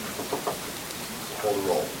Call the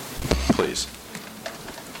roll, please.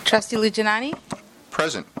 Trustee Lujanani?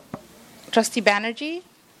 Present. Trustee Banerjee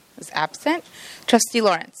is absent. Trustee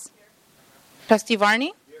Lawrence? Trustee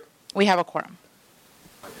Varney? We have a quorum.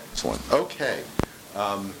 Excellent. Okay.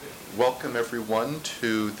 Welcome, everyone,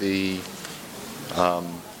 to the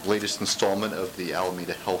latest installment of the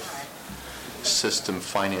Alameda Health System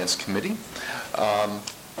Finance Committee.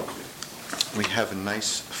 We have a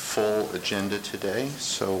nice full agenda today,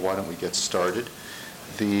 so why don't we get started.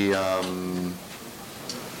 The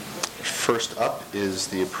first up is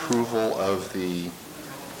the approval of the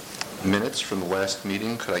minutes from the last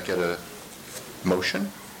meeting. Could I get a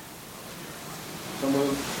motion? So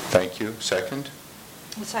moved. Thank you. Second?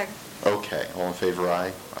 Second. Okay. All in favor,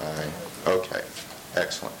 aye? Aye. Okay.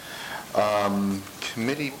 Excellent.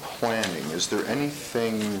 Committee planning. Is there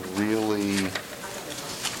anything really...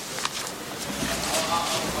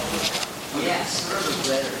 Yes.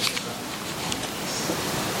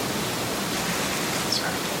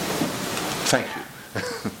 Thank you.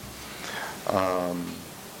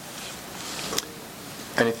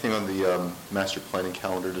 Anything on the master planning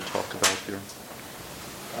calendar to talk about here?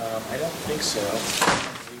 I don't think so. I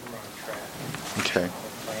believe we're on track. Okay. The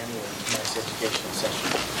plan with a nice educational session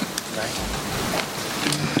tonight.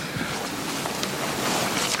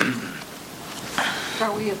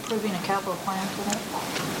 Are we approving a capital plan tonight?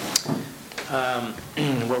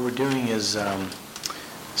 What we're doing is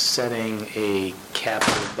setting a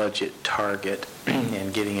capital budget target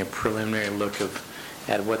and getting a preliminary look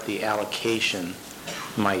at what the allocation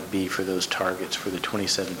might be for those targets for the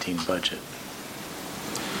 2017 budget.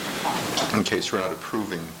 Okay, so we're not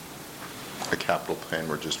approving a capital plan,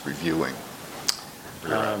 we're just reviewing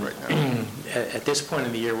where we're at right now. At this point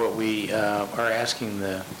in the year, what we are asking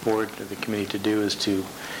the board or the committee to do is to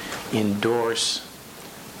endorse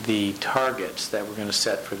the targets that we're going to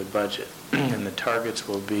set for the budget. And the targets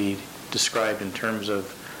will be described in terms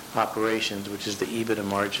of operations, which is the EBITDA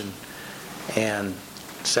margin, and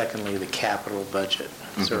secondly, the capital budget.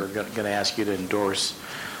 Mm-hmm. So we're going to ask you to endorse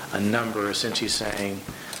a number, essentially saying,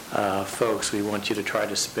 folks, we want you to try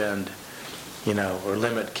to spend, or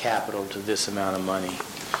limit capital to this amount of money,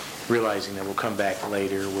 realizing that we'll come back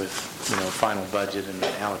later with, final budget and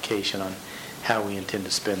allocation on how we intend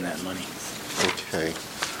to spend that money. Okay.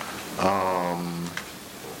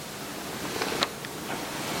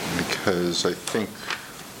 Because I think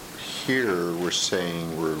here we're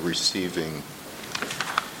saying we're receiving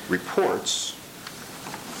reports.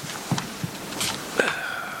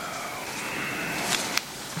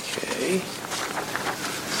 Okay.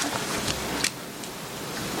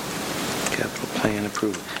 Capital plan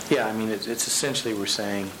approval. Yeah, I mean, it's essentially we're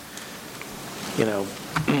saying,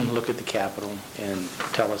 look at the capital and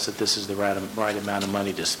tell us that this is the right amount of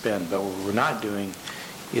money to spend. But what we're not doing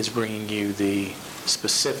is bringing you the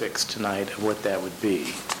specifics tonight of what that would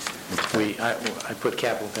be. Okay. I put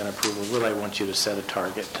capital plan approval. Really, I want you to set a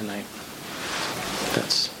target tonight.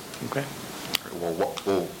 That's okay.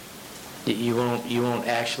 Well, you won't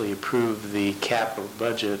actually approve the capital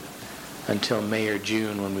budget until May or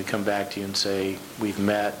June when we come back to you and say we've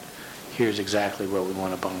met. Here's exactly what we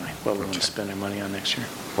want to buy, what we want to spend our money on next year.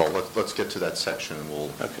 Well, let's get to that section and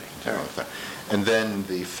we'll okay. With that. And then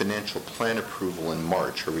the financial plan approval in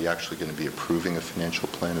March. Are we actually going to be approving a financial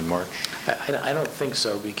plan in March? I don't think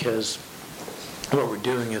so, because what we're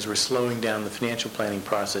doing is we're slowing down the financial planning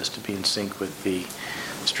process to be in sync with the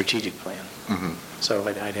strategic plan. Mm-hmm. So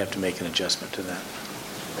I'd have to make an adjustment to that.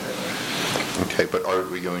 Okay, but are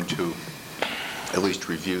we going to at least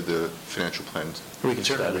review the financial plans? We can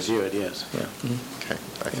certainly review it, yes. Yeah. Mm-hmm. Okay,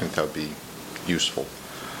 I think that would be useful.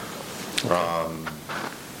 Okay.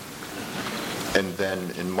 And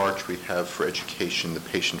then in March we have for education the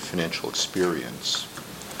patient financial experience.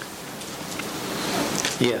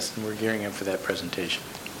 Yes, and we're gearing up for that presentation.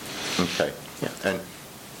 Okay. Yeah. And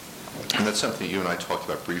that's something you and I talked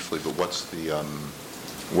about briefly, but what's the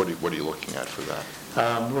what are you looking at for that?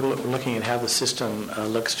 We're looking at how the system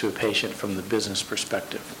looks to a patient from the business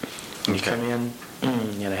perspective. When you come in,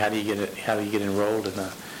 how do you get enrolled in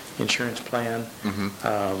a insurance plan?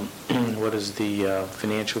 Mm-hmm. What does the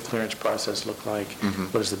financial clearance process look like? Mm-hmm.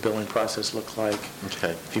 What does the billing process look like?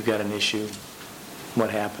 Okay. If you've got an issue, what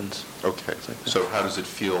happens? Okay. Like so how does it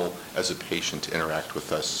feel as a patient to interact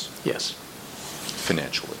with us? Yes.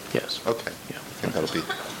 Financially? Yes. Okay. Yeah. I think that'll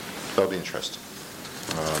be interesting.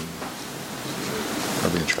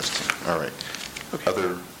 That'll be interesting. All right. Okay.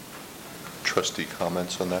 Other trustee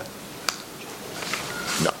comments on that?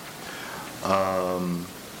 No.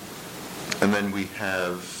 And then we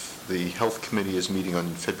have the Health Committee is meeting on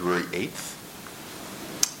February 8th.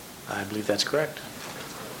 I believe that's correct.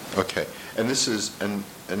 Okay, and this is, and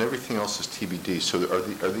everything else is TBD, so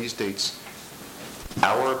are these dates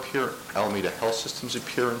Alameda Health Systems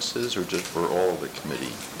appearances, or all of the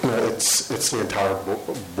committee? No, it's the entire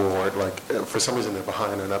board. Like, for some reason, they're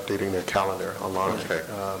behind on updating their calendar online. Okay.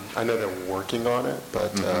 I know they're working on it,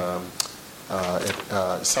 but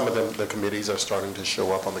some of them, the committees are starting to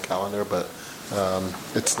show up on the calendar, but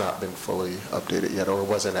it's not been fully updated yet, or it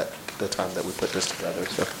wasn't at the time that we put this together.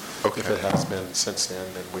 So Okay. if it has been since then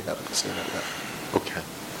we haven't seen it yet. Okay,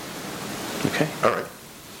 Okay? all right.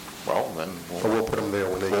 Well, then, But we'll put them there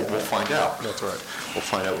when they get we'll find out. That's right. We'll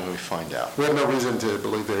find out when we find out. We have no reason to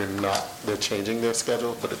believe they're changing their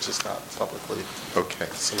schedule, but it's just not publicly Okay.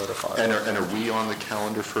 solidified. And are we on the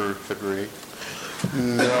calendar for February 8th?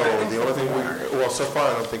 No, the only thing so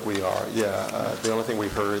far I don't think we are, yeah. The only thing we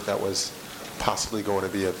heard that was possibly going to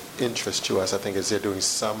be of interest to us, I think, is they're doing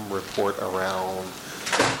some report around,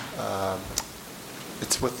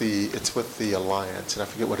 it's with the Alliance, and I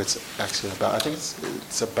forget what it's actually about. I think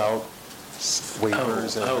it's about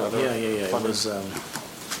waivers and other Yeah. It funding. was,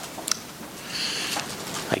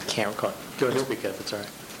 I can't recall. Go ahead and speak up, it's all right.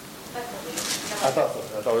 I thought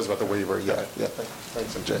it was about the waiver, yeah.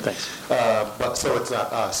 Thanks, MJ. Thanks. But, so it's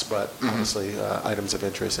not us, but obviously items of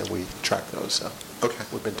interest, and we track those, so. Okay.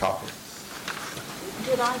 We've been talking.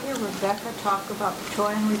 Did I hear Rebecca talk about the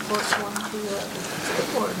Troyan report going to the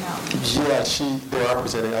board now? Yeah, they are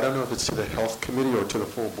presenting, I don't know if it's to the health committee or to the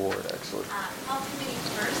full board, actually. Health committee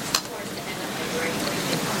first, towards the end of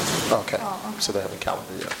February. Okay, Oh, okay. so they haven't counted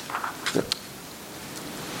yet. Yep.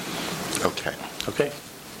 Okay. Okay.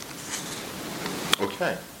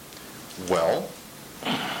 Okay. Well,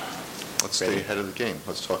 let's stay Ready? ahead of the game.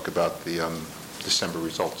 Let's talk about the December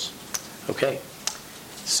results. Okay.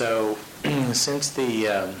 So since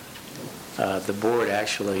the board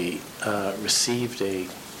actually received a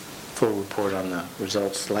full report on the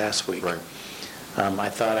results last week, Right. I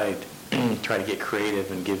thought I'd try to get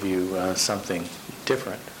creative and give you something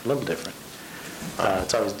different, a little different.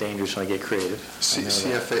 It's always dangerous when I get creative. I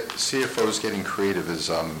know that. CFOs getting creative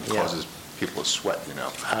causes people to sweat, you know.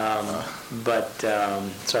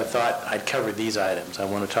 So I thought I'd cover these items. I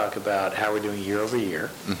want to talk about how we're doing year over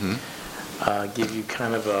year. Give you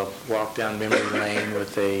kind of a walk down memory lane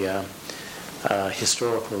with a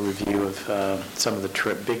historical review of some of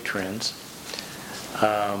the big trends.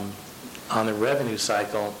 On the revenue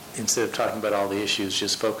cycle, instead of talking about all the issues,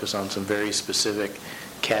 just focus on some very specific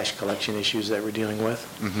cash collection issues that we're dealing with.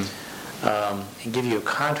 And give you a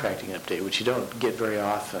contracting update, which you don't get very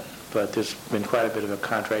often, but there's been quite a bit of a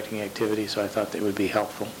contracting activity, so I thought that would be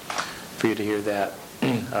helpful for you to hear that.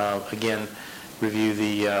 Again, review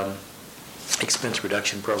the expense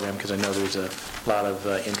reduction program, because I know there's a lot of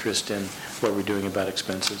interest in what we're doing about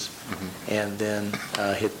expenses. And then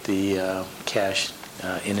hit the cash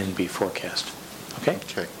NNB forecast. Okay?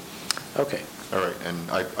 Okay. Okay. All right,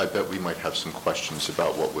 and I bet we might have some questions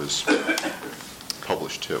about what was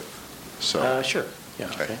published, too. So, Sure. Yeah,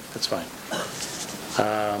 Okay. okay, that's fine.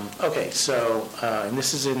 Okay, so, and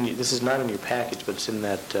this is not in your package, but it's in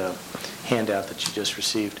that handout that you just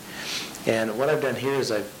received. And what I've done here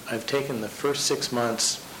is I've taken the first 6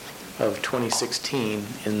 months of 2016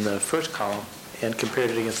 in the first column and compared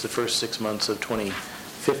it against the first 6 months of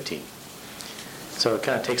 2015. So it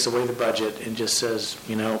kind of takes away the budget and just says,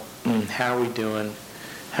 how are we doing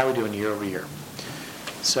year over year?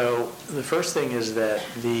 So the first thing is that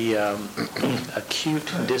the acute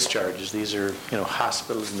discharges, these are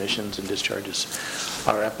hospital admissions and discharges,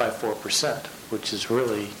 are up by 4%, which is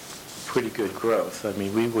really pretty good growth. I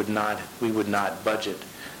mean, we would not budget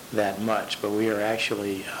that much, but we are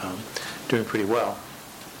actually doing pretty well.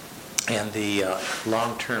 And the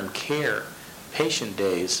long-term care patient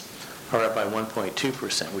days are up by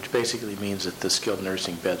 1.2%, which basically means that the skilled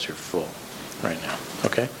nursing beds are full right now.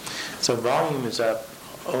 Okay, so volume is up,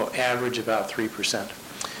 average about 3%.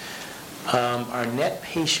 Our net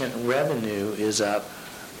patient revenue is up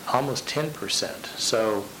almost 10%.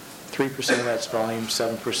 So 3% of that's volume,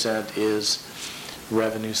 7% is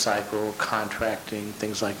revenue cycle, contracting,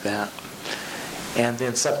 things like that. And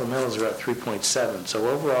then supplementals are up 3.7. So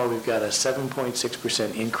overall, we've got a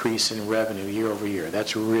 7.6% increase in revenue year over year.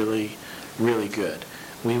 That's really, really good.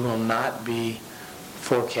 We will not be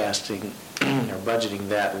forecasting or budgeting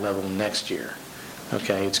that level next year.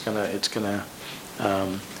 Okay, it's gonna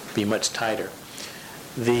be much tighter.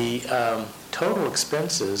 The total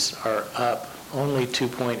expenses are up only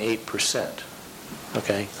 2.8%.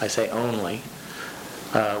 Okay, I say only.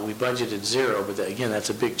 We budgeted 0, but again, that's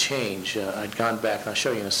a big change. I'd gone back, and I'll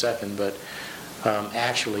show you in a second, but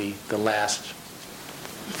actually the last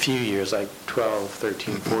few years, like 12,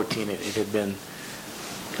 13, 14, it had been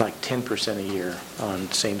like 10% a year on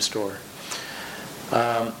same store.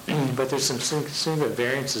 But there's some significant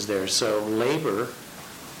variances there. So labor,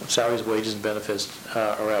 salaries, wages, and benefits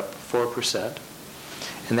are up 4%.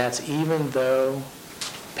 And that's even though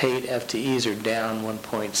paid FTEs are down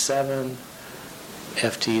 1.7,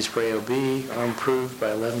 FTEs per AOB are improved by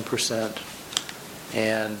 11%,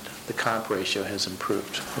 and the comp ratio has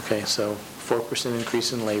improved. Okay, so 4%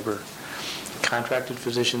 increase in labor. Contracted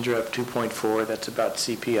physicians are up 2.4, that's about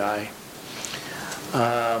CPI.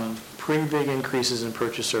 Pretty big increases in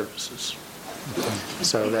purchase services.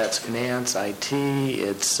 So that's finance, IT,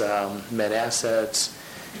 it's med assets,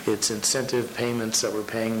 it's incentive payments that we're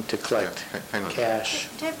paying to collect hang on. cash.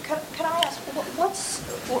 Dave, can I ask,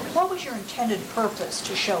 what was your intended purpose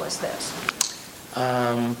to show us this?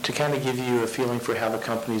 To kind of give you a feeling for how the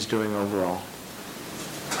company's doing overall.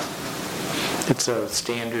 It's a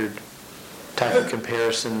standard type of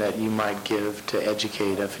comparison that you might give to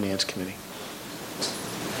educate a finance committee.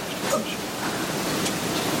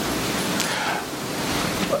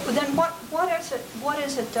 Then what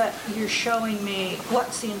is it that you're showing me?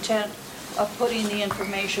 What's the intent of putting the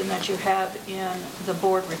information that you have in the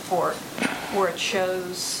board report where it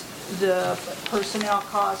shows the personnel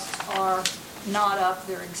costs are not up,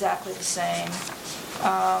 they're exactly the same?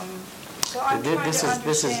 So I'm trying to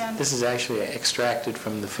understand. This is actually extracted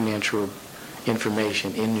from the financial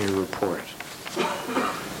information in your report.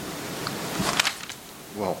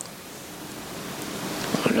 Well,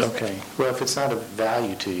 Okay. Well, if it's not of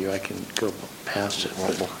value to you, I can go past it.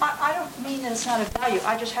 But I don't mean that it's not of value.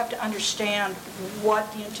 I just have to understand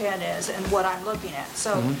what the intent is and what I'm looking at.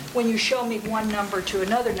 So when you show me one number to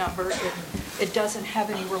another number, it doesn't have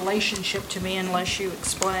any relationship to me unless you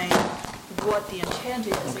explain what the intent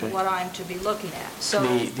is Okay. and what I'm to be looking at. So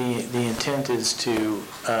The intent is to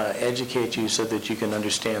educate you so that you can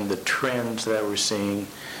understand the trends that we're seeing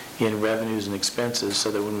in revenues and expenses,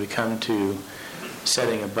 so that when we come to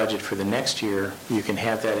setting a budget for the next year, you can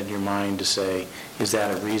have that in your mind to say, is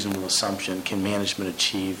that a reasonable assumption? Can management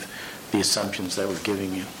achieve the assumptions that we're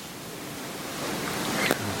giving you?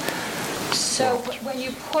 So when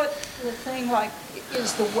you put the thing like,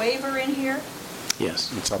 is the waiver in here?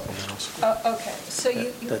 Yes. And supplementals. Okay, so you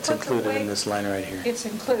put the That's included in waiver. this line right here. It's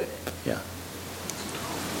included. Yeah.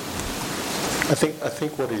 I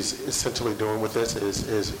think what he's essentially doing with this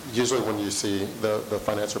is usually when you see the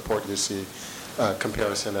finance report, you see a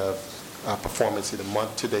comparison of performance either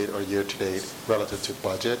month to date or year to date relative to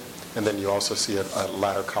budget, and then you also see a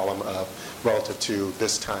latter column of relative to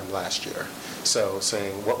this time last year. So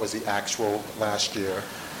saying what was the actual last year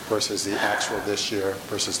versus the actual this year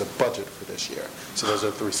versus the budget for this year. So those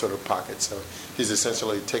are three sort of pockets. So he's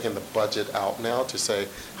essentially taking the budget out now to say,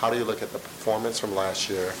 how do you look at the performance from last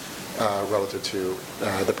year relative to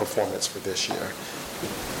the performance for this year?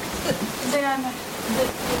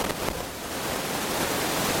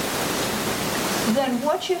 Then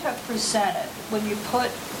what you have presented, when you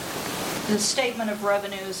put the statement of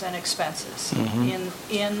revenues and expenses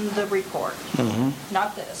in the report,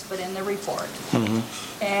 not this, but in the report,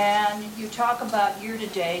 and you talk about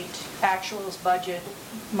year-to-date, actuals, budget,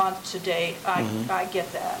 month-to-date, I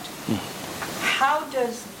get that. How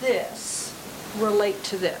does this relate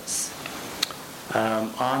to this?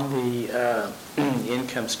 On the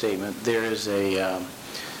income statement, there is a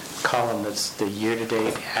column that's the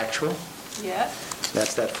year-to-date actual. Yes,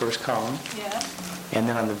 That's that first column. yes, And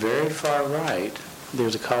then on the very far right,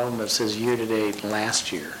 there's a column that says year-to-date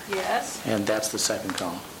last year, yes. and that's the second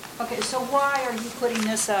column. Okay, so why are you putting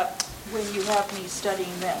this up when you have me studying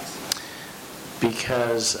this?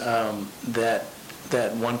 Because the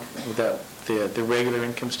regular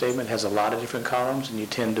income statement has a lot of different columns, and you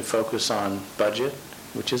tend to focus on budget,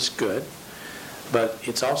 which is good, but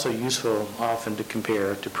it's also useful often to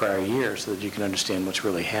compare to prior years so that you can understand what's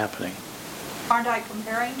really happening. Aren't I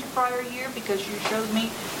comparing to prior year because you showed me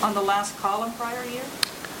on the last column prior year?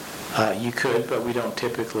 You could, but we don't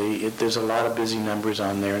typically. There's a lot of busy numbers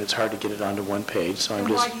on there, and it's hard to get it onto one page, so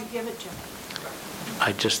Then why do you give it to me?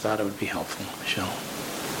 I just thought it would be helpful, Michelle.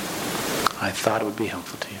 I thought it would be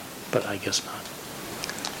helpful to you, but I guess not.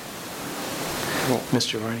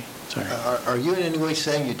 Mr. Varney, sorry. Are you in any way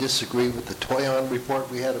saying you disagree with the Toyon report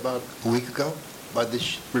we had about a week ago, by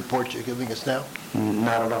this report you're giving us now?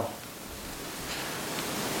 Not at all.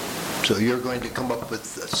 So you're going to come up with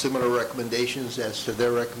similar recommendations as to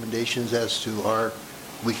their recommendations as to our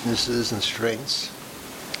weaknesses and strengths?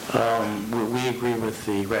 We agree with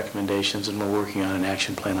the recommendations, and we're working on an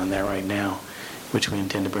action plan on that right now, which we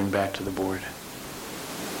intend to bring back to the board.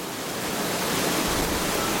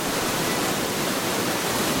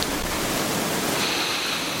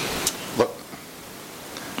 look,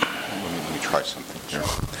 try something here.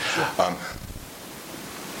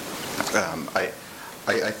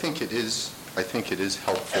 I think it is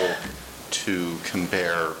helpful to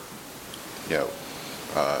compare,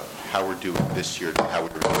 how we're doing this year to how we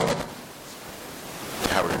were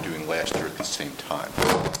doing last year at the same time.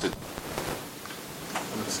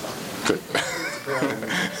 Good.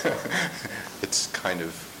 It's kind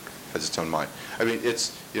of has its own mind. I mean,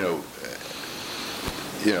 it's,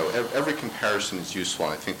 every comparison is useful,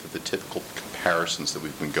 and I think that the typical comparisons that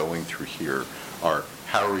we've been going through here are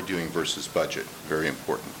how are we doing versus budget, very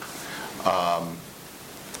important.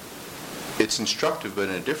 It's instructive, but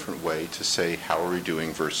in a different way, to say how are we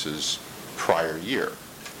doing versus prior year.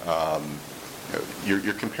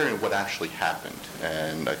 You're comparing what actually happened,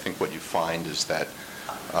 and I think what you find is that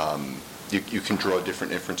you can draw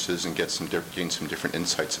different inferences and gain some different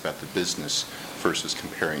insights about the business versus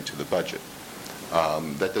comparing to the budget.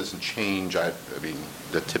 That doesn't change, that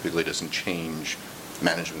typically doesn't change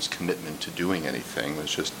management's commitment to doing anything.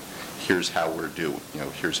 It's just, here's how we're doing,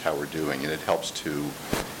 and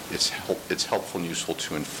it's helpful and useful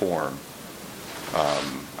to inform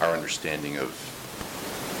our understanding of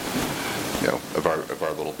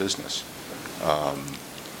our little business.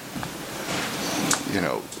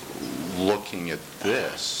 Looking at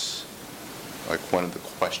this, like one of the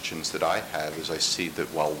questions that I have is I see that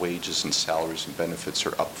while wages and salaries and benefits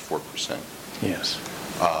are up 4%. Yes.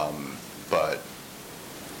 But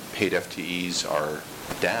paid FTEs are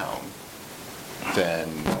down, then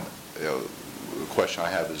the question I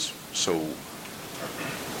have is, so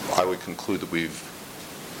I would conclude that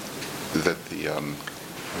the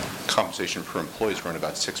compensation per employee is around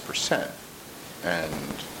about 6%, and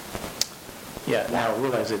Yeah, now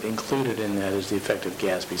realize that included in that is the effective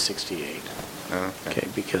GASB 68. Okay,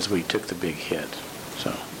 because we took the big hit,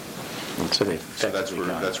 so they've effectively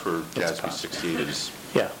gone. that's where It's GASB possible. 68 is.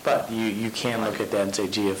 Yeah, but you can look at that and say,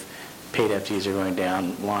 gee, if paid FTEs are going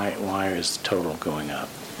down, why is the total going up?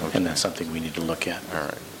 Okay. And that's something we need to look at. All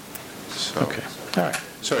right. So, Okay, all right.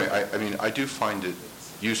 Sorry, I do find it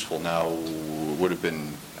useful now.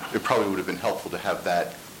 It probably would have been helpful to have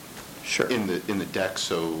that Sure. in the deck,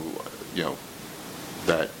 so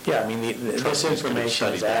that. Yeah, this Trustees could have information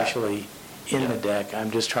studied is that. actually in the deck. I'm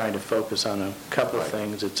just trying to focus on a couple of Right.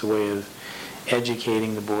 things. It's a way of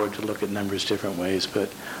educating the board to look at numbers different ways, but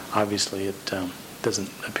obviously it doesn't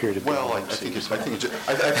appear to be. Well, I think it So came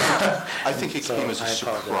as a I apologize.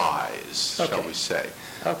 surprise, shall Okay. we say?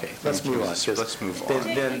 Okay, let's move on. 'cause Let's move on.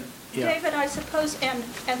 Then, yeah. David, I suppose, and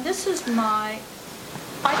this is I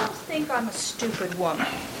don't think I'm a stupid woman.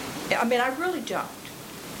 I really don't.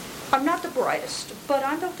 I'm not the brightest, but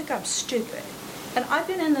I don't think I'm stupid. And I've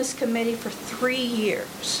been in this committee for 3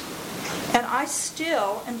 years, and I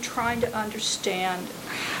still am trying to understand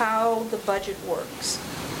how the budget works.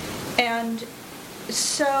 And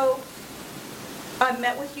so I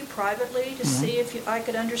met with you privately to see if I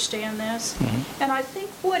could understand this. And I think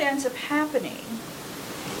what ends up happening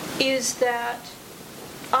is that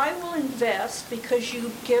I will invest, because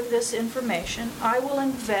you give this information, I will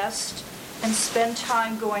invest and spend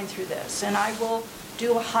time going through this. And I will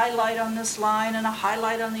do a highlight on this line and a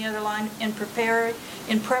highlight on the other line in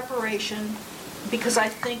preparation, because I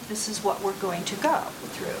think this is what we're going to go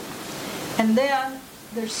through. And then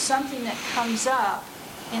there's something that comes up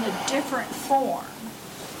in a different form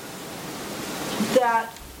that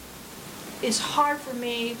is hard for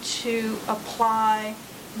me to apply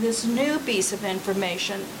this new piece of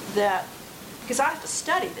information because I have to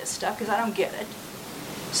study this stuff because I don't get it.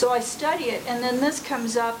 So I study it, and then this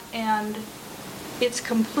comes up and it's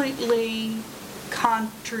completely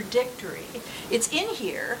contradictory. It's in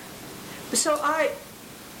here, so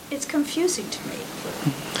it's confusing to me.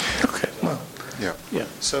 Okay, well, Yeah. yeah.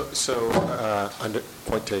 So, under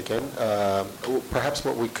point taken, perhaps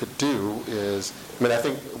what we could do is, I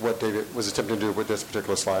think what David was attempting to do with this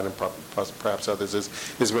particular slide, and perhaps others, is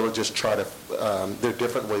really just try to, there are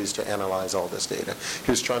different ways to analyze all this data.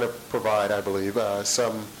 He was trying to provide, I believe,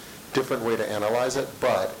 some different way to analyze it,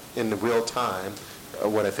 but in the real time,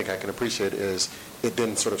 what I think I can appreciate is it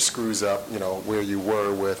then sort of screws up, where you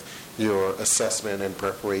were with your assessment and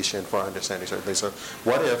preparation for understanding certain things. So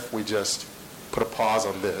what if we just put a pause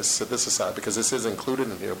on this, set this aside, because this is included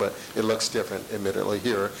in here, but it looks different admittedly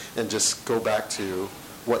here, and just go back to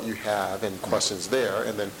what you have and questions there,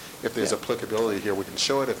 and then if there's applicability here, we can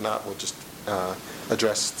show it. If not, we'll just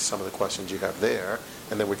address some of the questions you have there,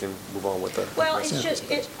 and then we can move on with the Well, rest it's of just,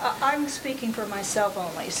 this. I'm speaking for myself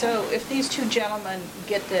only. So if these two gentlemen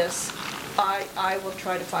get this, I will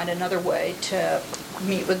try to find another way to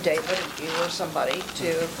meet with David or you or somebody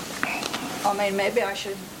to I mean, maybe I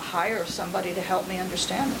should hire somebody to help me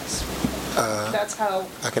understand this. That's how,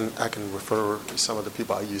 I can refer some of the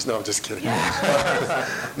people I use. No, I'm just kidding. No,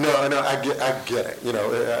 I get it. You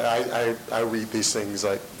know, I read these things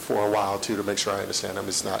like for a while too to make sure I understand them.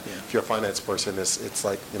 It's not, if you're a finance person, it's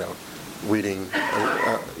like, you know, reading,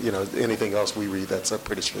 you know, anything else we read that's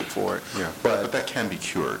pretty straightforward. Yeah, but that can be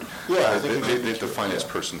cured. Yeah, I think it can be the cured, finance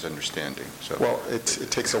yeah. person's understanding, so. Well, it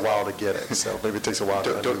takes a while to get it, so maybe it takes a while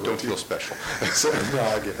to undo it. Don't feel special. So, no,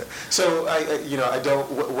 I get it. So I don't.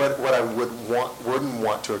 What I wouldn't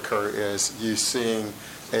want to occur is you seeing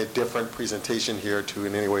a different presentation here to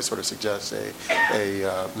in any way sort of suggest a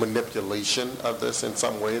manipulation of this in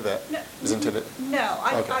some way that is intended. no,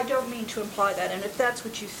 Okay. I don't mean to imply that, and if that's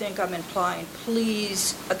what you think I'm implying,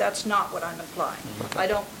 please, that's not what I'm implying. Okay. I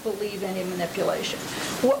don't believe any manipulation.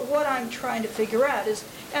 What I'm trying to figure out is,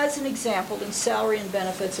 as an example, in salary and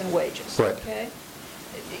benefits and wages. Right. Okay?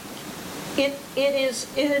 It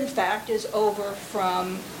in fact is over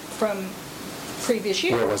from previous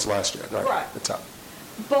year. Where it was last year, right? Right. It's up.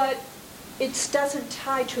 But it doesn't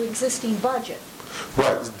tie to existing budget.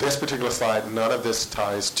 Right. This particular slide, none of this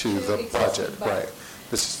ties to the existing budget. Right.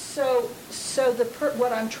 This. So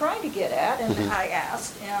what I'm trying to get at, and I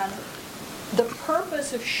asked, and the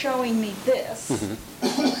purpose of showing me this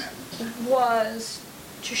was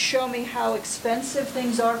to show me how expensive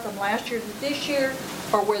things are from last year to this year,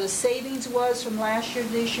 or where the savings was from last year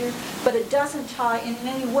to this year, but it doesn't tie in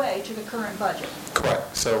any way to the current budget.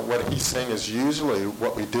 Correct. So what he's saying is usually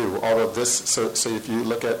what we do, although this, so if you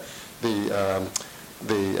look at the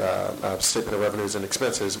statement of revenues and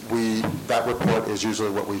expenses, that report is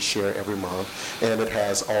usually what we share every month, and it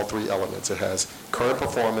has all three elements. It has current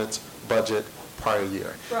performance, budget, prior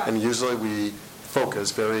year. Right. And usually we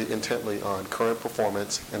focus very intently on current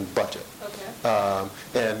performance and budget. Okay.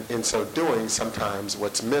 And in so doing, sometimes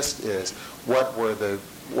what's missed is what were the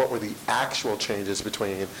actual changes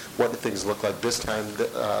between what did things look like this time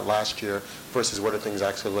last year versus what did things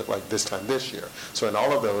actually look like this time this year. So in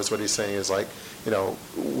all of those, what he's saying is like, you know,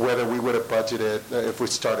 whether we would have budgeted, if we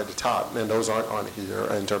start at the top, and those aren't on here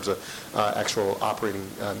in terms of actual operating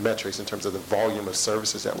metrics, in terms of the volume of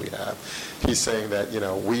services that we have. He's saying that, you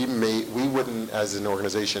know, we wouldn't, as an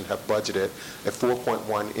organization, have budgeted a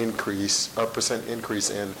 4.1% increase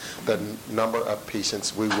in the number of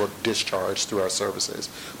patients we would discharge through our services.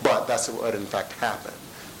 But that's what in fact happened.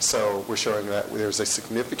 So we're showing that there's a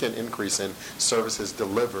significant increase in services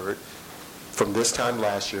delivered from this time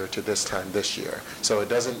last year to this time this year. So it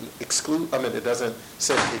doesn't it doesn't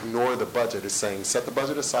say ignore the budget. It's saying set the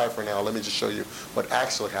budget aside for now. Let me just show you what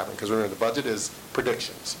actually happened. Because remember, the budget is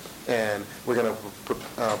predictions. And we're going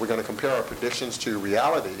to compare our predictions to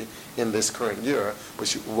reality in this current year,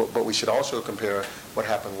 but we should also compare what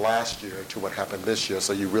happened last year to what happened this year,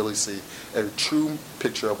 so you really see a true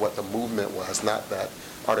picture of what the movement was, not that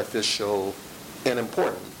artificial and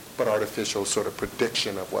important, but artificial sort of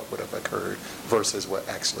prediction of what would have occurred versus what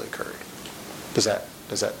actually occurred. Does that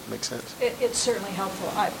make sense? It's certainly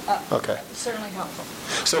helpful. Okay. It's certainly helpful.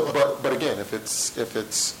 So, but again, if it's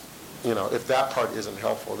you know, if that part isn't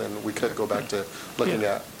helpful, then we could go back to looking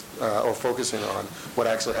at or focusing on what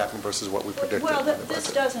actually happened versus what we predicted. Well, in the this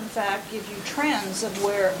budget. does in fact give you trends of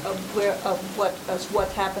what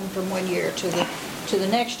happened from one year to the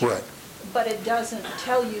next year. Right. But it doesn't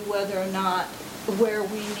tell you whether or not where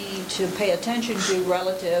we need to pay attention to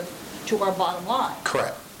relative to our bottom line.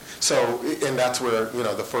 Correct. So, and that's where, you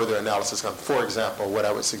know, the further analysis comes. For example, what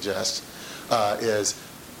I would suggest is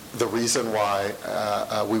the reason why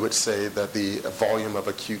we would say that the volume of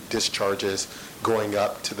acute discharges going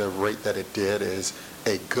up to the rate that it did is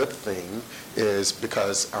a good thing is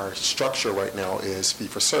because our structure right now is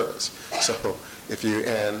fee-for-service. So if you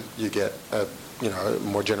get a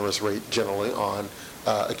more generous rate generally on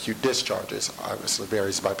acute discharges. Obviously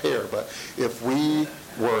varies by payer, but if we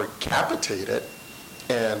were capitated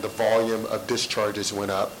and the volume of discharges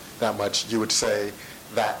went up that much, you would say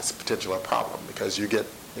that's potentially a problem because you get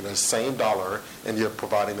the same dollar and you're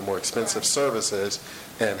providing the more expensive services,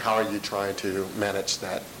 and how are you trying to manage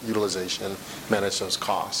that utilization, manage those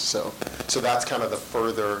costs? So that's kind of the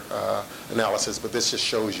further analysis, but this just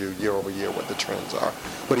shows you year over year what the trends are.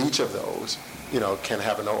 But each of those can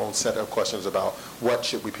have an own set of questions about what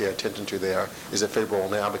should we pay attention to there. Is it favorable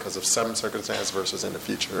now because of some circumstance versus in the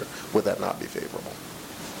future, would that not be favorable?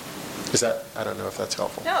 I don't know if that's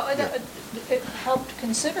helpful. No, Yeah. it helped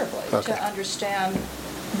considerably Okay. to understand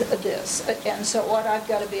this. And so what I've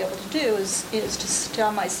got to be able to do is to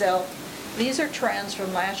tell myself, these are trends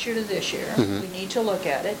from last year to this year. We need to look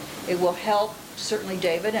at it. It will help, certainly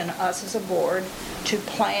David and us as a board, to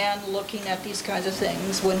plan looking at these kinds of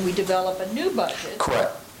things when we develop a new budget.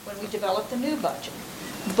 Correct. When we develop the new budget.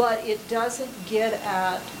 But it doesn't get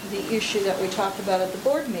at the issue that we talked about at the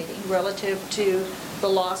board meeting relative to the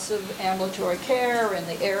loss of ambulatory care and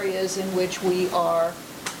the areas in which we're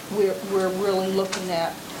really looking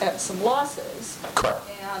at some losses. Correct.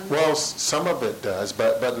 And Well, some of it does,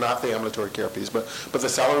 but not the ambulatory care piece. But the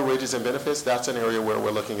salary, wages, and benefits, that's an area where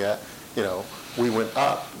we're looking at, we went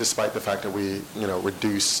up despite the fact that we,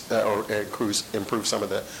 reduce or improve some of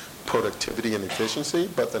the productivity and efficiency,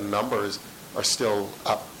 but the numbers are still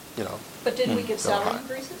up, But didn't we get Still salary high.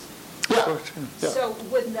 increases? Yeah. Yeah. So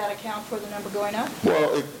wouldn't that account for the number going up?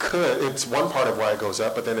 Well, it could. It's one part of why it goes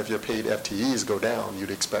up, but then if your paid FTEs go down,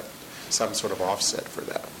 you'd expect some sort of offset for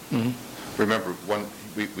that. Remember,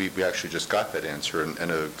 we actually just got that answer,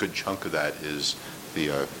 and a good chunk of that is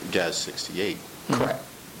the GAS 68 Correct.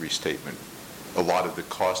 restatement. A lot of the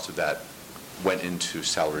cost of that went into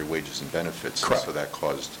salary, wages, and benefits. Correct. So that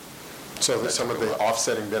caused, So some of the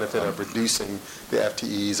offsetting benefit of reducing the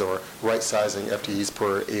FTEs or right-sizing FTEs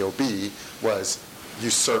per AOB was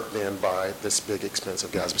usurped then by this big expense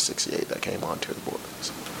of GASB 68 that came onto the board.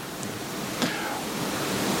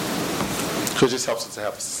 So it just helps us to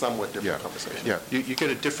have a somewhat different conversation. Yeah, you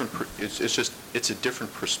get a different, it's a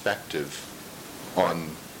different perspective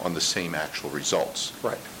on the same actual results.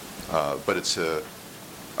 Right. But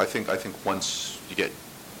I think once you get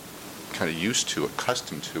kind of used to,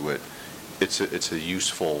 accustomed to it, it's a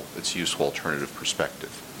useful alternative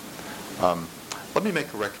perspective. Let me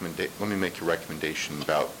make a recommendation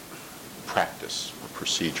about practice or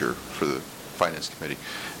procedure for the Finance Committee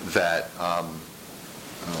that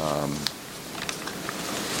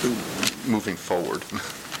moving forward,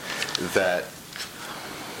 that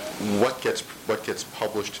what gets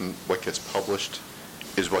published and what gets published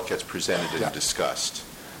is what gets presented and discussed,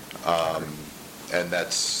 and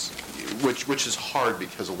that's which is hard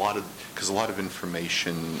because a lot of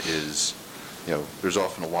information is, there's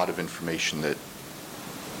often a lot of information that,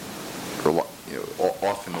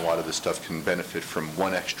 often a lot of this stuff can benefit from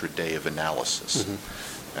one extra day of analysis,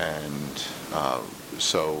 and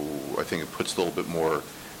so I think it puts a little bit more.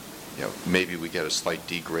 Maybe we get a slight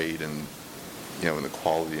degrade in the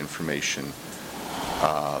quality of information.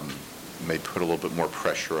 May put a little bit more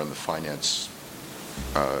pressure on the finance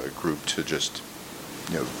group to just,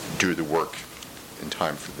 do the work in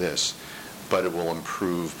time for this, but it will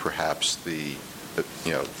improve perhaps the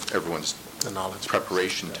everyone's The knowledge.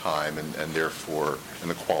 preparation time and therefore and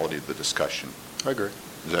the quality of the discussion. I agree.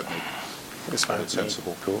 Does that make It's fine. that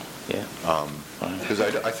sensible? Cool, yeah. Fine. Because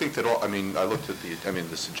I think that I looked at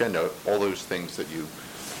this agenda, all those things that you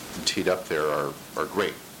teed up there are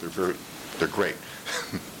great. They're great.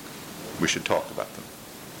 We should talk about them.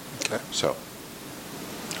 Okay. So,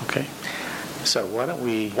 Okay. So why don't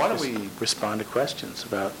we Why don't we- respond to questions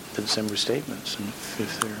about the December statements, and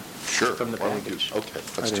if they're sure. from the why don't we do- package? Okay,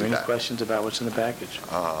 Are let's there do any that. questions about what's in the package?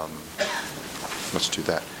 Let's do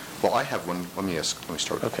that. Well, I have one. Let me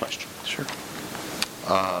start with a Okay, question. sure.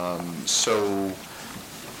 So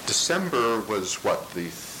December was what, the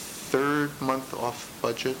third month off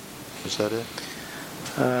budget? Is that it?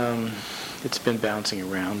 It's been bouncing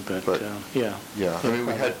around, but But- yeah. Yeah. I mean,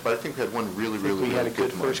 but I think we had one really, really, We had a really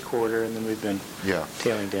good month. first quarter, and then we've been Yeah.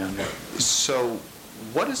 tailing down. So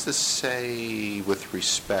what does this say with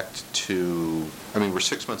respect to, we're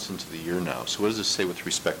 6 months into the year now, so what does this say with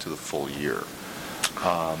respect to the full year?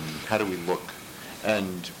 How do we look?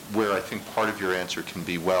 And where I think part of your answer can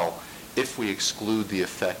be, well, if we exclude the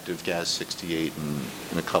effect of GAS 68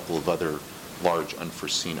 and a couple of other large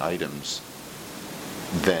unforeseen items,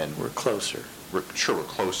 then We're closer. we're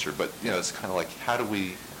closer, but, it's kind of like, how do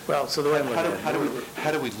we, Well, so the way I'm looking at it...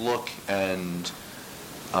 how do we look and,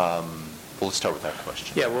 well, let's start with that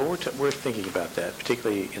question. Yeah, well, we're thinking about that,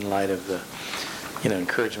 particularly in light of the,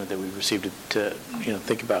 encouragement that we've received to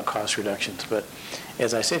think about cost reductions. But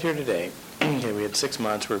as I sit here today, we had 6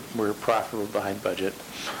 months, we're profitable behind budget.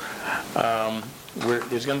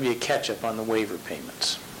 There's going to be a catch-up on the waiver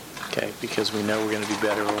payments, okay, because we know we're going to be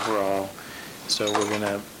better overall, so we're going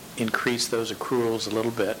to increase those accruals a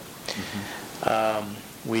little bit.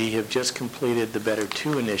 We have just completed the Better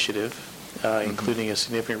 2 initiative, including a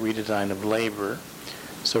significant redesign of labor,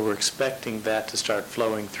 so we're expecting that to start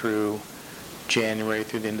flowing through January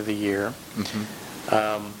through the end of the year.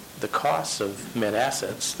 The costs of med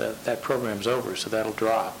assets, that program's over, so that'll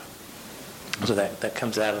drop. So that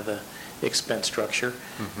comes out of the expense structure.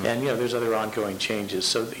 And, there's other ongoing changes.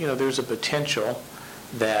 So, there's a potential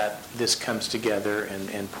that this comes together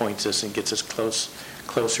and points us and gets us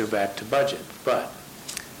closer back to budget. But,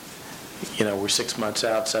 we're 6 months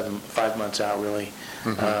out, 5 months out, really.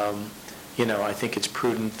 I think it's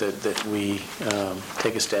prudent that we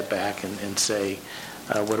take a step back and say,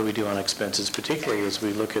 what do we do on expenses, particularly as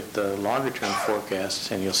we look at the longer-term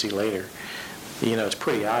forecasts, and you'll see later, it's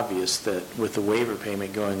pretty obvious that with the waiver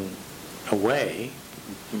payment going away,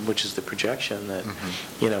 which is the projection, that,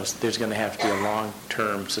 there's going to have to be a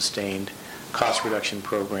long-term sustained cost reduction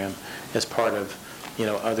program as part of,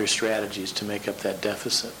 other strategies to make up that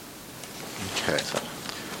deficit. Okay. So.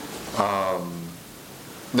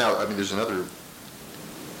 Now, there's another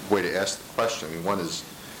way to ask the question. One is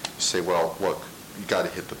to say, well, look, you got to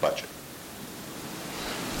hit the budget.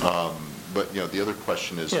 But, the other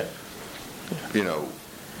question is, what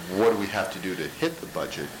do we have to do to hit the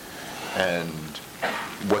budget, and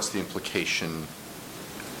what's the implication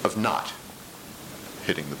of not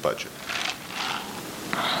hitting the budget?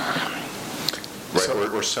 Right,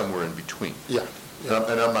 or somewhere in between. Yeah.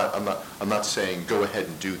 And I'm not saying go ahead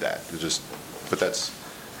and do that. But that's,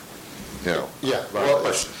 Yeah, well,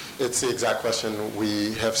 well, it's the exact question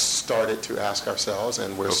we have started to ask ourselves,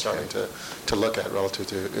 and we're starting to look at relative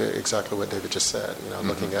to exactly what David just said,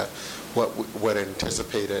 looking at what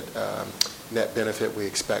anticipated net benefit we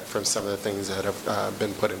expect from some of the things that have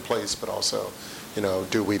been put in place, but also,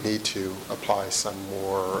 do we need to apply some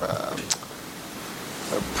more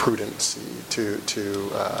prudency to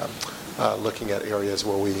looking at areas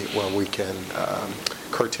where we can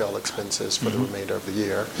curtail expenses for the remainder of the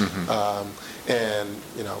year, and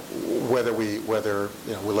whether we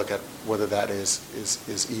look at whether that is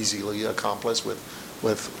easily accomplished with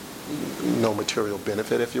no material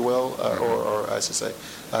benefit, if you will, or as I say,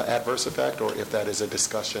 adverse effect, or if that is a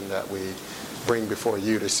discussion that we bring before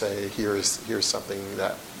you to say here's something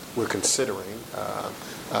that we're considering,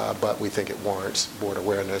 but we think it warrants board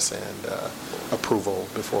awareness and approval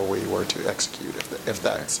before we were to execute, if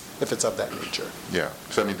it's of that nature. Yeah,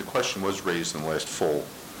 because the question was raised in the last full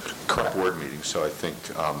board meeting, so I think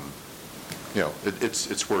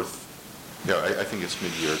it's worth. I think it's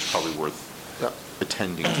mid-year. It's probably worth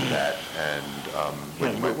attending to that, and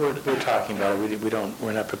we're talking about it.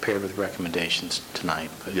 We're not prepared with recommendations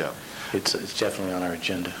tonight, but it's definitely on our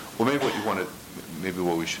agenda. Well, maybe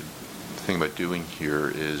what we should think about doing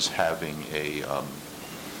here is having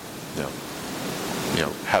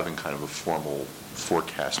having kind of a formal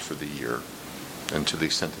forecast for the year, and to the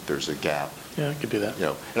extent that there's a gap. Yeah, I could do that.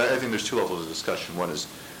 And I think there's two levels of discussion. One is,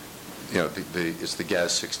 it's the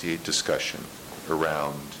GAS 68 discussion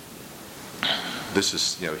around. This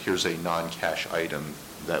is, here's a non-cash item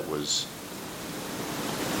that was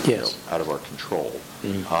out of our control,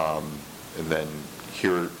 and then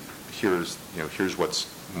here's what's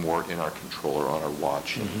more in our control or on our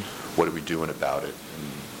watch, and what are we doing about it?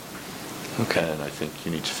 And I think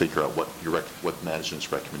you need to figure out what management's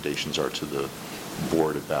recommendations are to the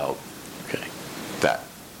board about that,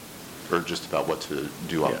 or just about what to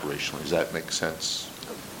do operationally. Does that make sense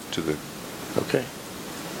to the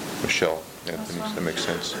Michelle, Anthony? Does that make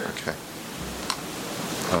sense? Okay.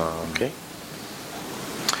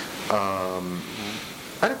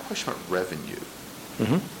 I had a question about revenue.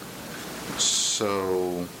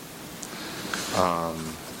 So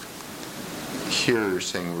here you're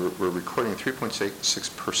saying we're recording a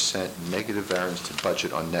 3.6% negative variance to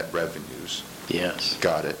budget on net revenues. Yes.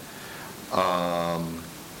 Got it.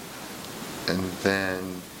 And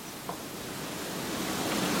then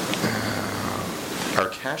our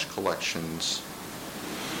cash collections,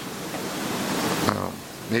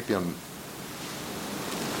 maybe I'm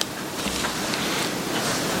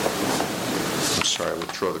sorry, I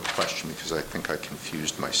withdraw the question because I think I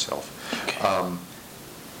confused myself.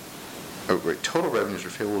 Total revenues are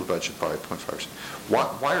favorable to budget by 0.5%.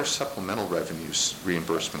 Why are supplemental revenues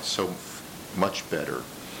reimbursements so much better?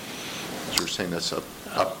 As we're saying that's up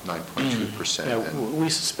 9.2%. We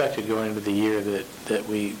suspected going into the year that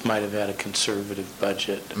we might have had a conservative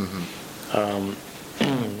budget,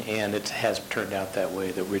 and it has turned out that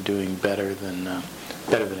way, that we're doing better than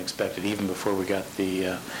expected, even before we got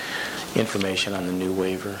the information on the new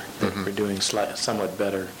waiver, that we're doing somewhat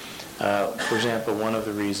better. For example, one of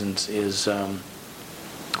the reasons is on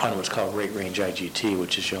what's called rate range IGT,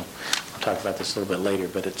 which is, I'll talk about this a little bit later,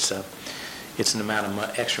 but it's an amount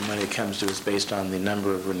of extra money that comes to us based on the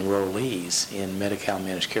number of enrollees in Medi-Cal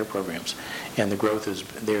managed care programs, and the growth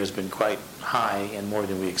there has been quite high and more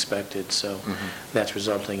than we expected, so that's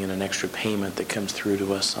resulting in an extra payment that comes through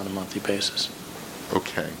to us on a monthly basis.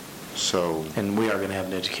 Okay, so... And we are going to have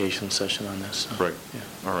an educational session on this. So, right,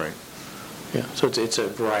 all right. Yeah, so it's a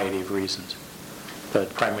variety of reasons.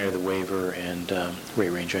 but primarily the waiver and rate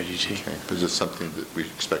range IGT. Okay. Is this something that we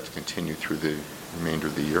expect to continue through the remainder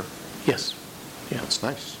of the year? Yes. Yeah. That's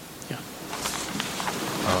nice. Yeah.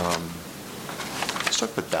 Let's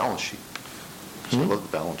talk about balance sheet. So I love the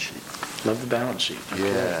balance sheet. Love the balance sheet.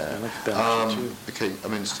 Okay. Yeah. I like the balance sheet, too. Okay, I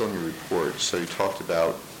mean, it's still in your report. So you talked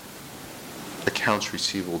about accounts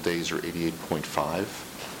receivable days are 88.5.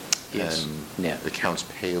 Yes, And net. accounts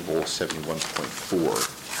payable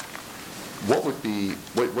 71.4. What would be,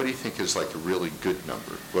 what do you think is like a really good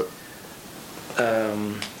number? What?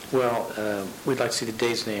 We'd like to see the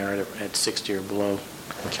days in AR at 60 or below.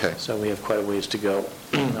 Okay. So we have quite a ways to go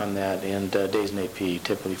on that, and days in AP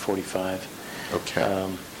typically 45. Okay.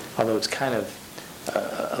 Although it's kind of,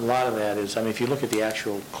 a lot of that is, I mean, if you look at the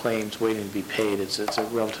actual claims waiting to be paid, it's a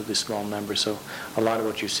relatively small number. So a lot of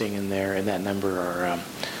what you're seeing in there, in that number are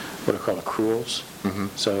what are called accruals. Mhm.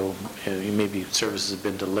 So maybe services have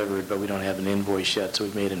been delivered, but we don't have an invoice yet, so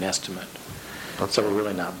we've made an estimate. So we're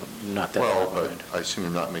really not that Well, far but behind. I assume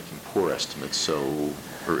you're not making poor estimates,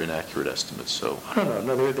 or inaccurate estimates, so.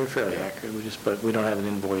 No, they're fairly accurate. But we don't have an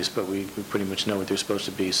invoice, but we pretty much know what they're supposed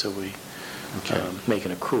to be, so we Okay. make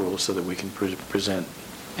an accrual so that we can present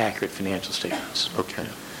accurate financial statements. Okay.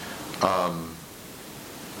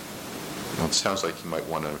 Well, it sounds like you might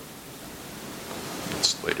want to,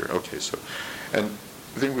 it's later, okay, so, and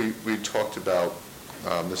I think we talked about,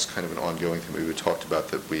 this is kind of an ongoing thing, we talked about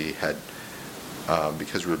that we had,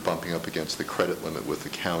 because we were bumping up against the credit limit with the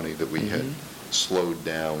county, that we had slowed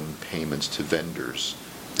down payments to vendors.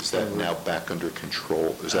 Is that now back under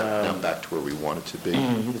control? Is that now back to where we want it to be?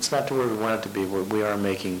 It's not to where we want it to be. We are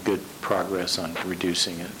making good progress on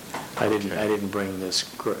reducing it. I didn't bring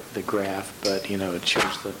the graph, but it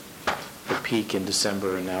shows the peak in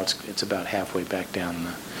December, and now it's about halfway back down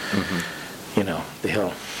the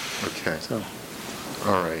hill. Okay. So,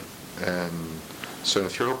 All right. And so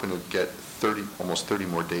if you're hoping to get almost 30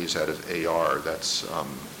 more days out of AR, that's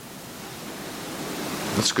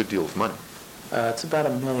a good deal of money. it's about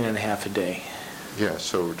 $1.5 million a day. Yeah,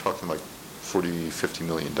 so we're talking like $40-50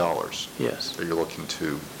 million. Yes. So you're looking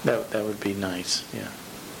to, That would be nice. Yeah.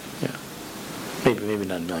 Maybe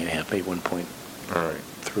not $1.5 million, maybe 1.3, all right,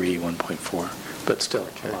 1.4, but still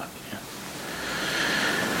Okay. a lot. Yeah.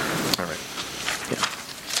 all right. Yeah.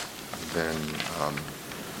 Then,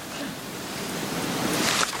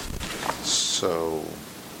 so,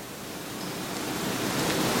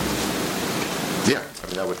 yeah, I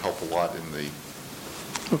mean, that would help a lot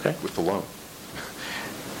Okay. with the loan.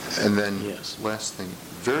 And then, Yes. last thing,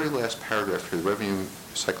 very last paragraph here, the Revenue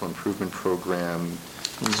Cycle Improvement Program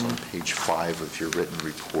is on page 5 of your written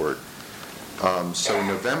report. So in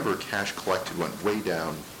November, cash collected went way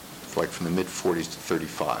down, like from the mid-40s to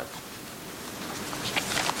 35.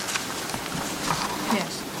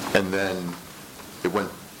 Yes. And then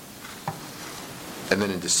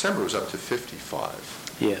in December, it was up to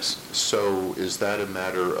 55. Yes. So is that a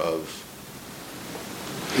matter of,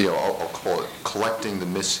 I'll call it collecting the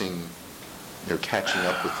missing, catching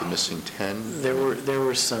up with the missing 10? There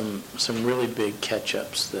were some really big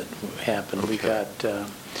catch-ups that happened. We Okay. got,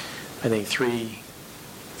 I think, three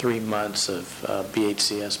months of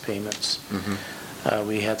BHCS payments. Mhm.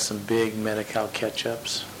 We had some big Medi-Cal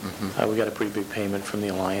catch-ups. Mhm. We got a pretty big payment from the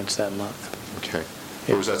Alliance that month. Okay.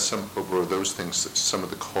 Yeah. Or were those things some of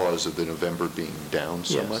the cause of the November being down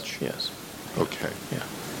so Yes, much? Yes. Okay. Yeah.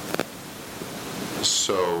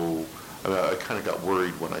 So I kind of got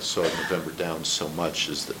worried when I saw November down so much.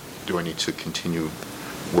 Do I need to continue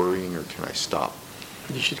worrying, or can I stop?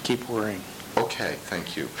 You should keep worrying. Okay,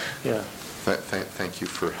 thank you. Yeah. Thank you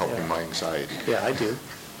for helping Yeah. my anxiety. Yeah, I do.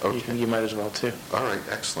 Okay. You might as well, too. All right,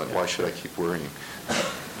 excellent. Why should I keep worrying?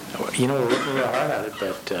 We're working real hard at it,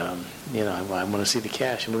 but, I want to see the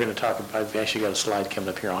cash. And we're going to talk about, I've actually got a slide coming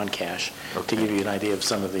up here on cash to Okay. give you an idea of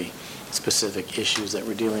some of the specific issues that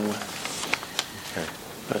we're dealing with. Okay.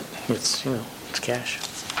 But it's cash.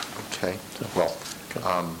 Okay. So- Well,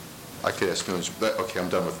 Okay. I could ask okay, I'm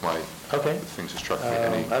done with my Okay. things that struck me.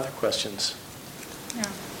 Any? Other questions? Yeah.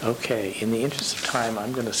 Okay, in the interest of time,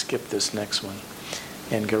 I'm going to skip this next one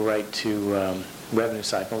and go right to revenue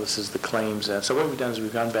cycle. This is the claims. So what we've done is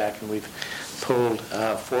we've gone back and we've pulled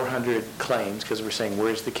 400 claims because we're saying,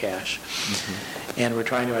 where's the cash? And we're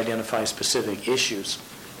trying to identify specific issues.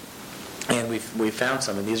 And we've found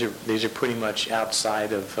some, and these are pretty much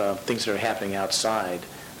outside of things that are happening outside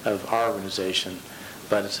of our organization,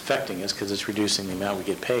 but it's affecting us because it's reducing the amount we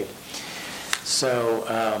get paid. So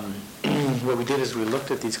what we did is we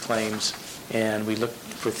looked at these claims, and we looked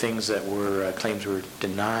for things that were claims were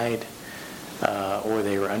denied, or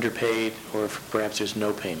they were underpaid, or perhaps there's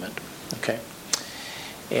no payment. Okay.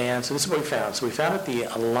 And so this is what we found. So we found at the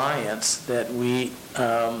Alliance that we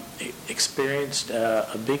experienced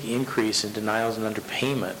a big increase in denials and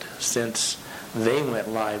underpayment since they went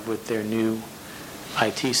live with their new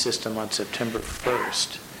IT system on September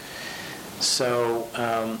 1st. So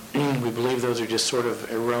we believe those are just sort of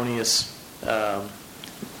erroneous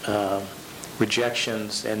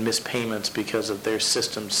rejections and mispayments because of their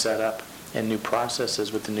system setup and new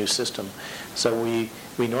processes with the new system. So we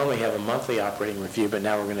normally have a monthly operating review, but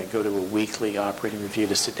now we're going to go to a weekly operating review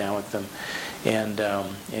to sit down with them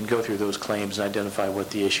and go through those claims and identify what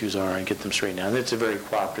the issues are and get them straightened out. And it's a very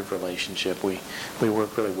cooperative relationship. We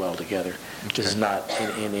work really well together. Okay. This is not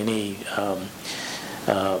in any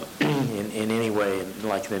in any way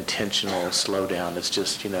like an intentional slowdown. It's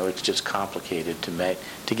just it's just complicated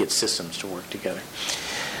to get systems to work together.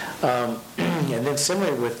 And then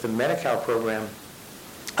similarly with the Medi-Cal program,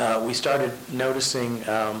 we started noticing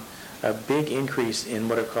a big increase in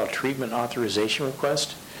what are called treatment authorization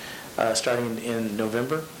requests starting in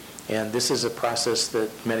November. And this is a process that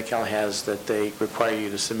Medi-Cal has that they require you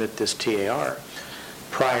to submit this TAR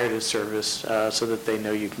prior to service so that they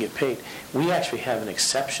know you can get paid. We actually have an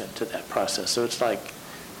exception to that process. So it's like,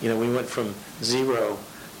 we went from 0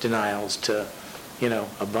 denials to,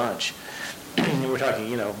 a bunch. We're talking,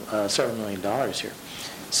 several $1 million here.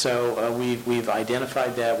 So we've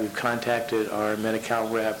identified that. We've contacted our Medi-Cal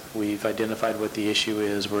rep. We've identified what the issue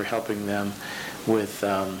is. We're helping them with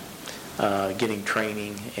getting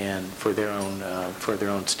training and for their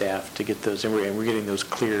own staff to get those, and we're getting those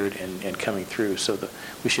cleared and coming through. So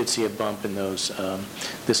we should see a bump in those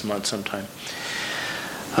this month sometime.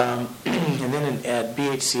 And then at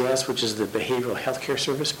BHCS, which is the Behavioral Healthcare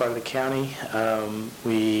Service part of the county,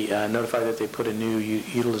 we notified that they put a new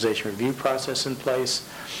utilization review process in place,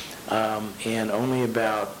 and only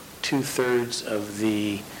about 2/3 of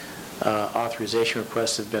the authorization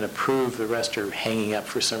requests have been approved. The rest are hanging up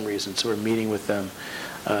for some reason, so we're meeting with them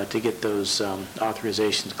to get those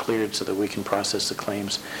authorizations cleared so that we can process the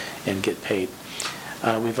claims and get paid.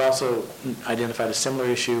 We've also identified a similar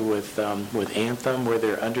issue with Anthem, where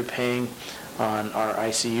they're underpaying on our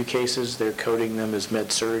ICU cases. They're coding them as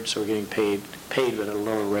med-surg, so we're getting paid but at a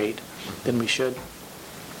lower rate than we should.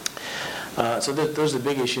 So those are the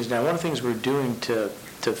big issues. Now, one of the things we're doing to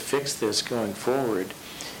fix this going forward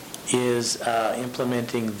is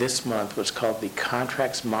implementing this month what's called the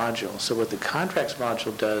contracts module. So what the contracts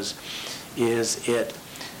module does is it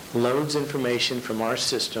loads information from our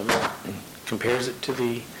system, compares it to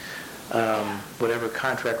the whatever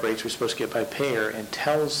contract rates we're supposed to get by payer, and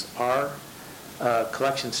tells our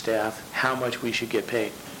collection staff how much we should get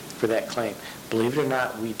paid for that claim. Believe it or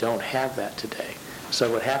not, we don't have that today. So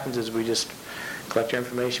what happens is we just collect our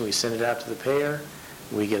information, we send it out to the payer,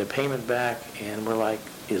 we get a payment back, and we're like,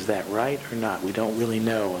 is that right or not? We don't really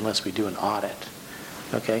know unless we do an audit.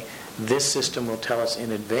 Okay? This system will tell us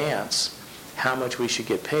in advance how much we should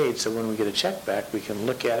get paid, so when we get a check back, we can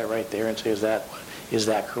look at it right there and say, is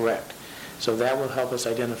that correct? So that will help us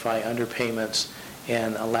identify underpayments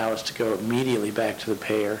and allow us to go immediately back to the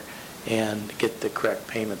payer and get the correct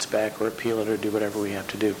payments back or appeal it or do whatever we have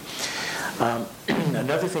to do.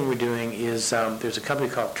 Another thing we're doing is there's a company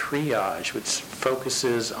called Triage, which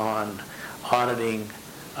focuses on auditing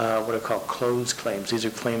what are called closed claims. These are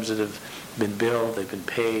claims that have been billed, they've been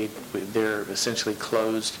paid, they're essentially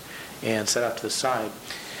closed and set out to the side.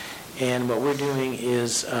 And what we're doing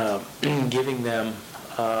is giving them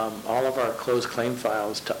all of our closed claim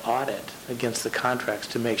files to audit against the contracts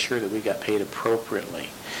to make sure that we got paid appropriately.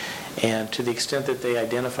 And to the extent that they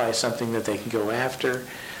identify something that they can go after,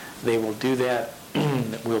 they will do that.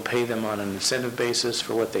 We'll pay them on an incentive basis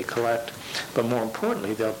for what they collect. But more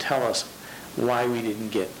importantly, they'll tell us why we didn't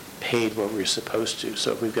get paid what we were supposed to.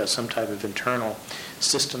 So if we've got some type of internal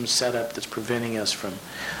system set up that's preventing us from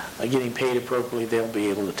getting paid appropriately, they'll be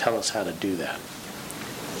able to tell us how to do that.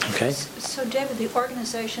 Okay? So, David, the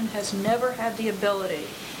organization has never had the ability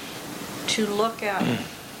to look at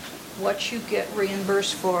what you get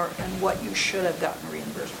reimbursed for and what you should have gotten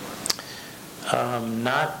reimbursed for?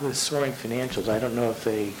 Not with Soaring Financials. I don't know if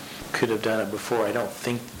they could have done it before. I don't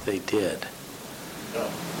think they did.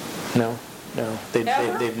 No? No. They've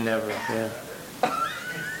never, yeah.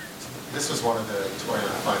 This was one of the 29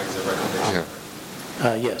 findings of recommendation.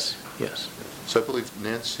 Yeah. Yes. So I believe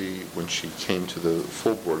Nancy, when she came to the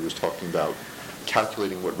full board, was talking about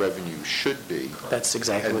calculating what revenue should be. That's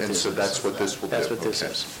exactly what this is. And so that's what this will do. That's what this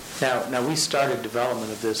Okay. is. Now, we started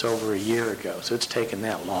development of this over a year ago, so it's taken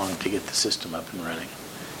that long to get the system up and running.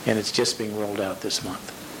 And it's just being rolled out this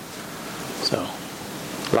month. So,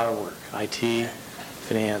 a lot of work. IT,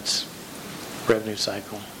 finance, revenue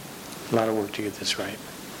cycle, a lot of work to get this right.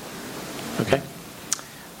 Okay?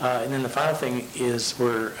 And then the final thing is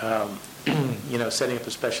we're, setting up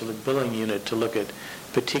a special billing unit to look at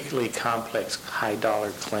particularly complex,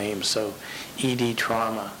 high-dollar claims. So ED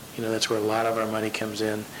trauma, that's where a lot of our money comes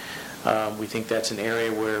in. We think that's an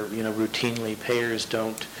area where, routinely payers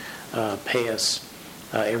don't pay us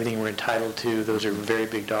everything we're entitled to. Those are very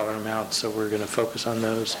big dollar amounts, so we're going to focus on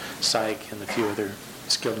those, psych and a few other,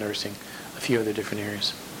 skilled nursing, a few other different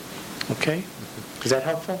areas. Okay? Is that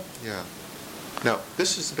helpful? Yeah. Now,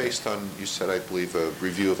 this is based on, you said, I believe, a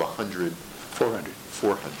review of 100. 400.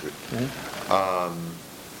 400.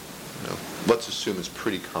 Let's assume it's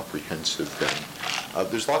pretty comprehensive then.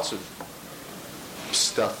 There's lots of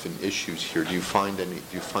stuff and issues here. Do you find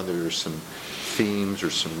there are some themes or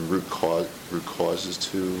some root causes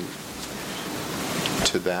to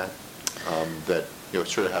that that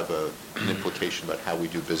sort of have an implication about how we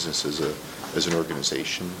do business as an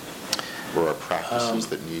organization, or our practices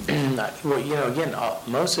that need? Well, again,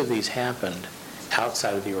 most of these happened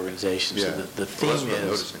outside of the organization. Yeah. So the Well, that's what I'm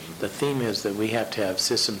noticing. theme is that we have to have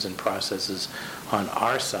systems and processes on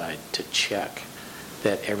our side to check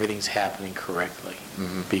that everything's happening correctly.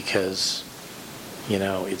 Mm-hmm. Because,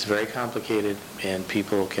 it's very complicated and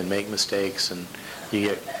people can make mistakes and you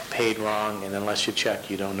get paid wrong, and unless you check,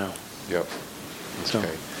 you don't know. Yep. So-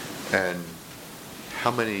 Okay. And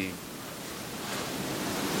how many,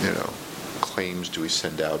 claims do we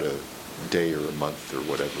send out a day or a month or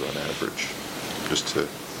whatever on average? Just to,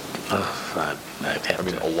 I'd have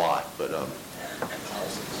a lot, but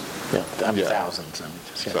Yeah. thousands.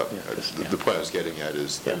 the point I was getting at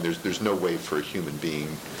is, Yeah. there's no way for a human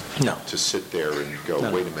being No. to sit there and go,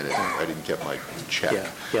 No. wait a minute, I didn't get my check.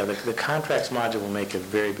 Yeah, the contracts module will make a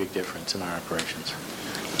very big difference in our operations.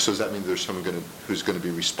 So does that mean there's someone who's going to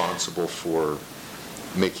be responsible for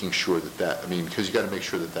making sure that, because you got to make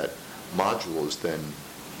sure that module is then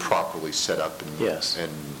properly set up and Yes.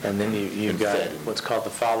 and then you've and got fed and- what's called the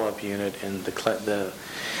follow-up unit, and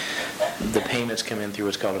the payments come in through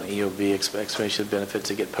what's called an EOB, explanation of benefits,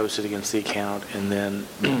 that get posted against the account, and then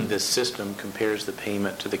this system compares the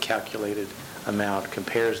payment to the calculated amount,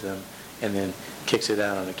 compares them, and then kicks it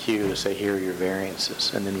out on a queue to say, here are your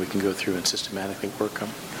variances, and then we can go through and systematically work them.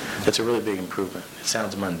 That's a really big improvement. It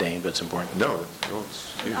sounds mundane, but it's important. No,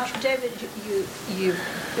 it's huge. David, you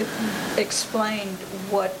explained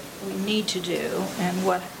what we need to do and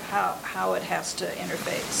how it has to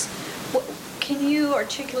interface. Can you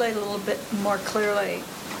articulate a little bit more clearly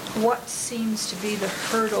what seems to be the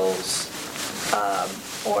hurdles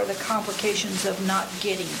or the complications of not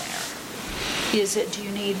getting there? Do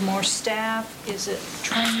you need more staff? Is it a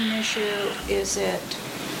training issue? Is it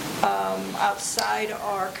outside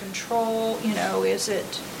our control? Is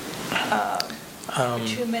it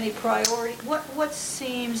too many priorities? What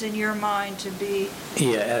seems in your mind to be?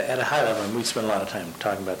 Yeah, at a high level, and we spent a lot of time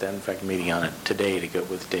talking about that. In fact, meeting on it today to go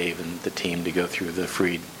with Dave and the team to go through the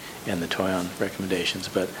Freed and the Toyon recommendations.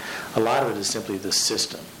 But a lot of it is simply the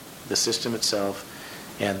system itself,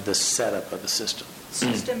 and the setup of the system.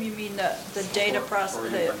 System, you mean the data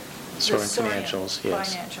process, the Soaring Soaring financials,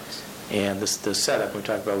 yes. Financials. And the setup, we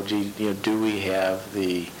talked about, do we have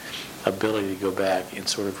the ability to go back and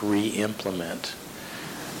sort of re-implement,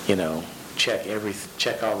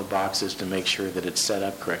 check all the boxes to make sure that it's set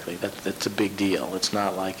up correctly. That's a big deal. It's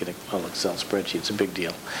not like an Excel spreadsheet. It's a big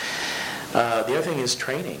deal. The other thing is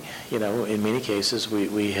training. In many cases,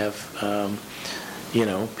 we have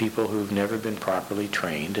people who've never been properly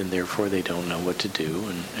trained, and therefore they don't know what to do,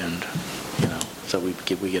 and so we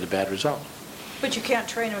get a bad result. But you can't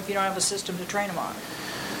train them if you don't have a system to train them on.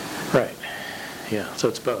 Right. Yeah. So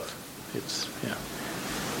it's both.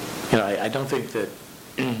 I don't think that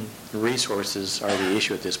resources are the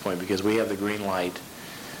issue at this point, because we have the green light.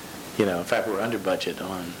 In fact, we're under budget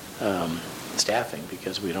on staffing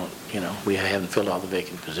because we haven't filled all the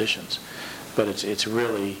vacant positions. But it's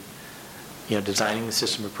really, designing the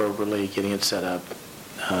system appropriately, getting it set up,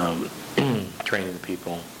 training the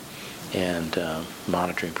people, and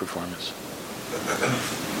monitoring performance.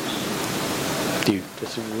 Do you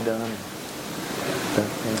disagree, Don?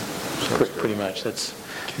 Pretty much.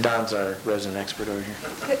 Don's our resident expert over here.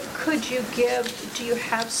 Could you do you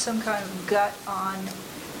have some kind of gut on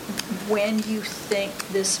when you think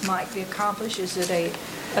this might be accomplished? Is it a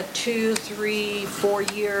 2, 3,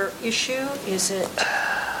 4-year issue? Is it?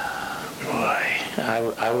 Boy,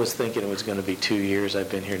 I was thinking it was going to be 2 years. I've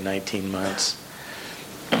been here 19 months.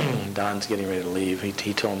 Don's getting ready to leave.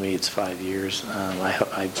 He told me it's 5 years.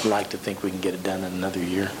 I'd like to think we can get it done in another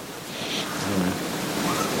year.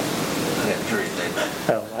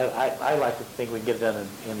 I like to think we can get it done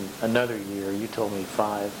in another year. You told me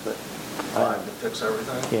 5, but... 5 to fix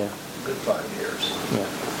everything? Yeah. good 5 years. Yeah.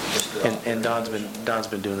 And Don's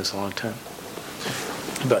been doing this a long time.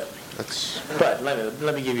 But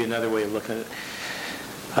let me give you another way of looking at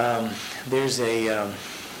it. There's an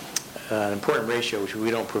important ratio which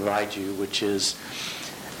we don't provide you, which is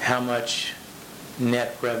how much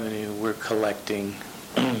net revenue we're collecting,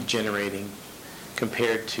 generating,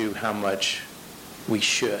 compared to how much we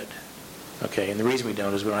should. Okay, and the reason we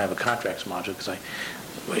don't is we don't have a contracts module, because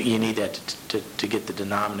you need that to get the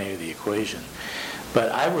denominator of the equation.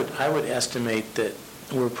 But I would estimate that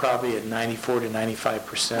we're probably at 94 to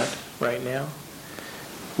 95% right now,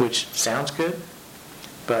 which sounds good,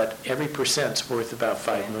 but every percent's worth about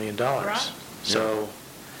 $5 million. Right. So,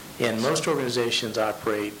 and most organizations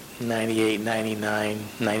operate 98, 99,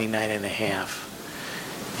 99 and a half.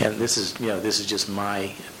 And this is just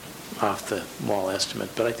my off-the-wall estimate,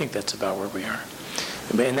 but I think that's about where we are.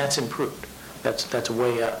 And that's improved. That's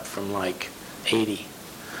way up from like 80.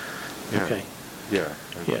 Yeah. Okay. Yeah.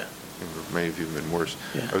 Yeah. It may have even been worse.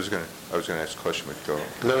 Yeah. I was going to ask a question, but go.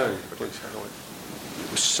 No, please.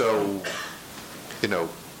 So,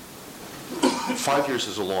 5 years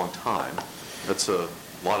is a long time. That's a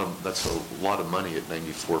lot of money at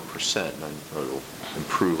 94%, and it'll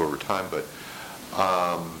improve over time. But,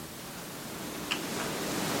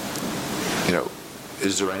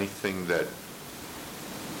 is there anything that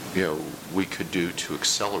we could do to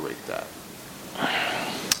accelerate that?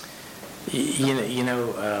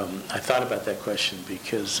 I thought about that question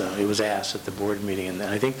because it was asked at the board meeting, and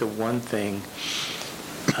I think the one thing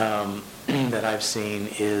that I've seen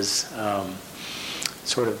is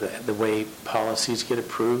sort of the way policies get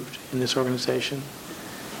approved in this organization.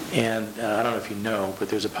 And I don't know if you know, but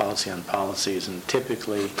there's a policy on policies, and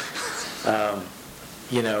typically,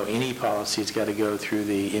 any policy's got to go through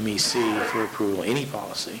the MEC for approval, any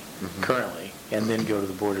policy currently, and then go to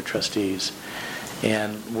the Board of Trustees.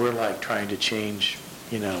 And we're like trying to change,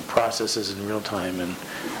 processes in real time, and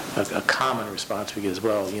a common response we get is,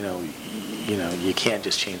 well, you can't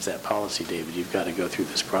just change that policy, David. You've got to go through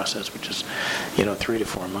this process, which is, 3 to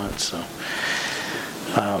 4 months. So,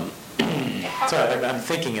 so I'm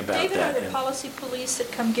thinking about David, that. are there policy police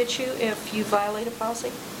that come get you if you violate a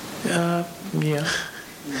policy? Yeah. Yeah.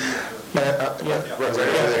 Well,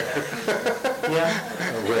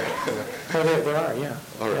 there are, yeah.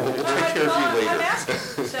 All right, we'll All take right, care of well, you I'm later.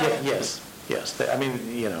 asking, so- Yes. I mean,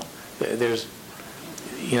 there's,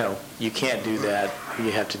 you can't do that,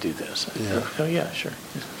 you have to do this. Yeah. Oh, yeah, sure.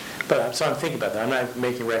 But I'm thinking about that. I'm not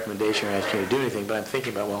making a recommendation or asking you to do anything, but I'm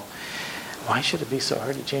thinking about, well, why should it be so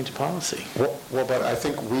hard to change a policy? Well, but I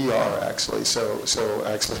think we are actually. So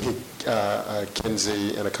actually,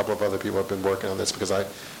 Kinsey and a couple of other people have been working on this, because I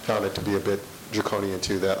found it to be a bit draconian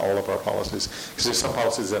too, that all of our policies, because there's some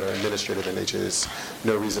policies that are administrative in nature. There's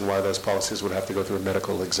no reason why those policies would have to go through a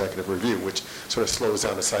medical executive review, which sort of slows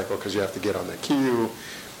down the cycle because you have to get on the queue.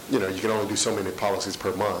 You can only do so many policies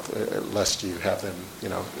per month, lest you have them,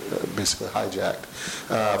 basically hijacked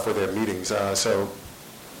for their meetings.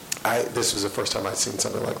 This was the first time I'd seen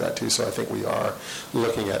something like that too, so I think we are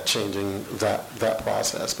looking at changing that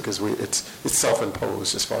process, because it's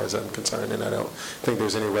self-imposed as far as I'm concerned, and I don't think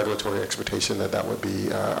there's any regulatory expectation that would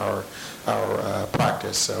be our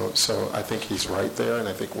practice. So I think he's right there, and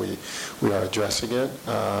I think we are addressing it.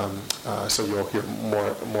 So you'll hear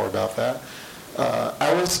more about that.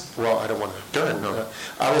 I don't want to. Go ahead, no.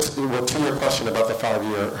 To your question about the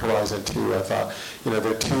 5-year horizon too, I thought, there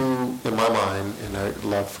are two, in my mind, and I'd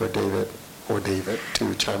love for David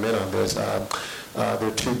to chime in on this. There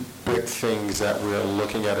are two big things that we're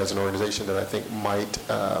looking at as an organization that I think might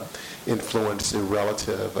influence the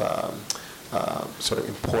relative sort of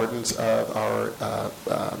importance of our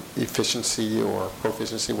efficiency or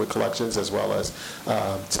proficiency with collections, as well as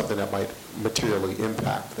something that might materially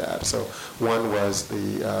impact that. So one was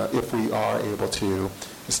if we are able to,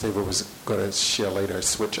 as David was going to share later,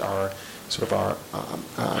 switch our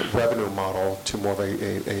revenue model to more of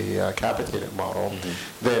a capitated model,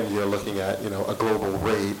 then you're looking at a global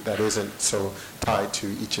rate that isn't so tied to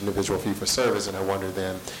each individual fee-for-service. And I wonder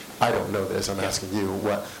then, I don't know this, I'm asking you,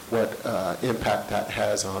 what impact that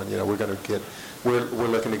has on, we're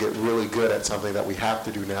looking to get really good at something that we have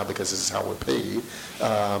to do now because this is how we're paid.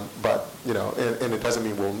 But, and it doesn't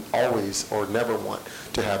mean we'll always or never want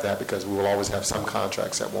to have that, because we will always have some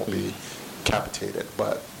contracts that won't be capitated,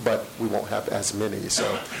 but we won't have as many.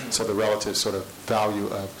 So the relative sort of value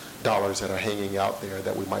of dollars that are hanging out there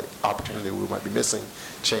that we might be missing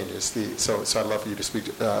changes. So I'd love for you to speak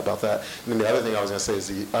about that. And then the other thing I was going to say is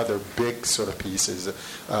the other big sort of piece is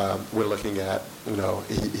we're looking at,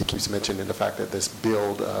 he keeps mentioning the fact that this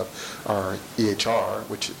build of our EHR,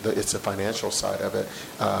 which it's the financial side of it,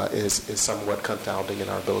 is somewhat confounding in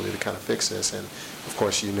our ability to kind of fix this. And of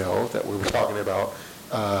course, that we were talking about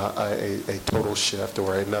a total shift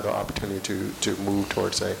or another opportunity to move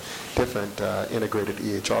towards a different integrated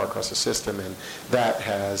EHR across the system, and that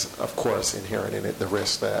has, of course, inherent in it the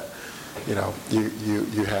risk that you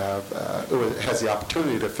have it has the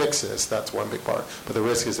opportunity to fix this. That's one big part, but the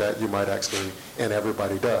risk is that you might actually, and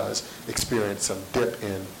everybody does, experience some dip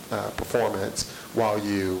in performance while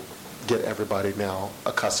you get everybody now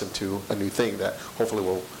accustomed to a new thing that hopefully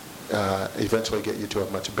will eventually get you to a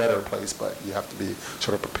much better place, but you have to be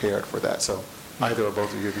sort of prepared for that. So either or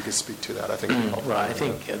both of you, if you could speak to that, I think would help. Right. I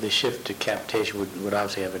think the shift to capitation would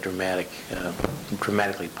obviously have a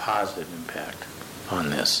dramatically positive impact on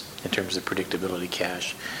this in terms of predictability,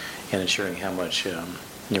 cash, and ensuring how much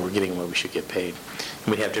we're getting what we should get paid.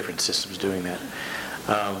 And we'd have different systems doing that.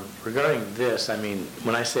 Regarding this, I mean,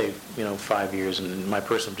 when I say 5 years, and my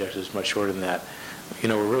personal objective is much shorter than that,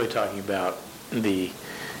 we're really talking about the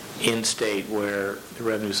end state where the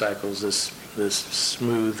revenue cycle is this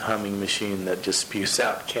smooth humming machine that just spews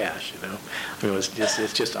out cash. I mean,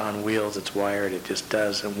 it's just on wheels. It's wired. It just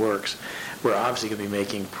does and works. We're obviously going to be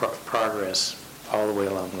making progress all the way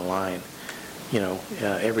along the line.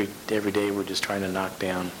 Every day we're just trying to knock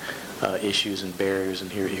down issues and barriers,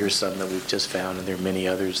 and here's some that we've just found, and there are many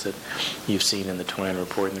others that you've seen in the Twine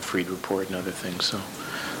report and the Freed report and other things. So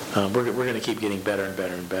we're going to keep getting better and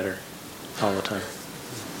better and better all the time.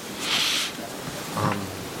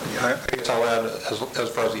 I guess I'll add, as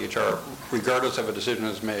far as the EHR, regardless of a decision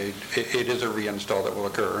is made, it is a reinstall that will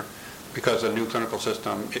occur, because a new clinical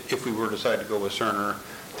system, if we were to decide to go with Cerner,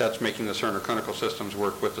 that's making the Cerner clinical systems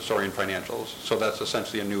work with the Saurian financials. So that's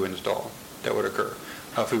essentially a new install that would occur.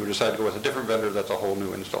 If we would decide to go with a different vendor, that's a whole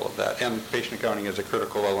new install of that. And patient accounting is a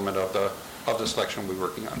critical element of the selection we're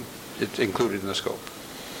working on. It's included in the scope.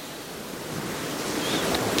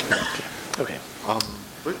 Okay.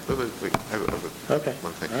 Wait. I have Okay.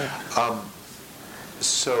 one thing. All right.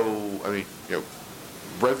 So, I mean,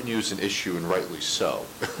 revenue is an issue, and rightly so.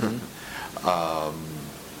 Mm-hmm.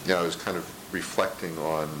 I was kind of reflecting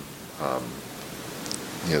on,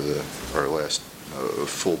 our last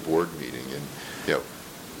full board meeting, and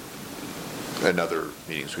and other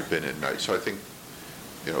meetings we've been in. So I think,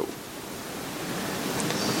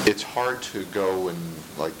 it's hard to go and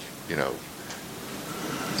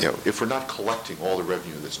if we're not collecting all the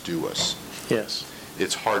revenue that's due us, Yes.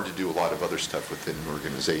 it's hard to do a lot of other stuff within an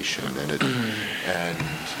organization, and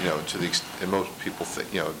most people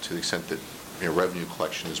think, to the extent that revenue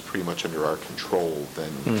collection is pretty much under our control,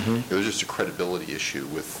 then there's just a credibility issue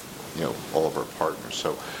with all of our partners.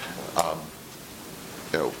 So,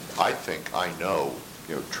 I think I know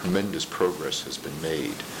tremendous progress has been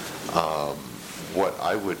made. What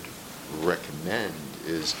I would recommend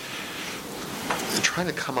is trying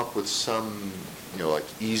to come up with some,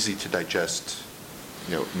 easy to digest,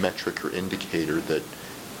 metric or indicator that,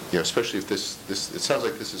 especially if this, it sounds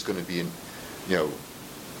like this is going to be,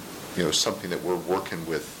 something that we're working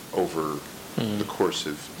with over the course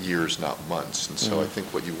of years, not months. And so I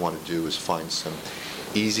think what you want to do is find some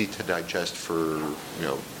easy to digest for,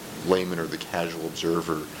 layman or the casual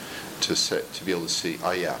observer to be able to see,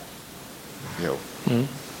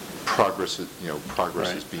 progress is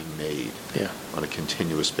Right. being made Yeah. on a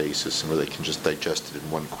continuous basis, and where they can just digest it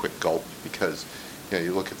in one quick gulp, because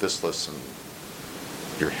you look at this list and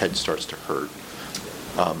your head starts to hurt,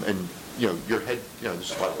 and your head,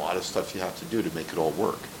 there's a lot of stuff you have to do to make it all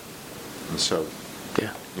work, and so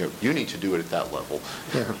Yeah. you need to do it at that level.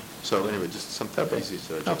 Yeah. So anyway, just something Okay. easy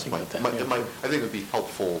to I'll digest. think about that, yeah. I think it would be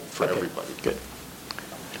helpful for Okay. everybody. Good.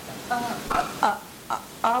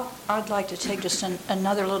 I'd like to take just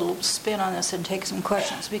another little spin on this and take some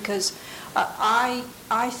questions, because I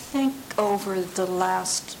think over the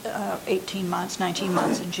last 18 months, 19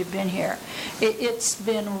 months since you've been here, it's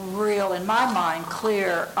been real, in my mind,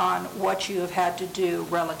 clear on what you have had to do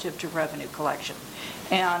relative to revenue collection.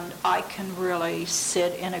 And I can really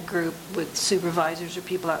sit in a group with supervisors or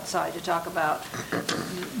people outside to talk about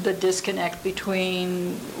the disconnect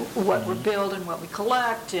between what we're billed and what we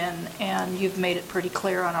collect, and you've made it pretty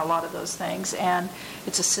clear on a lot of those things, and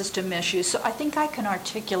it's a system issue. So I think I can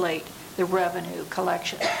articulate the revenue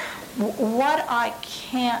collection. What I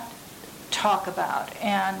can't talk about,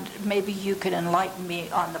 and maybe you could enlighten me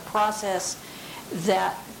on the process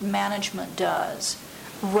that management does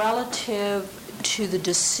relative to the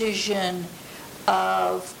decision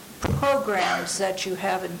of programs that you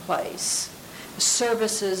have in place,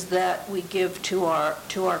 services that we give to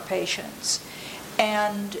our patients,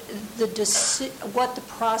 and what the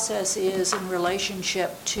process is in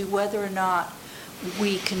relationship to whether or not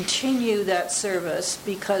we continue that service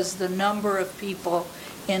because the number of people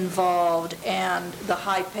involved and the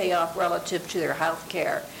high payoff relative to their health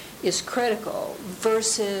care is critical,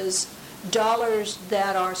 versus dollars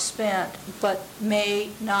that are spent but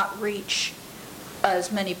may not reach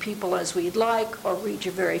as many people as we'd like, or reach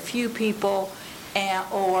a very few people,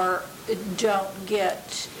 or don't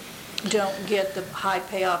get the high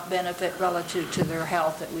payoff benefit relative to their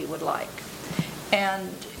health that we would like.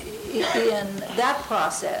 And in that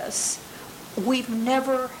process, we've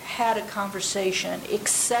never had a conversation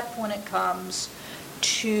except when it comes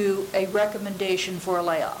to a recommendation for a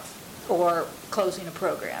layoff or closing a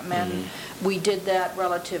program. And we did that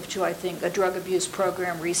relative to, I think, a drug abuse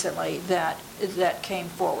program recently that came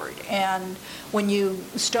forward. And when you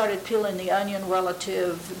started peeling the onion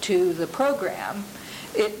relative to the program,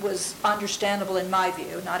 it was understandable in my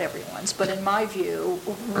view, not everyone's, but in my view,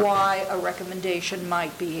 why a recommendation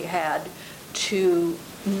might be had to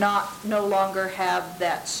no longer have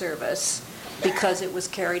that service because it was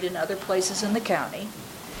carried in other places in the county.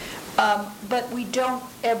 But we don't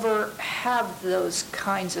ever have those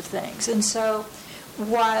kinds of things. And so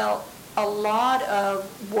while a lot of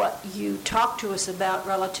what you talk to us about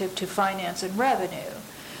relative to finance and revenue,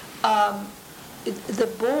 the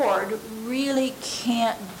board really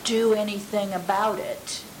can't do anything about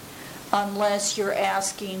it unless you're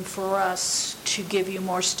asking for us to give you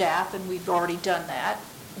more staff, and we've already done that,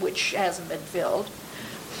 which hasn't been filled,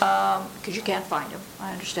 because you can't find them.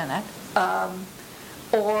 I understand that.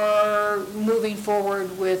 Or moving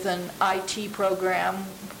forward with an IT program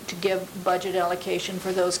to give budget allocation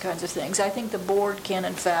for those kinds of things. I think the board can,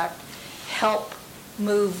 in fact, help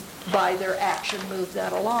by their action, move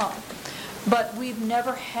that along. But we've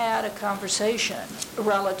never had a conversation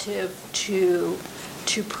relative to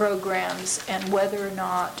programs and whether or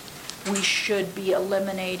not we should be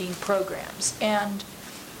eliminating programs. And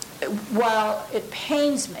while it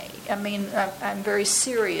pains me, I mean, I'm very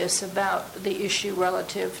serious about the issue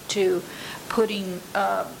relative to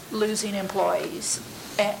losing employees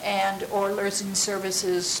and or losing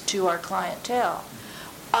services to our clientele.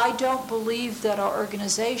 I don't believe that our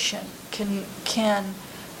organization can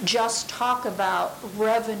just talk about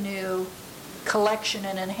revenue collection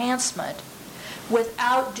and enhancement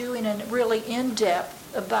without doing a really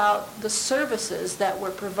in-depth about the services that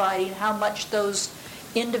we're providing, how much those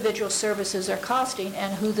individual services are costing,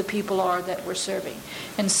 and who the people are that we're serving.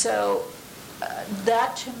 And so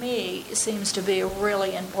that to me seems to be a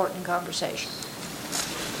really important conversation.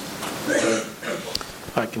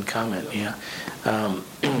 I can comment, yeah.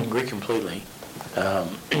 Agree completely.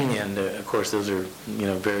 And of course, those are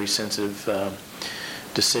very sensitive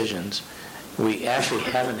decisions. We actually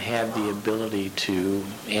haven't had the ability to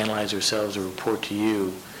analyze ourselves or report to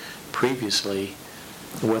you previously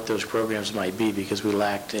what those programs might be because we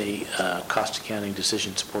lacked a cost accounting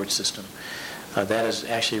decision support system. That has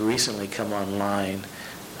actually recently come online.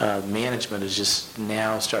 Management is just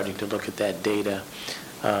now starting to look at that data,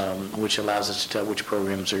 which allows us to tell which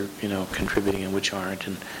programs are contributing and which aren't,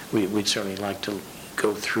 and we'd certainly like to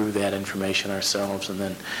go through that information ourselves, and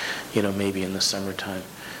then maybe in the summertime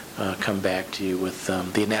come back to you with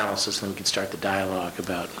the analysis, and we can start the dialogue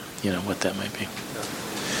about what that might be.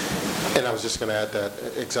 And I was just going to add that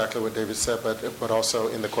exactly what David said, but also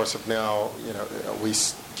in the course of now, we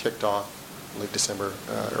kicked off late December,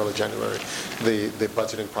 early January, the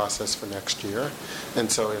budgeting process for next year.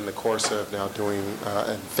 And so in the course of now doing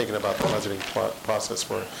and thinking about the budgeting process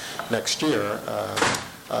for next year,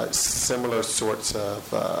 similar sorts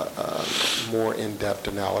of more in-depth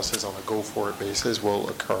analysis on a go-forward basis will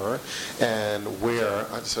occur, and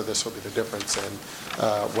so this will be the difference in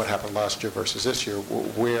what happened last year versus this year,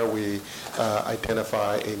 where we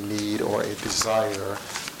identify a need or a desire,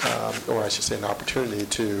 or I should say an opportunity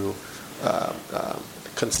to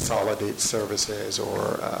consolidate services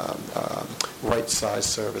or right-size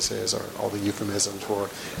services, or all the euphemisms for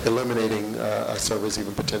eliminating a service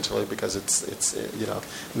even potentially because it's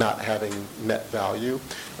not having net value.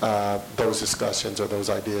 Those discussions or those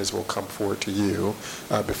ideas will come forward to you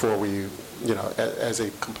before we, as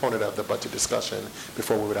a component of the budget discussion,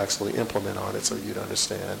 before we would actually implement on it, so you'd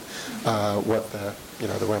understand what the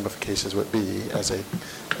ramifications would be as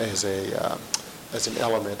an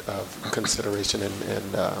element of consideration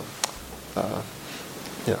and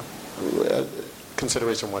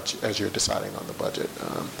consideration as you're deciding on the budget.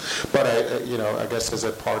 But I guess as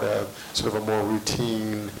a part of sort of a more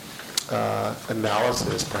routine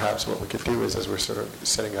analysis, perhaps what we could do is, as we're sort of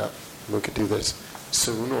setting up, we could do this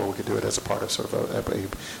soon, or we could do it as a part of sort of a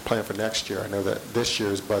plan for next year. I know that this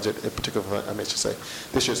year's budget, in particular, I should say,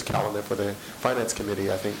 this year's calendar for the Finance Committee,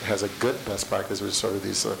 I think, has a good best practice, which is sort of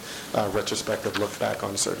these retrospective look back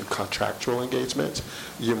on certain contractual engagements.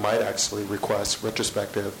 You might actually request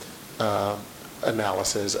retrospective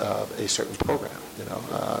analysis of a certain program,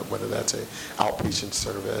 whether that's a outpatient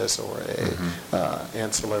service or a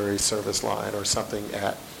ancillary service line or something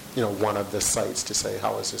at one of the sites, to say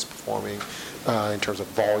how is this performing in terms of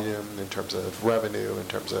volume, in terms of revenue, in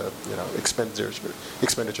terms of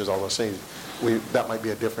expenditures, all those things. That might be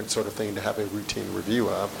a different sort of thing to have a routine review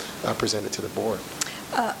of presented to the board.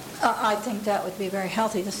 I think that would be very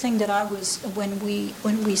healthy. The thing that when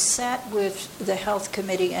we sat with the Health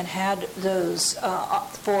Committee and had those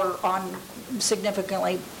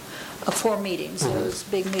significantly 4 meetings, those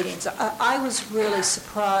big meetings, I was really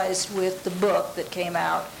surprised with the book that came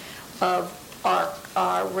out of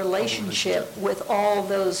our relationship with all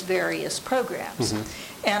those various programs.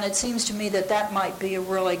 And it seems to me that might be a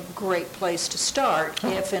really great place to start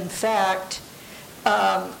if, in fact,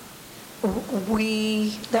 that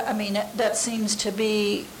seems to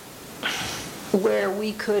be where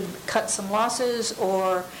we could cut some losses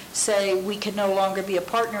or say we can no longer be a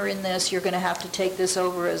partner in this, you're going to have to take this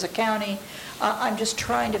over as a county. I'm just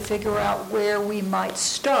trying to figure out where we might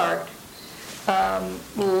start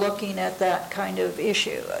looking at that kind of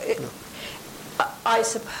issue. I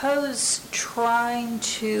suppose trying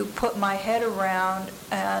to put my head around,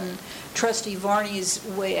 and Trustee Varney's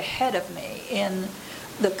way ahead of me in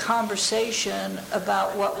the conversation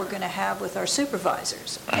about what we're going to have with our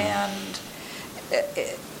supervisors. And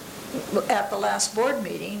at the last board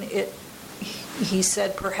meeting, he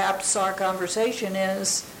said perhaps our conversation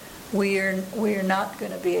is we're not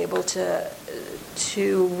going to be able to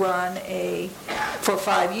run for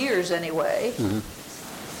 5 years anyway,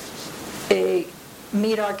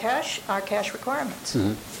 meet our cash requirements.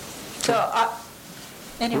 So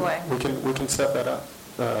anyway, we can set that up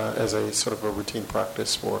as a sort of a routine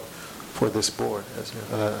practice for this board,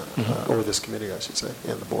 or this committee, I should say,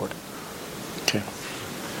 and the board. Okay.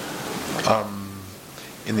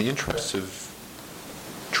 In the interest of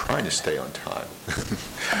trying to stay on time,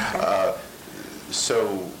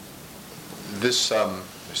 so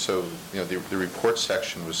the report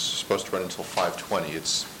section was supposed to run until 5:20.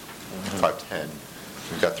 It's 5:10.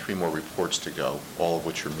 We've got 3 more reports to go, all of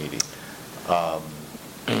which are meaty.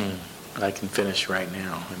 I can finish right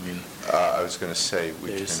now. I was going to say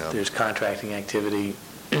there's contracting activity.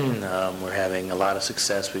 We're having a lot of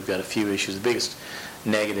success. We've got a few issues. The biggest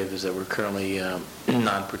negative is that we're currently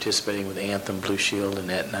non-participating with Anthem, Blue Shield, and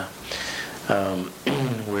Aetna.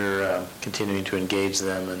 We're continuing to engage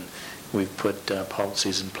them, and we've put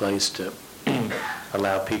policies in place to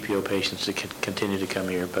allow PPO patients to continue to come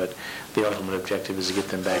here, but the ultimate objective is to get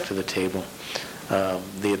them back to the table.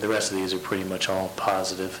 The rest of these are pretty much all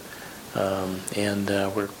positive, and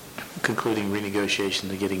we're concluding renegotiation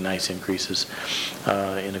and getting nice increases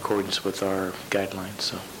in accordance with our guidelines.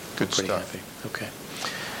 So good pretty stuff. Happy. Okay.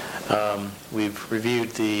 We've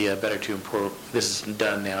reviewed the Better to Improve. This is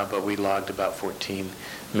done now, but we logged about 14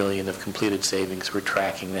 million of completed savings. We're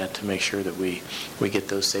tracking that to make sure that we get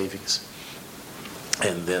those savings.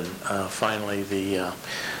 And then finally,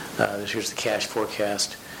 here's the cash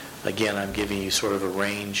forecast. Again, I'm giving you sort of a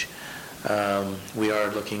range. We are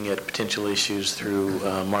looking at potential issues through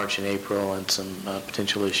March and April, and some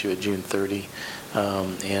potential issue at June 30.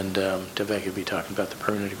 And Devek will be talking about the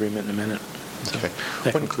permanent agreement in a minute. So Okay.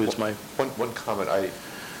 that concludes my... One comment.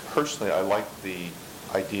 Personally, I like the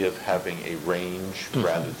idea of having a range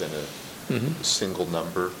rather than a single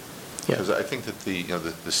number. Yeah. Because I think that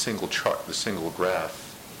the single chart, the single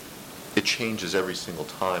graph, it changes every single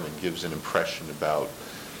time and gives an impression about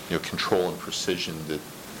control and precision that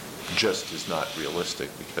just is not realistic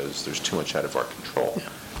because there's too much out of our control. Yeah.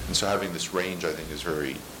 And so having this range, I think, is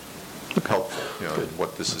very helpful. Good. And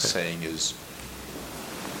what this is saying is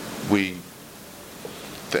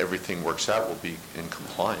if everything works out, we'll be in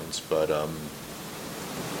compliance, but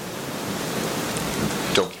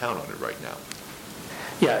don't count on it right now.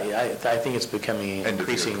 Yeah, I think it's becoming End of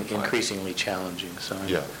year compliance. increasingly challenging, so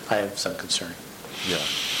Yeah. I have some concern. Yeah.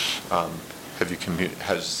 Have you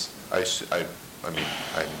I'm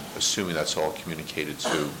assuming that's all communicated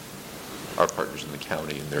to our partners in the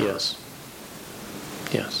county, and they're Yes.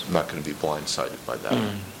 not going to be blindsided by that.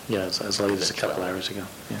 Yes, as late as a couple hours ago.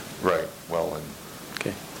 Yeah. Right. Well, and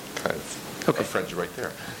Okay. kind of Okay. Our friends are right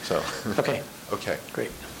there, so. Okay, Okay,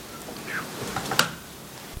 great.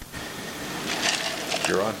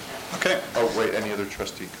 you're on. Okay. Oh, wait, any other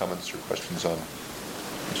trustee comments or questions on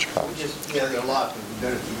Mr. We Collins? just, yeah, there are a lot, but we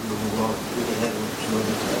better keep moving along. We can handle some of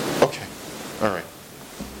this. Okay, all right.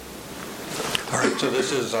 All right, so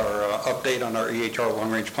this is our update on our EHR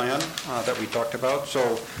long-range plan that we talked about.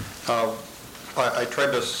 So I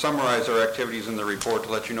tried to summarize our activities in the report to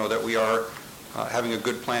let you know that we are having a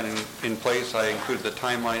good plan in place. I included the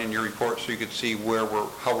timeline in your report so you could see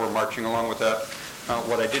how we're marching along with that.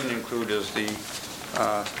 What I didn't include is the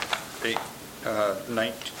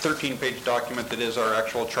 13-page document that is our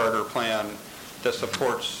actual charter plan that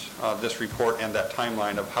supports this report and that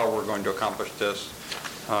timeline of how we're going to accomplish this.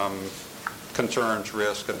 Concerns,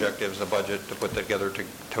 risk, objectives, a budget to put together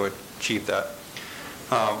to achieve that.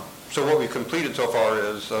 So what we've completed so far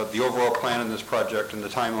is the overall plan in this project and the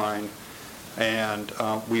timeline, and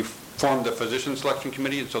we've formed the physician selection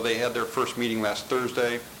committee, and so they had their first meeting last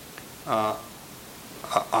Thursday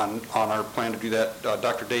on our plan to do that.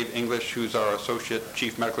 Dr. Dave English, who's our Associate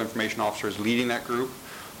Chief Medical Information Officer, is leading that group.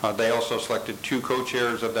 They also selected 2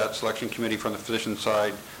 co-chairs of that selection committee from the physician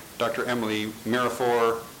side, Dr. Emily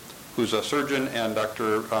Mirafor, who's a surgeon, and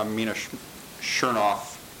Dr. Mina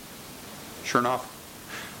Chernoff,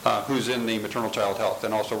 who's in the maternal child health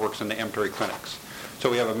and also works in the ambulatory clinics. So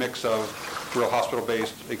we have a mix of real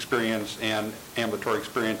hospital-based experience and ambulatory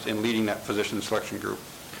experience in leading that physician selection group.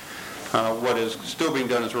 What is still being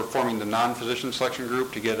done is we're forming the non-physician selection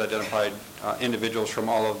group to get identified individuals from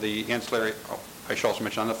all of the ancillary. I should also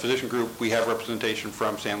mention on the physician group, we have representation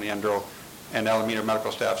from San Leandro and Alameda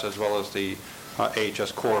medical staffs as well as the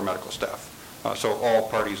AHS core medical staff. So all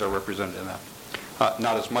parties are represented in that.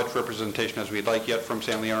 Not as much representation as we'd like yet from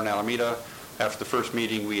San Leandro and Alameda. After the first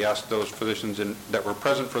meeting, we asked those physicians that were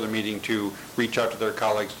present for the meeting to reach out to their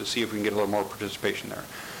colleagues to see if we can get a little more participation there.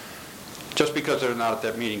 Just because they're not at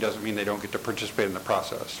that meeting doesn't mean they don't get to participate in the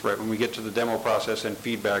process, right? When we get to the demo process and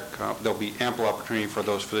feedback, there'll be ample opportunity for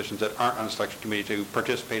those physicians that aren't on the selection committee to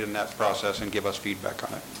participate in that process and give us feedback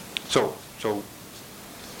on it. So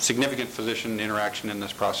significant physician interaction in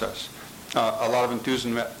this process. A lot of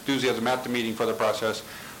enthusiasm at the meeting for the process.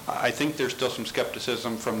 I think there's still some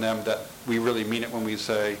skepticism from them that we really mean it when we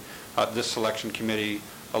say this selection committee,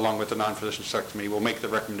 along with the non-physician selection committee, will make the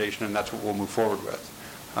recommendation and that's what we'll move forward with.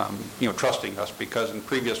 Trusting us, because in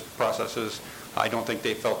previous processes, I don't think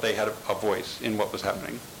they felt they had a voice in what was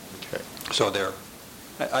happening. Okay. So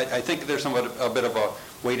I think there's somewhat a bit of a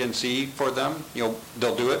wait and see for them.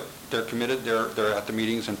 They'll do it. They're committed. They're at the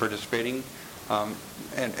meetings and participating,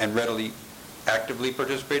 and readily, actively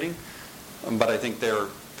participating. But I think they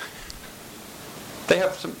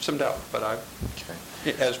have some doubt. But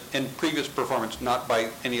as in previous performance, not by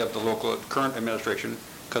any of the local current administration,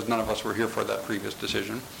 because none of us were here for that previous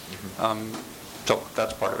decision. So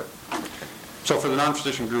that's part of it. So for the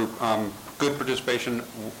non-physician group, good participation,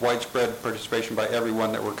 widespread participation by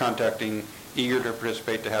everyone that we're contacting, eager to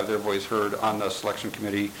participate, to have their voice heard on the selection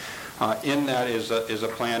committee. In that is a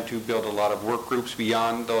plan to build a lot of work groups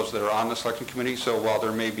beyond those that are on the selection committee. So while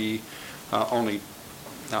there may be only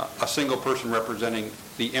a single person representing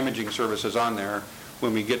the imaging services on there,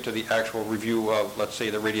 when we get to the actual review of, let's say,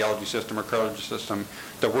 the radiology system or cardiology system,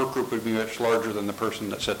 the work group would be much larger than the person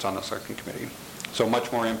that sits on the selection committee. So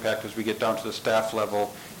much more impact as we get down to the staff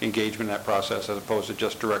level engagement in that process, as opposed to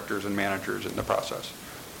just directors and managers in the process.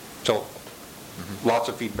 So lots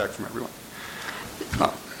of feedback from everyone.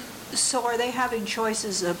 So are they having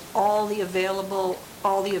choices of all the available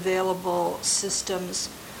systems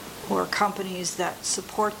or companies that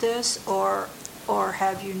support this, or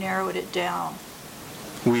have you narrowed it down?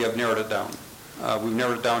 We have narrowed it down. We've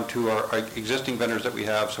narrowed it down to our existing vendors that we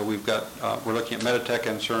have. So we're looking at Meditech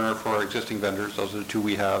and Cerner for our existing vendors. Those are the 2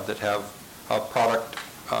 we have that have a product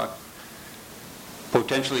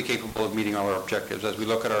potentially capable of meeting all our objectives. As we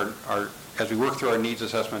look at as we work through our needs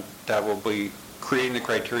assessment, that will be creating the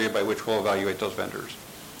criteria by which we'll evaluate those vendors.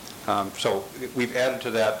 So we've added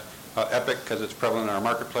to that Epic because it's prevalent in our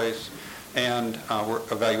marketplace. And we're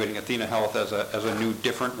evaluating Athena Health as a new,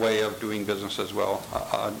 different way of doing business as well,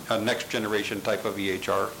 a next generation type of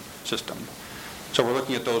EHR system. So we're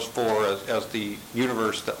looking at those 4 as the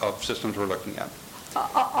universe of systems we're looking at.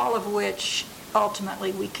 All of which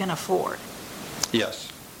ultimately we can afford. Yes,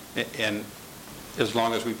 and as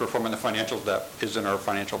long as we perform in the financials that is in our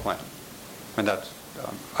financial plan. And that's,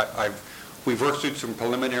 we've worked through some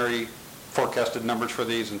preliminary forecasted numbers for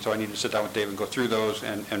these, and so I need to sit down with Dave and go through those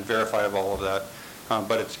and verify all of that.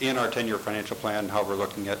 But it's in our 10-year financial plan how we're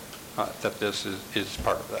looking at that this is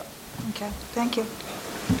part of that. Okay, thank you.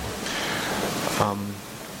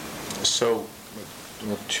 So,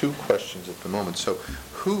 well, two questions at the moment. So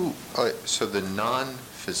so the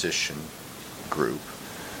non-physician group,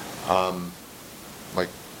 like,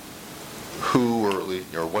 who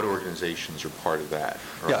or what organizations are part of that?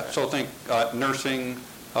 Yeah, so think nursing,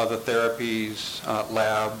 the therapies,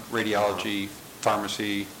 lab, radiology,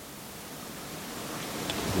 pharmacy,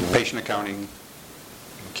 patient accounting,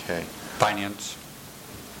 Okay. finance.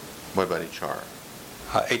 What about HR?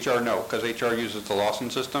 HR, no, because HR uses the Lawson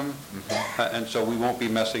system, and so we won't be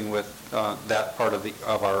messing with that part of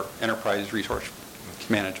our enterprise resource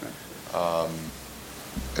management. I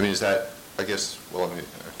mean, is that, I guess,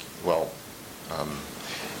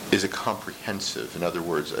 is it comprehensive? In other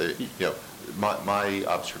words, my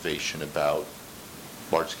observation about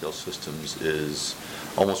large-scale systems is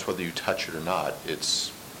almost whether you touch it or not,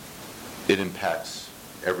 it impacts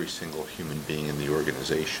every single human being in the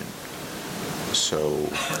organization. So,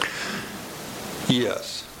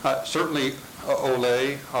 Yes. Certainly,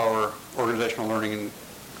 OLE, our organizational learning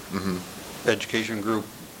and education group,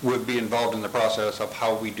 would be involved in the process of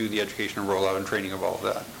how we do the education and rollout and training of all of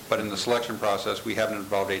that. But in the selection process, we haven't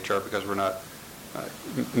involved HR because we're not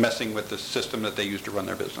messing with the system that they use to run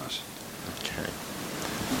their business. okay.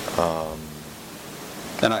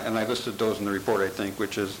 And I listed those in the report, I think,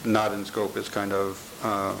 which is not in scope, is kind of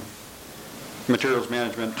materials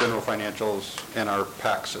management, general financials, and our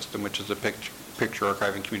PAC system, which is the picture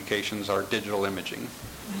archiving communications, our digital imaging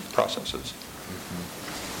processes.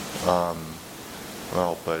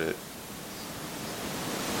 Well, but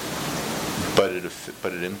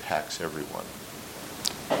it impacts everyone.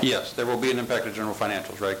 Yes, there will be an impact to general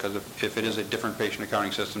financials, right? Because if it is a different patient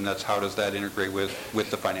accounting system, that's how does that integrate with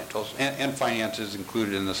the financials? And finance is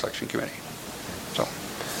included in the selection committee. So,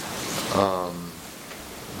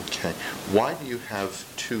 Okay. Why do you have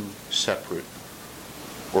two separate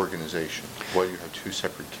organizations? Why do you have two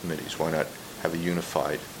separate committees? Why not have a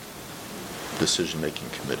unified decision-making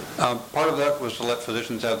committee? part of that was to let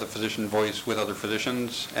physicians have the physician voice with other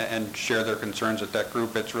physicians and share their concerns at that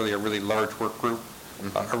group. It's really a really large work group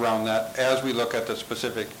around that. As we look at the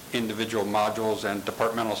specific individual modules and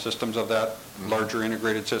departmental systems of that larger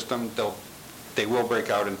integrated system, they will break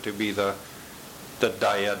out into be the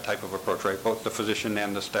dyad type of approach, right? Both the physician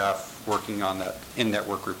and the staff working on that, in that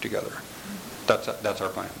work group together. That's our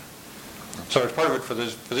plan. So it's part of it for the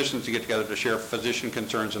physicians to get together to share physician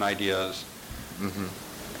concerns and ideas,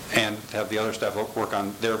 and have the other staff work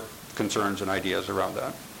on their concerns and ideas around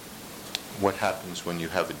that. What happens when you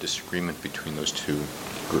have a disagreement between those two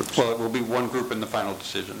groups? Well, it will be one group in the final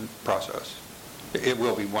decision process. It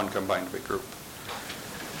will be one combined big group.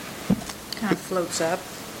 Kind of floats up.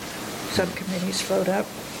 Subcommittees float up.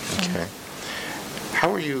 Okay.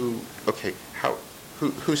 How are you,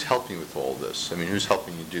 who's helping with all this? I mean, who's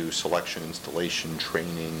helping you do selection, installation,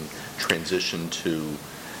 training, transition to,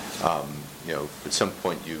 at some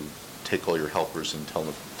point you take all your helpers and tell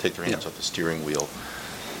them to take their hands off the steering wheel?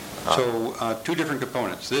 So two different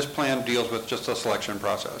components. This plan deals with just the selection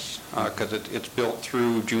process because it's built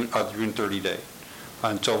through June 30 date.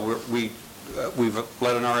 And so we've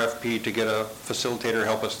led an RFP to get a facilitator to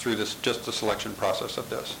help us through just the selection process of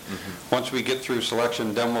this. Once we get through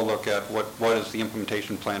selection, then we'll look at what is the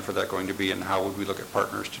implementation plan for that going to be and how would we look at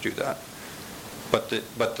partners to do that. But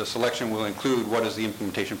the selection will include what does the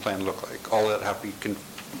implementation plan look like. All that have to be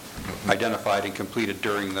identified and completed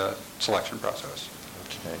during the selection process.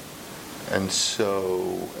 Okay. And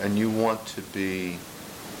you want to be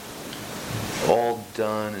all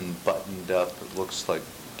done and buttoned up, it looks like,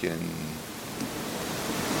 in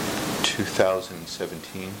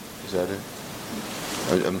 2017, is that it?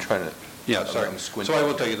 I'm trying to... Yeah, sorry. I'm squinting. So I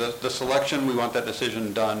will tell you, the selection, we want that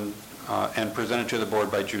decision done and presented to the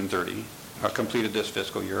board by June 30, completed this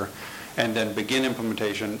fiscal year, and then begin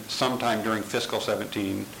implementation sometime during fiscal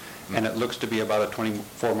 17, and it looks to be about a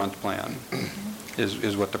 24-month plan,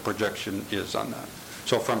 is what the projection is on that.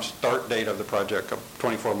 So from start date of the project,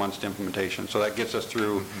 24 months to implementation. So that gets us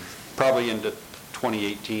through probably into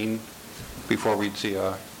 2018 before we'd see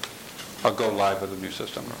a go live of the new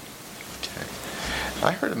system. Okay.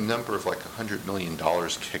 I heard a number of like $100 million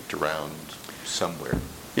kicked around somewhere.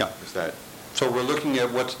 Yeah. Is that... So we're looking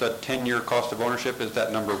at what's the 10-year cost of ownership is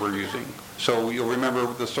that number we're using. So you'll remember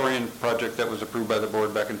the Sorian project that was approved by the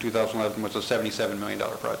board back in 2011 was a $77 million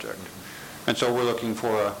project. And so we're looking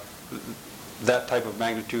for that type of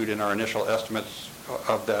magnitude in our initial estimates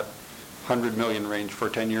of that 100 million range for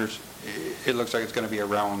 10 years. It looks like it's going to be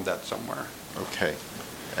around that somewhere. Okay.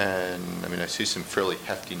 And, I mean, I see some fairly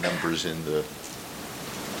hefty numbers in the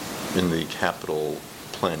capital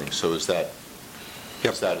planning. So is that...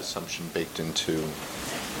 Yep. Is that assumption baked into?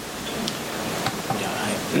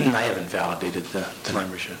 Yeah, I haven't validated the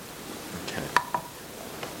numbers yet. Okay.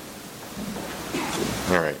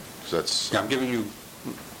 All right, so that's, Yeah, I'm giving you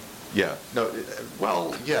yeah, no,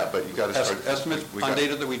 well, yeah, but you got to start. estimates we on got-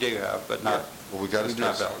 data that we do have, but not, Well, we got we've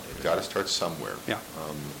not to validated. start somewhere. Yeah.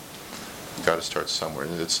 Got to start somewhere,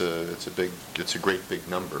 and it's a great big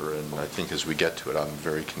number, and I think as we get to it, I'm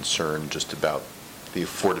very concerned just about the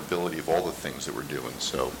affordability of all the things that we're doing,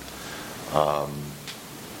 so,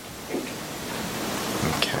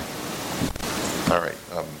 okay. All right,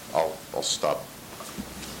 I'll stop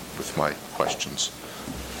with my questions.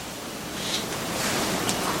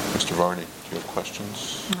 Mr. Varney, do you have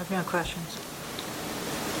questions? I have no questions.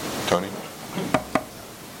 Tony?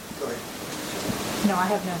 Go ahead. No, I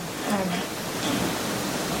have none.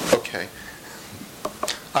 Okay.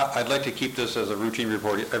 I'd like to keep this as a routine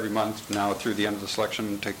report every month now through the end of the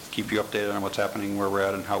selection to keep you updated on what's happening, where we're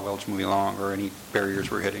at, and how well it's moving along, or any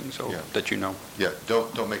barriers we're hitting, so Yeah. that you know. Yeah,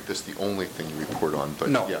 don't make this the only thing you report on, but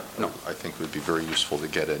No, yeah, no. I think it would be very useful to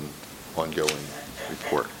get an ongoing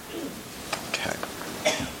report. Okay.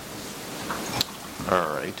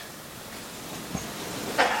 All right.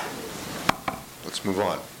 Let's move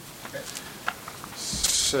on.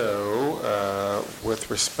 So, with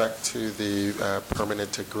respect to the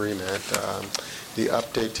permanent agreement, the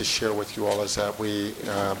update to share with you all is that we,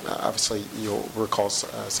 obviously, you'll recall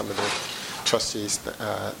some of the trustees,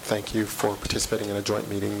 thank you for participating in a joint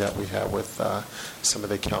meeting that we had with some of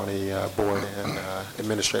the county board and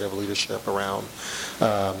administrative leadership around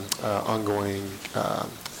ongoing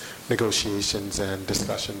negotiations and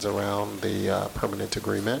discussions around the permanent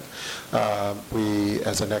agreement. We,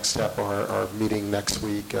 as a next step, are meeting next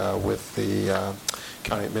week with the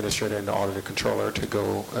county administrator and the auditor controller to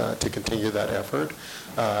go to continue that effort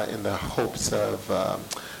in the hopes of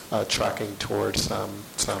tracking towards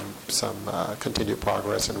some continued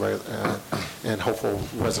progress and hopeful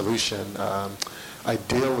resolution,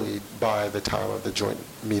 ideally by the time of the joint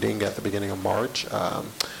meeting at the beginning of March.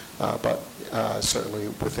 But certainly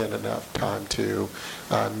within enough time to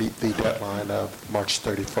meet the deadline of March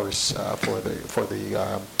 31st for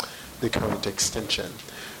the current extension.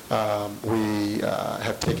 We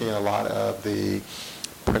have taken a lot of the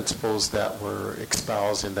principles that were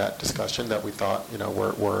espoused in that discussion that we thought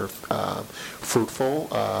were fruitful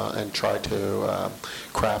and tried to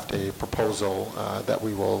craft a proposal that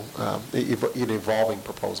we will, an evolving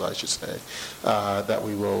proposal, I should say, that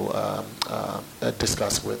we will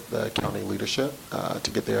discuss with the county leadership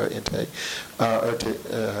to get their intake or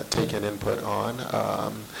to take an input on.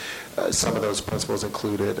 Some of those principles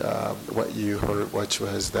included what you heard, which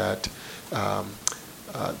was that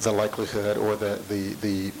the likelihood or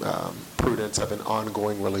the prudence of an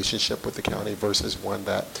ongoing relationship with the county versus one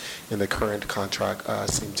that in the current contract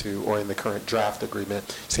seemed to, or in the current draft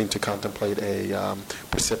agreement, seemed to contemplate a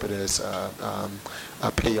precipitous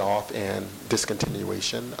payoff and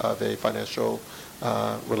discontinuation of a financial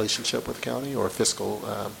relationship with the county or fiscal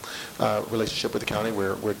relationship with the county.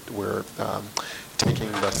 We're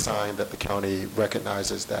taking the sign that the county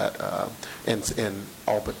recognizes that and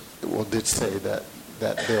all but did say that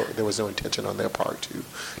there was no intention on their part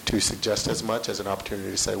to suggest as much as an opportunity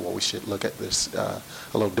to say, well, we should look at this a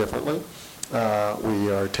little differently.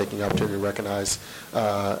 We are taking the opportunity to recognize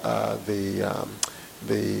the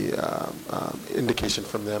indication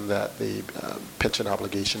from them that the pension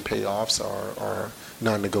obligation payoffs are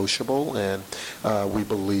non-negotiable, and we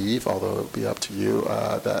believe, although it'll be up to you,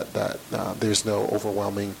 that there's no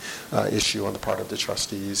overwhelming issue on the part of the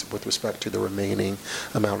trustees with respect to the remaining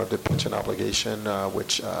amount of the pension obligation,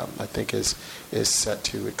 which I think is set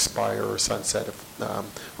to expire or sunset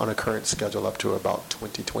on a current schedule up to about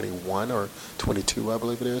 2021 or 22, I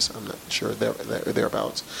believe it is. I'm not sure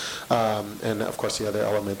thereabouts. And of course, the other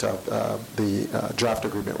element of the draft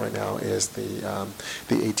agreement right now is the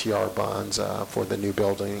ATR bonds for the new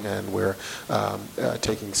building, and we're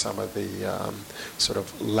taking some of the sort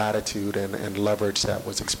of latitude and leverage that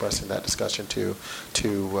was expressed in that discussion to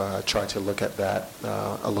try to look at that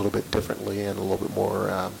a little bit differently and a little bit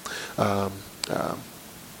more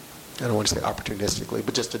I don't want to say opportunistically,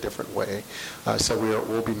 but just a different way. So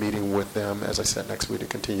we'll be meeting with them, as I said, next week to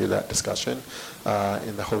continue that discussion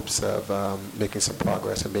in the hopes of making some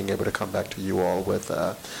progress and being able to come back to you all with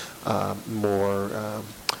more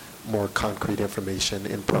concrete information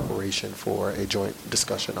in preparation for a joint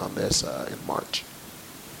discussion on this in March.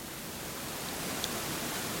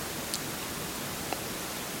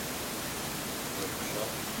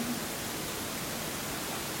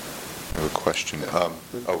 I have a question. Oh,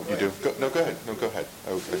 you do? No, go ahead. No, go ahead. I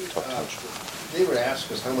talked too much. They would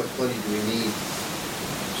ask us, how much money do we need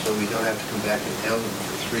so we don't have to come back and tell them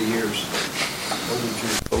for 3 years?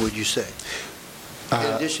 What would you say?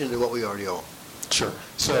 In addition to what we already own? Sure.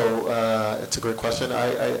 So it's a great question.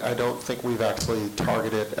 I don't think we've actually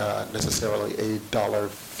targeted necessarily a dollar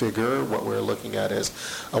figure. What we're looking at is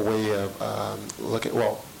a way of looking,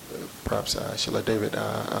 well, perhaps I should let David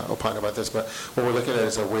opine about this, but what we're looking at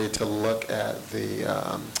is a way to look at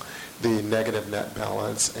the negative net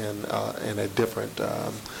balance in a different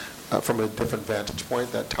from a different vantage point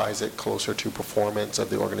that ties it closer to performance of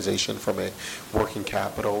the organization from a working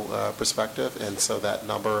capital perspective. And so that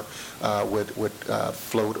number would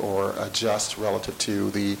float or adjust relative to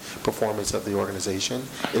the performance of the organization.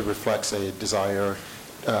 It reflects a desire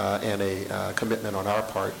and a commitment on our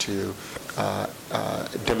part to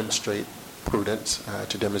demonstrate prudence,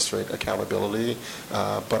 to demonstrate accountability,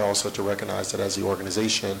 but also to recognize that as the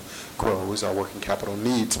organization grows, our working capital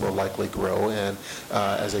needs will likely grow. And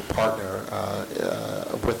as a partner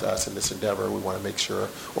with us in this endeavor, we want to make sure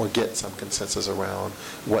or get some consensus around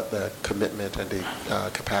what the commitment and the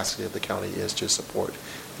capacity of the county is to support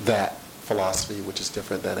that philosophy, which is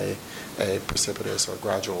different than a precipitous or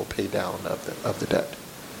gradual pay down of the debt.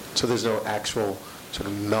 So there's no actual sort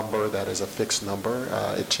of number that is a fixed number.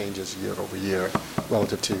 It changes year over year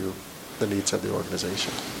relative to the needs of the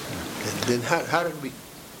organization. And then how did we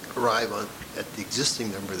arrive at the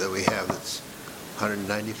existing number that we have that's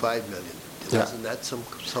 195 million? Yeah. Isn't that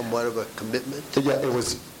somewhat of a commitment? Yeah, it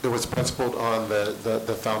was principled on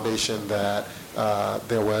the foundation that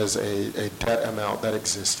there was a debt amount that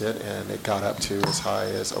existed, and it got up to as high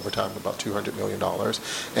as, over time, about $200 million.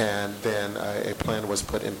 And then a plan was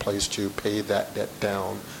put in place to pay that debt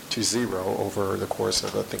down to zero over the course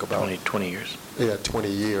of, I think, about 20 years. Yeah, 20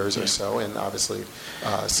 years Yeah. or so. And obviously,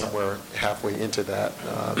 somewhere halfway into that,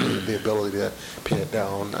 the ability to pay it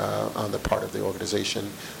down on the part of the organization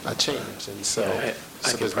changed. And so,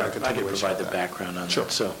 I there's been a could continuation provide of the that. background on Sure.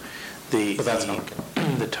 that. So But that's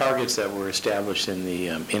okay. the targets that were established in the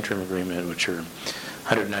interim agreement, which are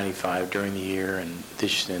 195 during the year, and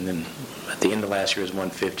then at the end of last year was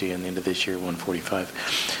 150, and the end of this year 145.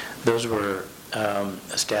 Those were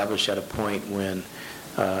established at a point when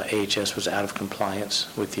AHS was out of compliance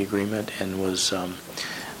with the agreement and was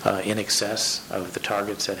in excess of the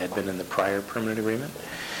targets that had been in the prior permanent agreement.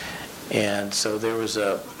 And so there was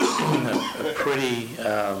a pretty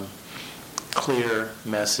clear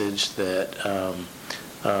message that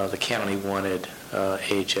the county wanted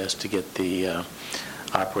AHS to get the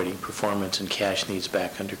operating performance and cash needs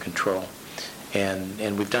back under control.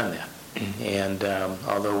 And we've done that. And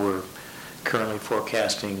although we're currently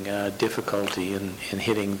forecasting difficulty in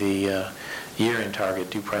hitting the year-end target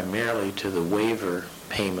due primarily to the waiver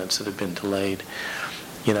payments that have been delayed,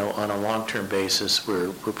 on a long-term basis,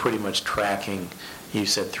 we're pretty much tracking. You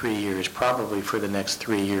said 3 years. Probably for the next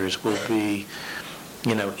 3 years, we'll be,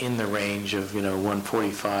 in the range of,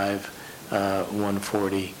 145,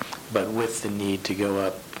 140, but with the need to go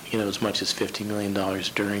up, as much as $50 million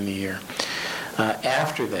during the year.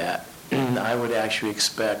 After that, I would actually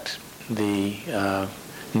expect the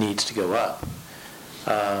needs to go up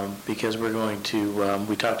because we're going to,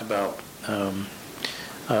 we talked about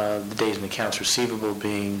the days in accounts receivable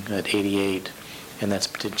being at 88, and that's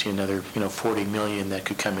potentially another, $40 million that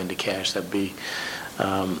could come into cash. That'd be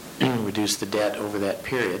reduce the debt over that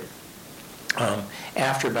period.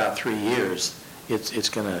 After about 3 years, it's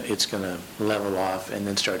gonna level off and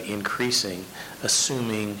then start increasing,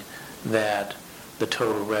 assuming that the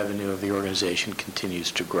total revenue of the organization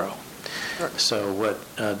continues to grow. So what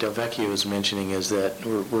Del Vecchio is mentioning is that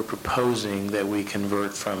we're proposing that we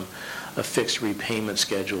convert from a fixed repayment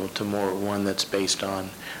schedule to more one that's based on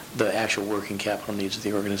the actual working capital needs of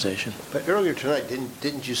the organization. But earlier tonight,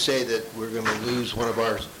 didn't you say that we're going to lose one of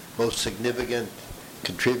our most significant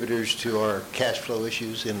contributors to our cash flow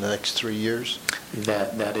issues in the next 3 years?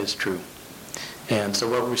 That is true. And so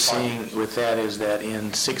what we're seeing with that is that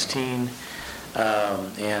in 16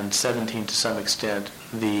 and 17 to some extent,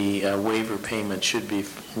 the waiver payment should be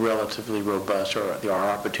relatively robust, or our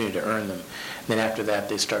opportunity to earn them. And then after that,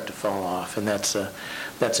 they start to fall off, and that's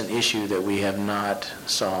an issue that we have not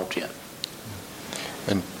solved yet.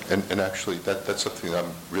 And actually, that's something that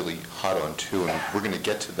I'm really hot on too, and we're going to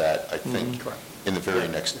get to that, I think, in the very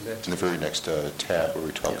next tab where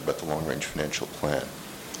we talk about the long-range financial plan.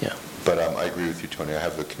 Yeah. But I agree with you, Tony. I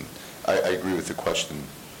agree with the question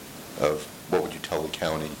of what would you tell the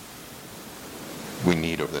county we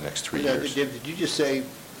need over the next 3 years. Did you just say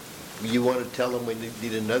you want to tell them we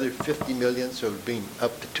need another 50 million, so being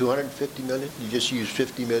up to 250 million? You just used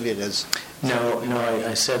 50 million as... No,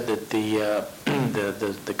 I said that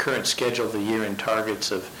the current schedule, the year-end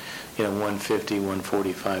targets of 150,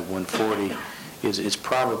 145, 140 is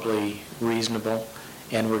probably reasonable,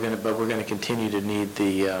 and we're going to continue to need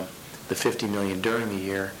the $50 million during the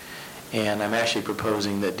year. And I'm actually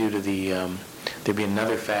proposing that due to there be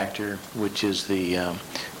another factor, which is the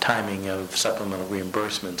timing of supplemental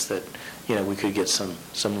reimbursements, that we could get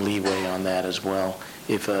some leeway on that as well.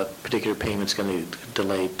 If a particular payment's going to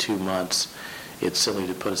delay 2 months, it's silly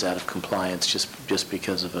to put us out of compliance just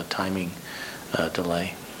because of a timing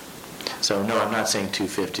delay. So no, I'm not saying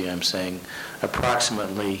 250. I'm saying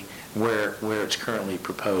approximately where it's currently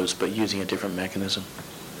proposed, but using a different mechanism.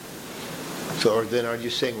 So then are you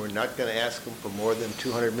saying we're not going to ask them for more than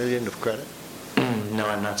 $200 million of credit? No,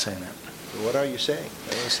 I'm not saying that. What are you saying?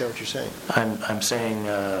 I don't understand what you're saying. I'm saying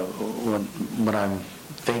what I'm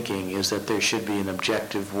thinking is that there should be an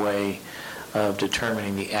objective way of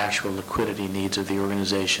determining the actual liquidity needs of the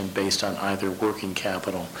organization based on either working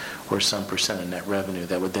capital or some percent of net revenue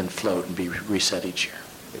that would then float and be reset each year.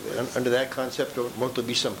 Under that concept, won't there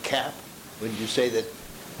be some cap? When you say that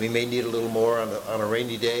we may need a little more on a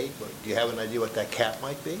rainy day, do you have an idea what that cap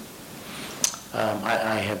might be?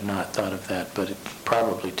 I have not thought of that, but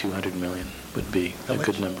probably 200 million would be a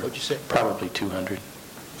good number. What'd you say? Probably 200.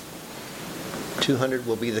 200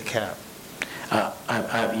 will be the cap. I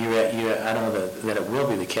don't know that it will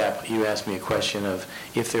be the cap. You asked me a question of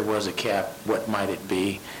if there was a cap, what might it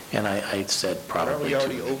be? And I said probably. Aren't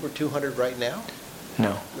we already over 200 right now?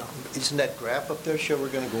 No. Isn't that graph up there show we're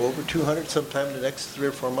going to go over 200 sometime in the next 3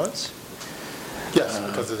 or 4 months? Yes,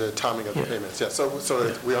 because of the timing of the payments, yes.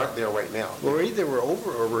 So we aren't there right now. Well, either we're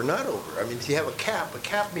over or we're not over. I mean, if you have a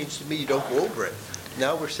cap means to me you don't go over it.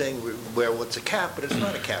 Now we're saying, well, it's a cap, but it's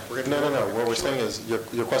not a cap. We're No. What we're saying is,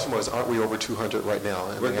 your question was, aren't we over 200 right now?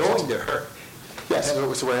 And we're going there. Yes,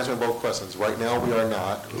 so we're answering both questions. Right now, we are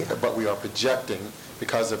not, Yeah. but we are projecting,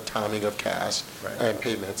 because of timing of cash and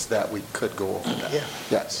payments, that we could go over that. Yeah.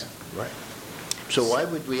 Yes. Right. So why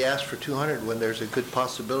would we ask for 200 when there's a good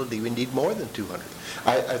possibility we need more than 200?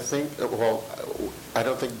 I think, well, I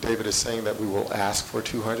don't think David is saying that we will ask for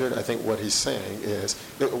 200. I think what he's saying is,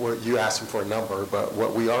 you asked him for a number, but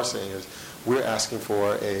what we are saying is we're asking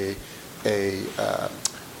for an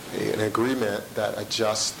agreement that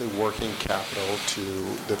adjusts the working capital to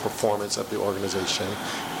the performance of the organization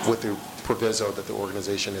with the proviso that the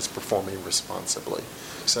organization is performing responsibly.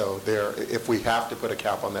 So if we have to put a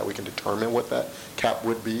cap on that, we can determine what that cap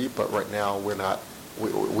would be, but right now we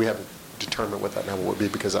haven't determined what that number would be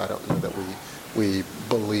because I don't know that we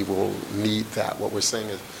believe we'll need that. What we're saying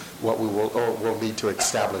is we'll need to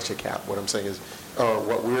establish a cap. What I'm saying is,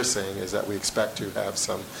 what we're saying is that we expect to have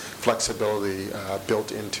some flexibility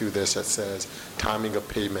built into this that says timing of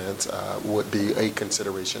payments would be a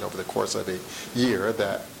consideration over the course of a year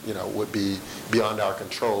that would be beyond our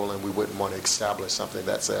control, and we wouldn't want to establish something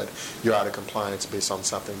that said you're out of compliance based on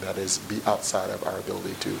something that is outside of our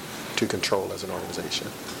ability to control as an organization.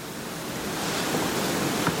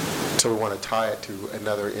 So we want to tie it to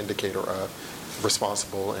another indicator of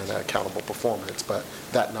responsible and accountable performance, but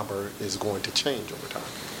that number is going to change over time.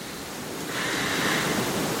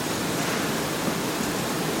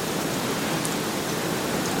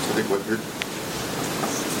 So I think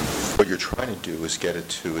what you're trying to do is get it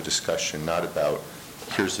to a discussion not about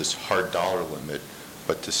here's this hard dollar limit,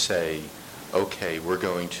 but to say, okay, we're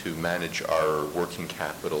going to manage our working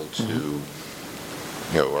capital to,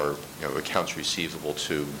 our accounts receivable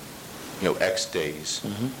to X days,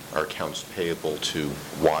 our accounts payable to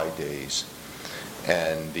Y days,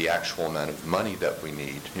 and the actual amount of money that we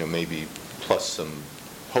need, maybe plus some,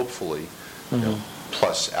 hopefully,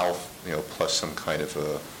 plus alpha, plus some kind of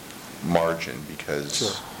a margin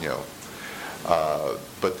because,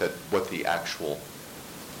 but that what the actual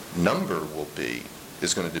number will be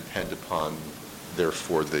is going to depend upon,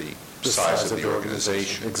 therefore, the size of the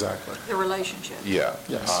organization. Exactly. The relationship. Yeah.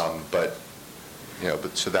 Yes. But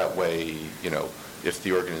so that way, if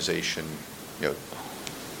the organization,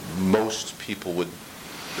 most people would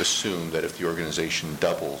assume that if the organization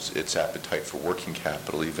doubles, its appetite for working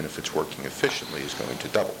capital, even if it's working efficiently, is going to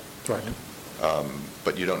double. Right.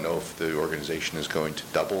 But you don't know if the organization is going to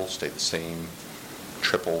double, stay the same,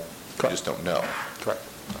 triple. Correct. You just don't know. Correct.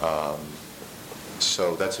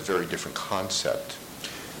 So that's a very different concept.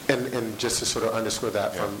 And just to sort of underscore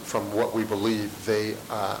that from what we believe they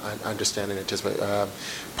understand and anticipate,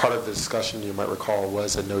 part of the discussion you might recall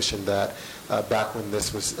was a notion that back when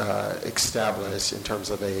this was established in terms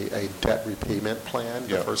of a debt repayment plan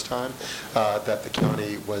the first time, that the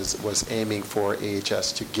county was aiming for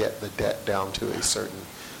AHS to get the debt down to a certain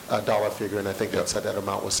dollar figure, and I think that said that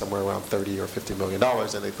amount was somewhere around $30 or $50 million,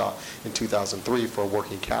 and they thought in 2003 for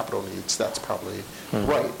working capital needs, that's probably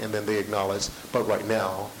right. And then they acknowledged, but right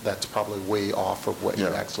now, that's probably way off of what you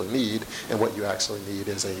actually need, and what you actually need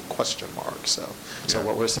is a question mark. So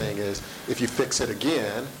what we're saying is, if you fix it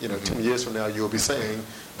again, 10 years from now, you'll be saying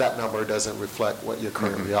that number doesn't reflect what your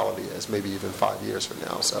current reality is, maybe even 5 years from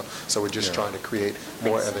now. So we're just trying to create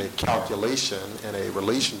more of a calculation and a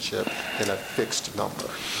relationship than a fixed number.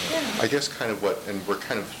 I guess and we're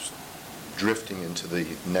kind of drifting into the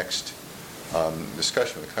next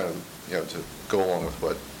discussion, kind of, to go along with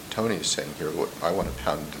what Tony is saying here, what I want to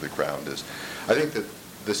pound into the ground is, I think that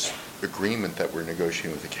this agreement that we're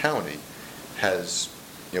negotiating with the county has,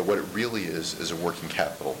 what it really is a working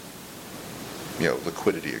capital,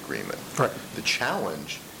 liquidity agreement. Right. The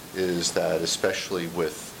challenge is that, especially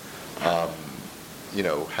with,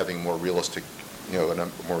 having more realistic, a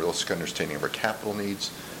more realistic understanding of our capital needs,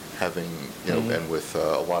 having, and with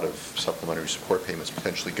a lot of supplementary support payments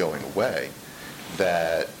potentially going away,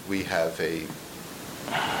 that we have a,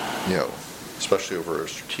 especially over a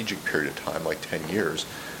strategic period of time, like 10 years,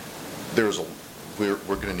 we're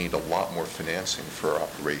going to need a lot more financing for our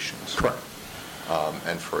operations. Correct.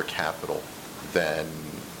 And for our capital than,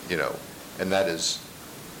 and that's,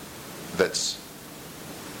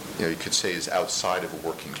 you could say is outside of a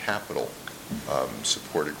working capital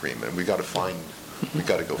support agreement. And we got to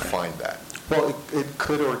go find that. Well, it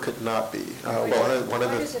could or could not be. Why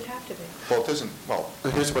does it have to be? Well, it doesn't,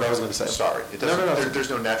 here's what I was going to say. Sorry. It doesn't, No. There's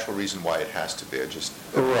no natural reason why it has to be.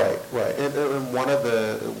 Right. And one of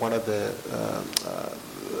the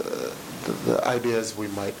ideas we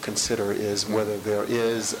might consider is whether there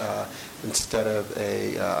is, instead of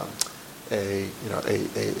a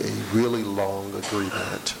really long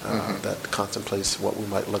agreement that contemplates what we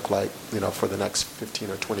might look like, for the next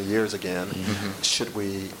 15 or 20 years again, should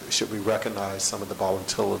we recognize some of the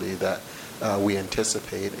volatility that we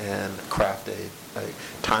anticipate and craft a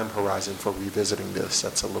time horizon for revisiting this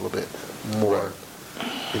that's a little bit more,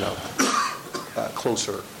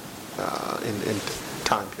 closer in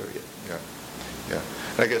time period. Yeah.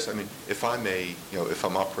 And I guess, if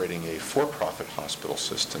I'm operating a for-profit hospital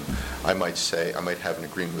system, I might have an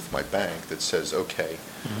agreement with my bank that says, okay,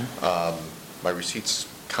 my receipts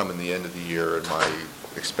come in the end of the year and my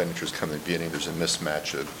expenditures come in the beginning. There's a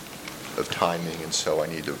mismatch of timing, and so I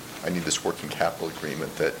need this working capital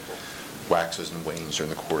agreement that waxes and wanes during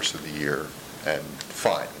the course of the year, and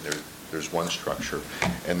fine. There's one structure.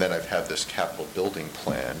 And then I've had this capital building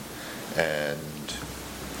plan, and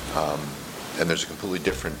there's a completely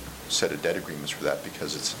different set of debt agreements for that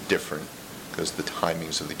because it's different, because the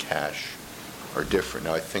timings of the cash are different.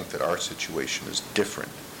 Now, I think that our situation is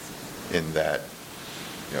different in that,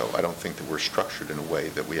 I don't think that we're structured in a way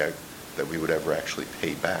that we would ever actually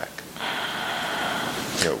pay back.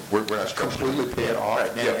 We're not structured. Completely pay it off.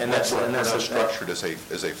 Right. And that's we're not structured as a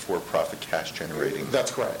for-profit cash generating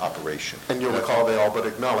That's correct. operation. And you'll recall they all but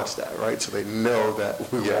acknowledge that, right? So they know that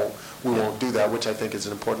we won't do that, which I think is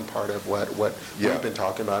an important part of what we've been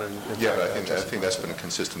talking about. I think that's been a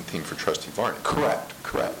consistent theme for Trustee Varney. Correct.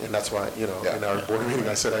 And that's why, in our board meeting,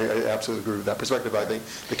 I said I absolutely agree with that perspective. I think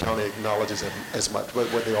the county acknowledges it as much. But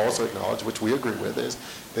what they also acknowledge, which we agree with, is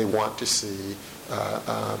they want to see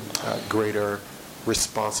greater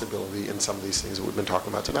responsibility in some of these things that we've been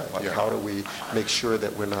talking about tonight. Like how do we make sure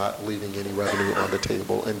that we're not leaving any revenue on the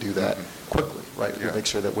table and do that quickly, right? We make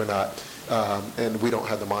sure that we're not, and we don't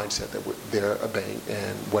have the mindset that they're a bank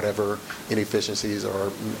and whatever inefficiencies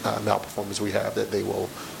or malperformance we have, that they will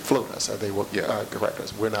float us or they will correct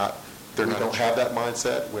us. We don't have that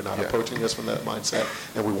mindset. We're not approaching this from that mindset,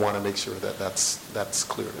 and we want to make sure that that's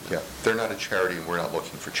clear to them. Yeah, they're not a charity, and we're not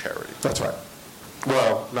looking for charity. That's right.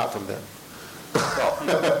 Well, not from them. But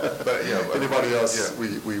anybody else,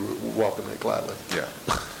 we welcome it gladly. Yeah.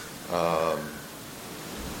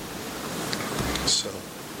 So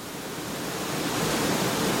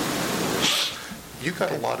you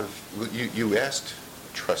got a lot of you asked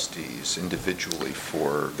trustees individually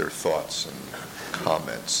for their thoughts and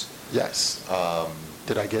comments. Yes.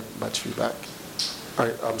 Did I get much feedback? All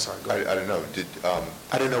right, I'm sorry. Go ahead. I don't know.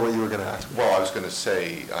 I didn't know what you were going to ask. Well, I was going to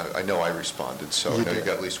say, I know I responded, so I know you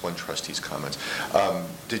got at least one trustee's comments.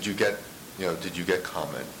 Did you get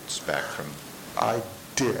comments back from? I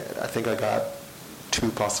did. I think I got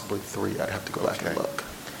 2, possibly 3. I'd have to go back and look.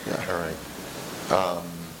 Yeah. All right.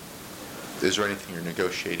 Is there anything you're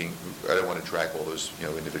negotiating? I don't want to drag all those,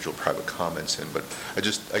 individual private comments in, but I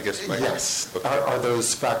guess. Yes. Okay. Are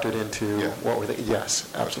those factored into what we think?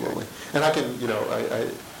 Yes, absolutely. Okay. And I can,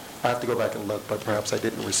 I have to go back and look, but perhaps I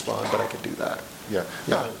didn't respond, but I could do that. Yeah.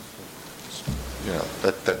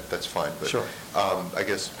 that's fine. But Sure. I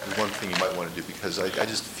guess one thing you might want to do, because I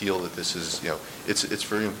just feel that this is, it's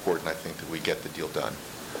very important, I think, that we get the deal done.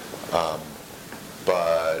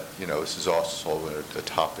 But, this is also a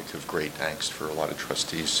topic of great angst for a lot of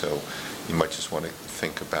trustees, so you might just want to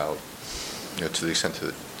think about, to the extent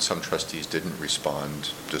that some trustees didn't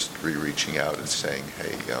respond, just reaching out and saying,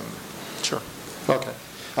 hey, Sure. Okay.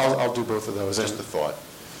 I'll do both of those. just a thought.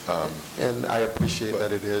 And I appreciate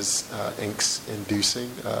that it is angst-inducing.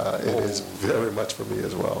 It is very much for me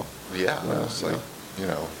as well. Yeah, it's like,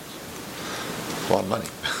 a lot of money.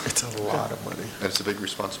 It's a lot of money. And it's a big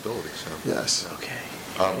responsibility, so. Yes. Okay.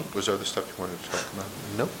 Was there other stuff you wanted to talk about?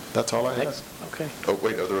 Nope, that's all I have. Next. Okay. Oh,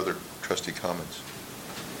 wait, are there other trustee comments?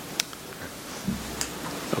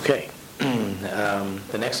 Okay.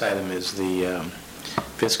 The next item is the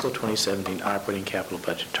fiscal 2017 operating capital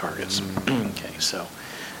budget targets. Okay, so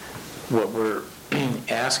what we're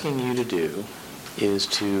asking you to do is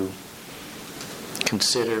to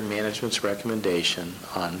consider management's recommendation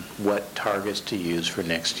on what targets to use for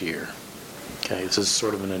next year. Okay, this is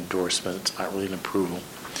sort of an endorsement. It's not really an approval.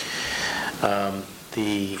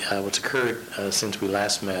 What's occurred since we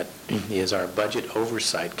last met is our Budget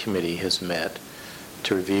Oversight Committee has met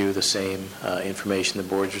to review the same information the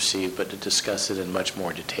board's received, but to discuss it in much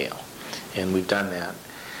more detail. And we've done that.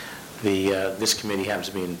 This committee happens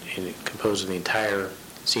to be composed of the entire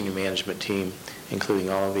senior management team, including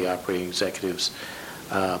all of the operating executives,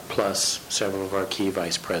 plus several of our key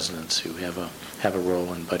vice presidents who have a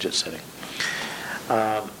role in budget setting.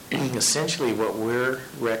 Essentially, what we're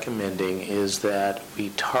recommending is that we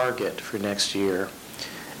target for next year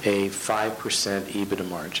a 5% EBITDA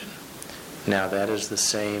margin. Now, that is the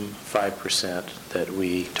same 5% that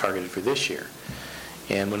we targeted for this year.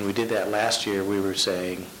 And when we did that last year, we were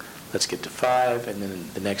saying, let's get to 5, and then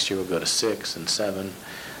the next year we'll go to 6 and 7.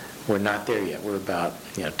 We're not there yet. We're about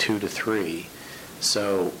 2 to 3.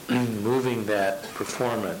 So moving that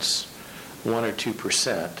performance 1 or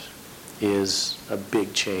 2% is a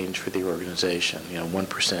big change for the organization.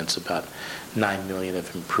 1% is about $9 million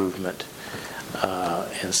of improvement.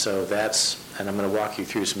 And so and I'm going to walk you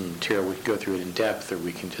through some material. We can go through it in depth, or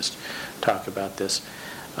we can just talk about this.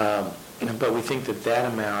 But we think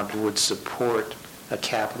that amount would support a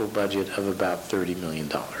capital budget of about $30 million.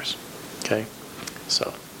 Okay?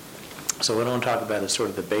 So what I want to talk about is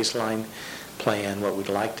sort of the baseline plan, what we'd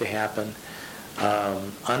like to happen,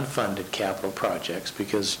 unfunded capital projects,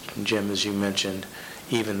 because, Jim, as you mentioned,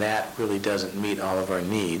 even that really doesn't meet all of our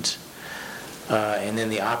needs. And then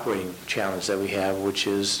the operating challenge that we have, which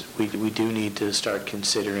is we do need to start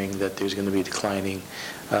considering that there's going to be declining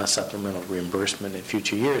supplemental reimbursement in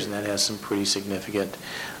future years, and that has some pretty significant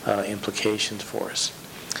implications for us.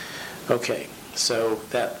 Okay, so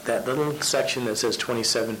that little section that says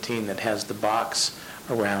 2017 that has the box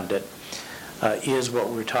around it is what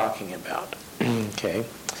we're talking about. Okay,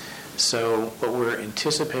 so what we're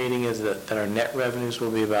anticipating is that our net revenues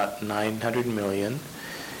will be about $900 million.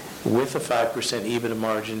 With a 5% EBITDA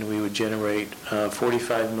margin, we would generate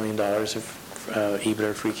 $45 million of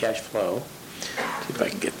EBITDA free cash flow. See if I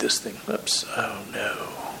can get this thing. Oops. Oh, no.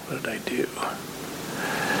 What did I do?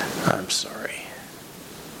 I'm sorry.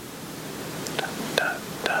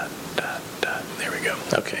 There we go.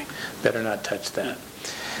 Okay. Better not touch that.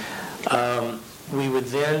 We would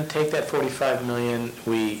then take that $45 million.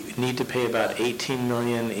 We need to pay about $18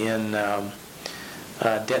 million in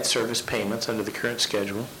debt service payments under the current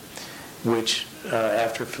schedule, which,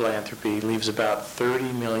 after philanthropy, leaves about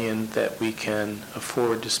 $30 million that we can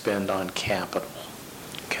afford to spend on capital.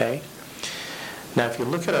 Okay? Now, if you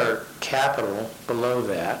look at our capital below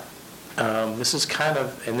that, this is kind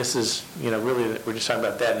of, and this is, really, we're just talking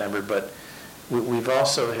about that number, but we've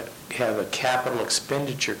also have a capital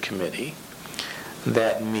expenditure committee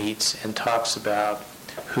that meets and talks about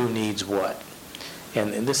who needs what.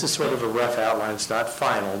 And this is sort of a rough outline. It's not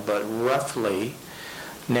final, but roughly,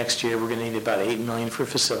 next year, we're going to need about $8 million for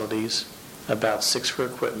facilities, about $6 for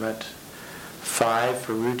equipment, $5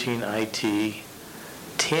 for routine IT,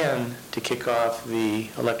 $10 to kick off the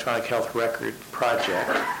electronic health record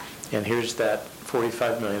project. And here's that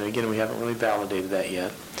 $45 million. Again, we haven't really validated that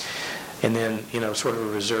yet. And then, sort of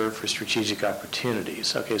a reserve for strategic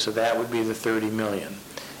opportunities. Okay, so that would be the $30 million.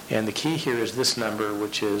 And the key here is this number,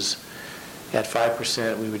 which is at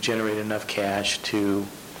 5%, we would generate enough cash to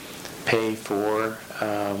pay for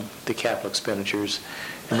the capital expenditures,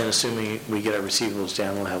 and then assuming we get our receivables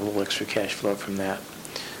down, we'll have a little extra cash flow from that.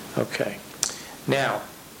 Okay. Now,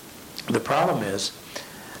 the problem is,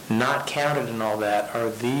 not counted in all that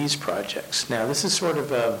are these projects. Now, this is sort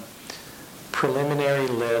of a preliminary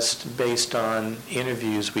list based on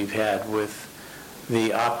interviews we've had with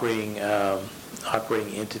the operating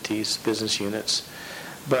entities, business units.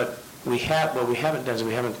 But what we haven't done is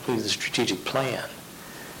we haven't completed the strategic plan.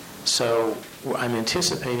 So I'm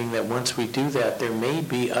anticipating that once we do that, there may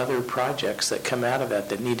be other projects that come out of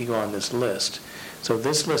that need to go on this list. So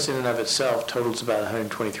this list in and of itself totals about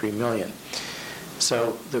 $123 million.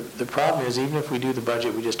 So the problem is, even if we do the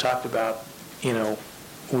budget we just talked about, we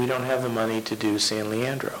don't have the money to do San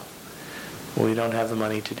Leandro. We don't have the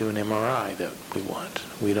money to do an MRI that we want.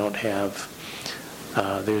 We don't have,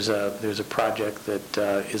 there's a project that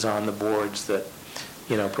is on the boards that,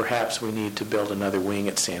 perhaps we need to build another wing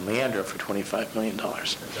at San Leandro for $25 million.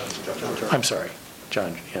 I'm sorry,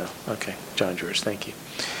 John George, thank you.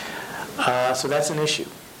 So that's an issue.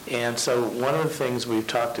 And so one of the things we've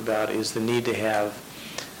talked about is the need to have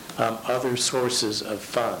other sources of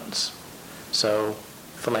funds. So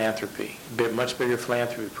philanthropy, much bigger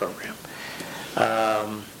philanthropy program.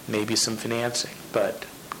 Maybe some financing, but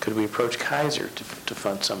could we approach Kaiser to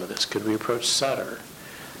fund some of this? Could we approach Sutter?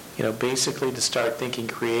 Basically to start thinking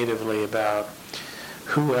creatively about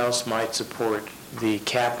who else might support the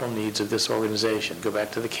capital needs of this organization. Go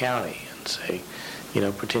back to the county and say,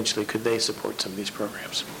 potentially could they support some of these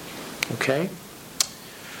programs? Okay?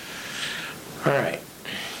 All right.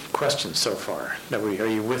 Questions so far? Are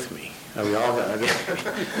you with me? Are we all done?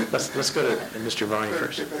 Okay. Let's go to Mr. Varney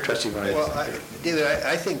first. Trustee Varney. Well, David,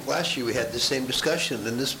 I think last year we had the same discussion,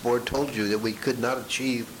 and this board told you that we could not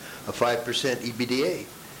achieve a 5% EBITDA.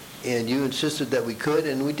 And you insisted that we could,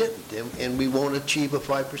 and we didn't. And we won't achieve a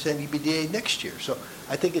 5% EBITDA next year. So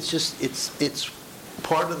I think it's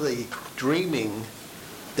part of the dreaming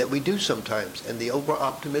that we do sometimes, and the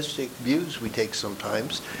over-optimistic views we take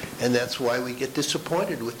sometimes, and that's why we get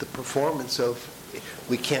disappointed with the performance of,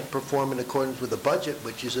 we can't perform in accordance with the budget,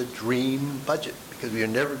 which is a dream budget, because we are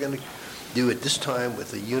never going to do it this time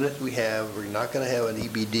with the unit we have. We're not going to have an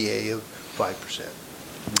EBITDA of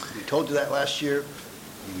 5%. We told you that last year.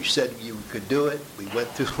 You said you could do it. We went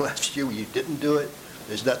through last year. You didn't do it.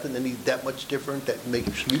 There's nothing that much different that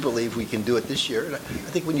makes me believe we can do it this year. And I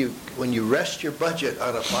think when you rest your budget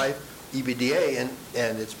on a 5 EBITDA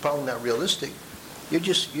and it's probably not realistic, you're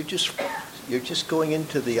just going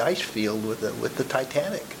into the ice field with the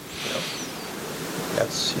Titanic.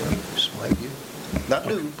 That's just my view. Not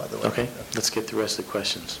new, by the way. Okay, let's get the rest of the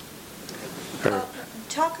questions.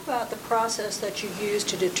 Talk about the process that you use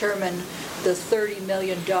to determine the $30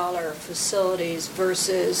 million facilities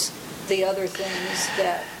versus the other things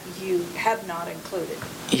that you have not included.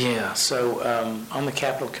 Yeah, so on the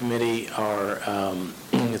capital committee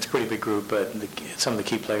it's a pretty big group, but some of the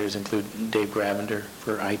key players include Dave Gravender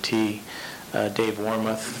for IT, Dave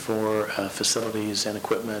Warmoth for facilities and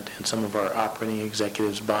equipment, and some of our operating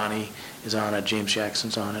executives. Bonnie is on it, James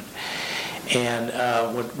Jackson's on it. And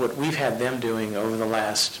what we've had them doing over the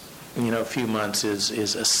last few months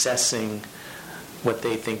is assessing what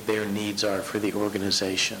they think their needs are for the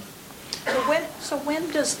organization. So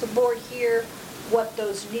when does the board hear what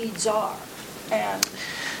those needs are? And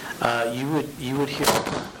you would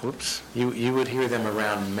hear them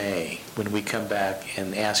around May when we come back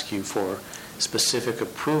and ask you for specific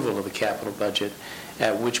approval of the capital budget,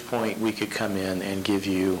 at which point we could come in and give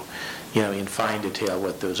you, in fine detail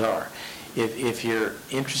what those are. If you're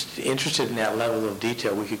interested in that level of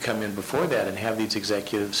detail, we could come in before that and have these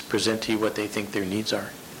executives present to you what they think their needs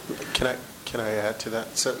are. Can I add to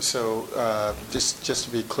that? So just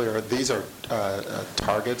to be clear, these are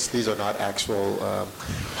targets. These are not actual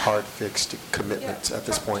hard fixed commitments at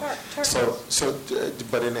this point.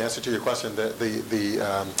 But in answer to your question,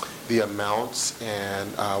 the amounts and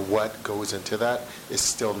what goes into that is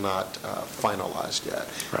still not finalized yet.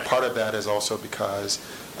 Right. Part of that is also because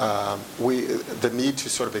the need to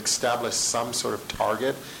sort of establish some sort of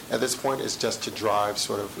target at this point is just to drive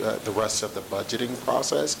sort of the rest of the budgeting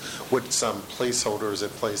process with some placeholders in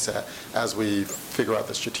place that as we figure out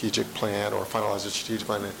the strategic plan or finalize the strategic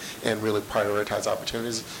plan and really prioritize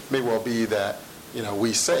opportunities, may well be that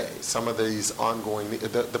we say some of these ongoing,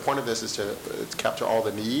 the point of this is to capture all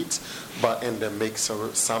the needs, and then make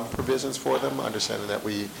some provisions for them, understanding that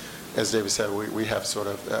we, as David said, we have sort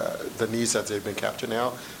of the needs that they've been captured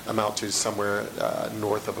now amount to somewhere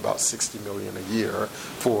north of about $60 million a year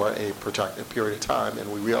for a protracted period of time,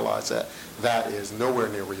 and we realize that is nowhere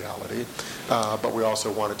near reality. But we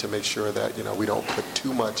also wanted to make sure that we don't put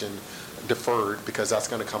too much in deferred because that's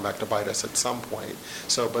going to come back to bite us at some point.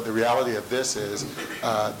 So, but the reality of this is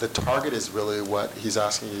the target is really what he's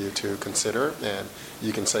asking you to consider, and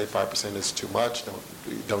you can say 5% is too much.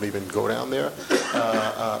 Don't even go down there.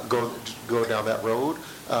 Go down that road,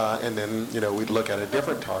 and then we'd look at a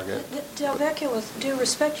different target. Delvecchio, with due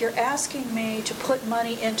respect, you're asking me to put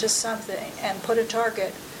money into something and put a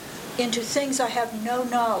target into things I have no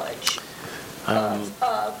knowledge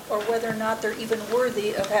of, or whether or not they're even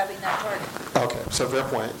worthy of having that target. Okay, so fair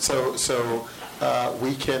point. So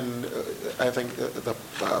we can, I think the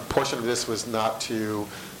portion of this was not to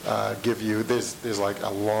give you, there's like a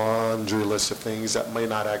laundry list of things that may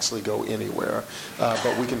not actually go anywhere,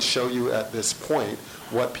 but we can show you at this point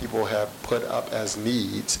what people have put up as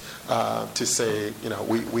needs to say,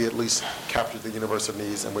 we at least captured the universe of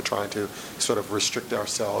needs, and we're trying to sort of restrict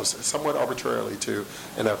ourselves somewhat arbitrarily to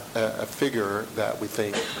a figure that we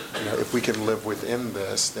think, if we can live within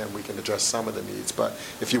this, then we can address some of the needs. But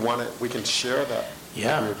if you want it, we can share that.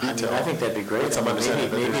 Yeah, I think that'd be great. With some understanding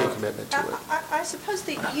that there's a commitment to it. I suppose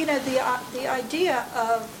the idea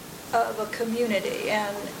of a community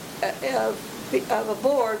and of a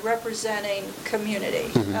board representing community.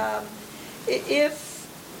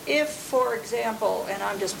 If, for example, and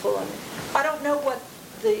I'm just pulling, I don't know what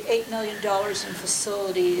the $8 million in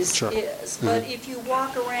facilities is, but if you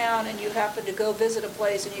walk around and you happen to go visit a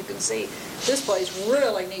place and you can see this place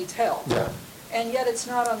really needs help, and yet it's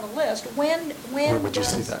not on the list, when would you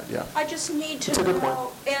see that? Yeah. I just need to That's a good point.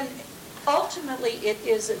 know, and ultimately it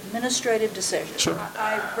is administrative decision. Sure.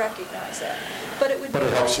 I recognize that. But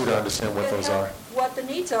it helps you to understand what those are. What the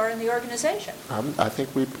needs are in the organization. I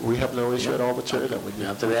think we have no issue at all with sharing that with you.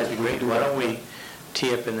 That'd be great. Why don't we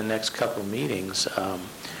tee up in the next couple of meetings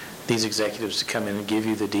these executives to come in and give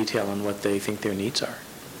you the detail on what they think their needs are?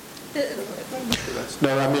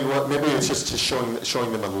 No, I mean, maybe it's just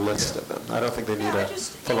showing them a list of them. I don't think they need a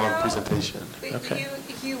full-on presentation. Okay.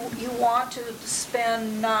 You want to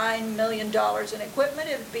spend $9 million in equipment,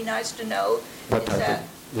 it'd be nice to know, What is type that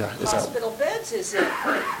of- is that- hospital beds, is it,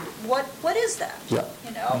 what is that? Yeah.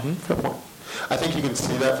 Fair point. I think you can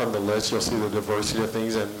see that from the list. You'll see the diversity of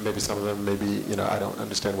things, and maybe some of them, I don't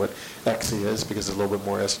understand what XE is because it's a little bit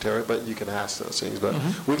more esoteric, but you can ask those things. But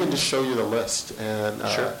we can just show you the list, and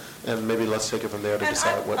maybe let's take it from there to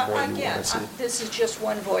decide what more you want to see. This is just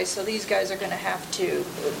one voice, so these guys are going to have to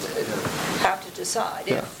decide.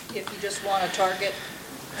 If you just want to target.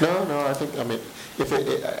 No,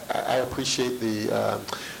 I appreciate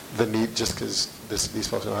the need, just because these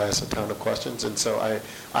folks know I ask a ton of questions, and so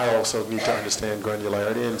I also need to understand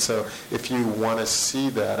granularity, and so if you want to see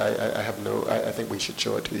that, I think we should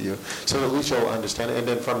show it to you, so at least you'll understand it, and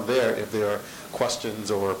then from there, if there are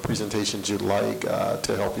questions or presentations you'd like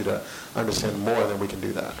to help you to understand more, then we can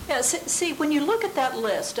do that. Yeah, see, when you look at that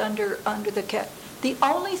list under the cap, the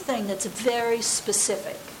only thing that's very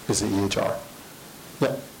specific is the EHR.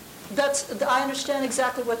 Yeah. I understand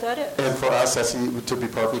exactly what that is. And for us, to be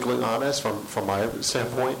perfectly honest, from my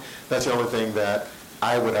standpoint, that's the only thing that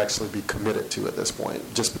I would actually be committed to at this point,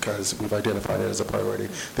 just because we've identified it as a priority.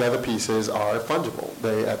 The other pieces are fungible.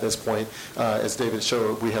 At this point, as David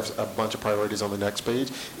showed, we have a bunch of priorities on the next page.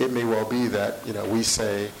 It may well be that we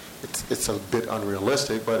say it's a bit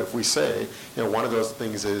unrealistic, but if we say one of those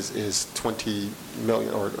things is 20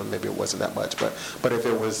 million, or maybe it wasn't that much, but if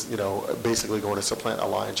it was basically going to supplant a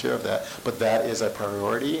lion's share of that, but that is a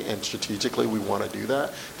priority and strategically we want to do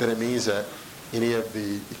that, then it means that any of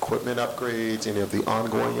the equipment upgrades, any of the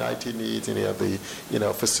ongoing IT needs, any of the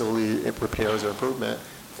facility repairs or improvement,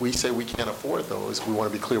 if we say we can't afford those, we want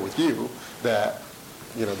to be clear with you that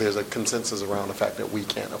there's a consensus around the fact that we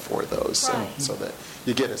can't afford those, so that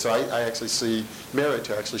you get it. So I actually see merit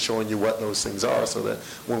to actually showing you what those things are, so that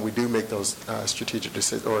when we do make those strategic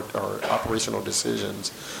decisions or operational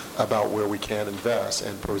decisions about where we can invest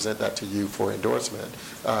and present that to you for endorsement,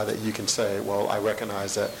 that you can say, well, I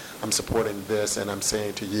recognize that I'm supporting this, and I'm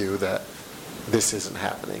saying to you that this isn't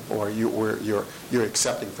happening, or you're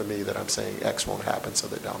accepting for me that I'm saying X won't happen, so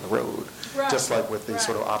that down the road, just like with these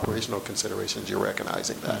sort of operational considerations, you're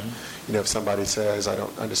recognizing that. If somebody says, I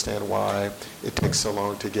don't understand why it takes so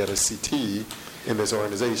long to get a CT in this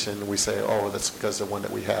organization, we say, oh, that's because the one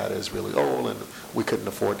that we had is really old and we couldn't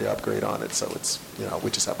afford to upgrade on it, so it's,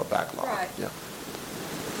 we just have a backlog. Right. Yeah.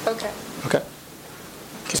 Okay. Okay.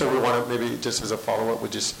 So we want to maybe just as a follow-up, we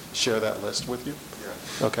just share that list with you?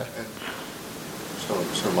 Yeah. Okay. And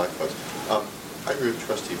so my thoughts. I agree with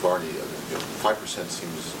Trustee Varney. 5%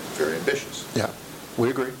 seems very ambitious. Yeah, we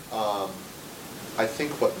agree. I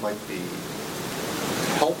think what might be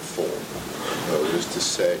helpful, though, is to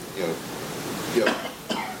say,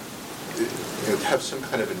 have some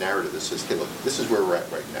kind of a narrative that says, hey, look, this is where we're at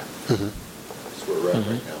right now. Mhm. This is where we're at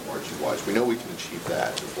right now, margin-wise. We know we can achieve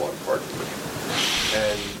that with a lot of hard work.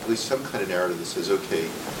 And at least some kind of narrative that says, okay,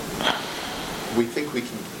 we think we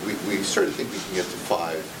can, we sort of think we can get to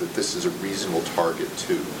 5, that this is a reasonable target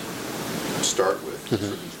to start with for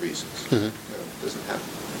these reasons. Mhm. It doesn't happen.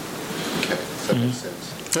 Okay, does that make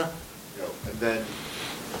sense? Yeah. And then...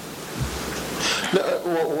 No,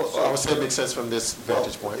 well, I would say it makes sense from this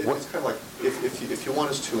vantage point. It's kind of like, if you want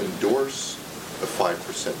us to endorse a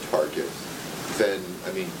 5% target, then,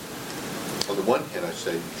 I mean, on the one hand, I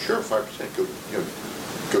say, sure, 5%,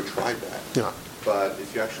 go try that. Yeah. But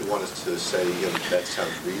if you actually want us to say, that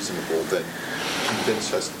sounds reasonable, then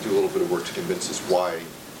convince us, do a little bit of work to convince us why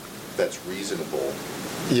that's reasonable.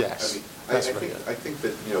 Yes, I mean, that's I right. think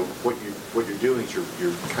that, what you're doing is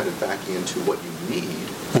you're kind of backing into what you need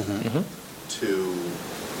to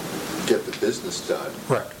get the business done.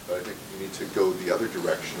 Right. But I think you need to go the other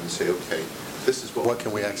direction and say, okay, this is What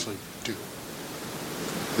can we need. actually do?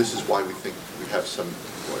 This is why we think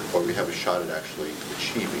why we have a shot at actually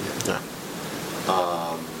achieving it. Yeah.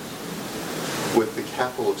 With the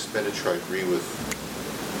capital expenditure, I agree with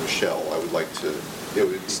Michelle. I would like to, it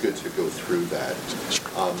would be good to go through that.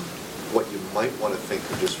 What you might want to think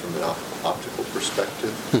of just from an optical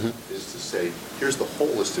perspective is to say, here's the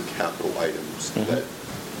whole list of capital items that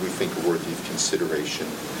we think are worthy of consideration,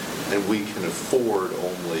 and we can afford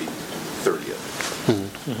only 30 of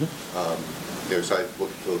it. As I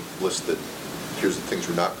look at the list that here's the things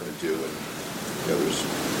we're not going to do, and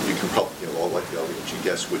you can probably, I'll let you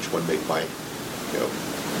guess which one made my,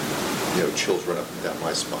 chills run up and down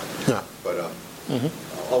my spine. Yeah. But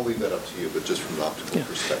I'll leave that up to you, but just from an optical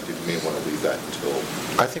perspective, you may want to leave that until...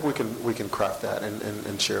 I think we can craft that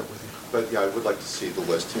and share it with you. But yeah, I would like to see the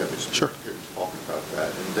list, just Sure. here to talk about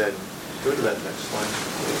that. And then go to that next slide,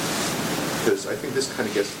 because I think this kind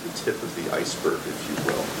of gets to the tip of the iceberg, if you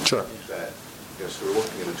will. Sure. That, so we're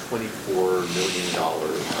looking at a $24 million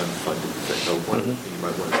unfunded thing. Now, one of the things you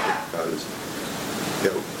might want to think about is,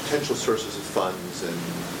 potential sources of funds and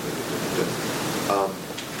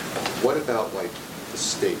what about like the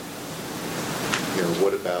state?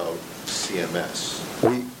 What about CMS?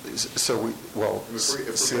 If we're going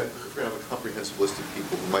to have a comprehensive list of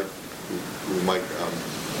people who might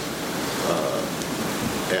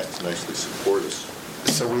ask to nicely support us.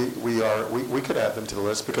 So we could add them to the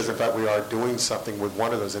list, because in fact we are doing something with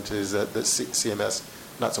one of those entities, that the CMS,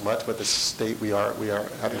 not so much, but the state, we are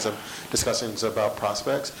having some discussions about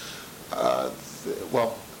prospects.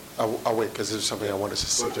 I'll wait, because there's something I wanted to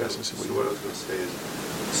suggest. So what I was going to say is,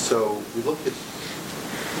 so we look at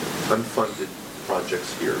unfunded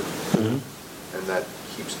projects here, and that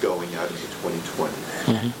keeps going out into 2020.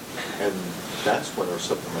 And that's when our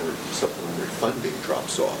supplementary funding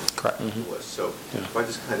drops off. Correct. The list. So if I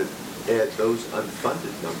just kind of add those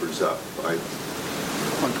unfunded numbers up, I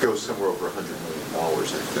go somewhere over $100 million, I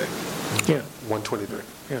think. Yeah. 123.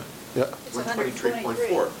 Yeah. Yeah. It's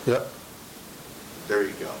 123.4. Yeah. There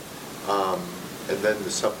you go. And then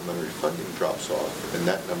the supplementary funding drops off, and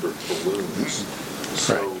that number balloons.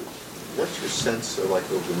 So what's your sense of, like,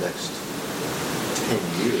 over the next 10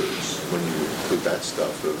 years, when you include that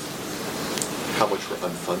stuff, of how much we're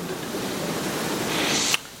unfunded?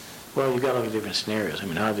 Well, you've got to look at different scenarios. I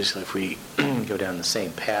mean, obviously, if we go down the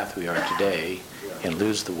same path we are today and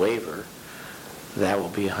lose the waiver, that will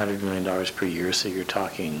be $100 million per year, so you're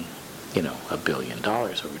talking, $1 billion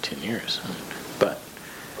over 10 years. But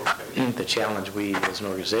the challenge we as an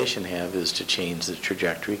organization have is to change the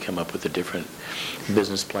trajectory, come up with a different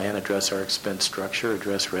business plan, address our expense structure,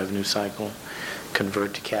 address revenue cycle,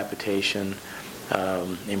 convert to capitation,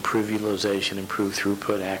 improve utilization, improve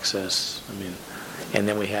throughput, access. And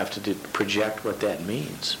then we have to project what that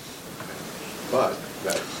means. But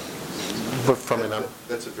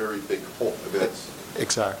that's a very big hole.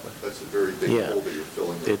 Exactly. That's a very big hole that you're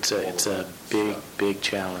filling. It's a big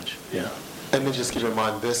challenge. Yeah. And then just keep in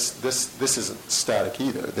mind, this isn't static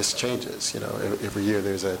either. This changes. Every year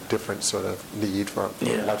there's a different sort of need for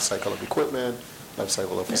life cycle of equipment, life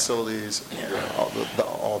cycle of facilities.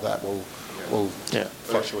 All that will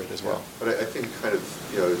fluctuate as well. But I think kind of,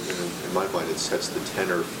 in my mind, it sets the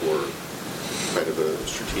tenor for kind of a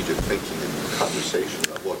strategic thinking and conversation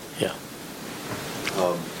about, look,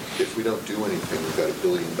 if we don't do anything, we've got $1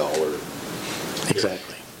 billion.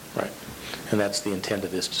 Exactly. Right. And that's the intent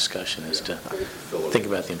of this discussion, is to think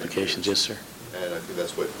about the implications. Yes, sir. And I think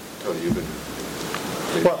that's what, Tony, you've been...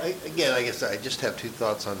 Well, again, I guess I just have two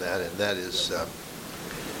thoughts on that, and that is,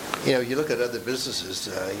 you look at other businesses,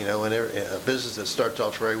 when a business that starts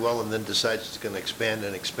off very well and then decides it's going to expand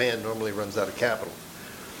and expand normally runs out of capital.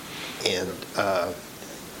 And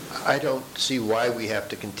I don't see why we have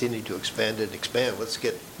to continue to expand and expand. Let's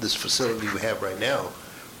get this facility we have right now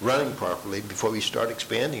running properly before we start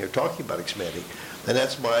expanding or talking about expanding. And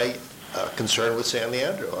that's my concern with San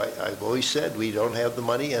Leandro. I've always said we don't have the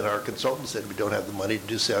money, and our consultant said we don't have the money to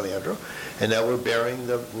do San Leandro, and now we're bearing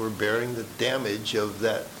the damage of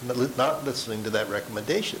that, not listening to that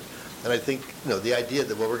recommendation. And I think, the idea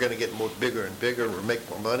that, well, we're going to get bigger and bigger, and we'll make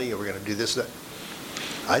more money, or we're going to do this, that,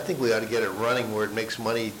 I think we ought to get it running where it makes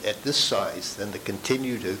money at this size than to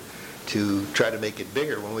continue to try to make it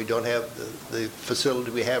bigger when we don't have the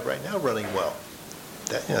facility we have right now running well.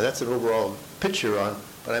 That's an overall picture on,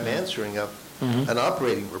 but I'm answering an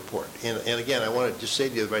operating report. And again, I want to just say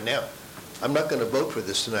to you right now, I'm not going to vote for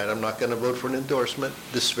this tonight. I'm not going to vote for an endorsement.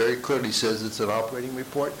 This very clearly says it's an operating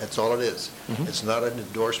report. That's all it is. It's not an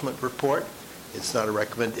endorsement report. It's not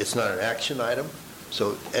it's not an action item.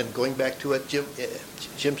 So, and going back to what Jim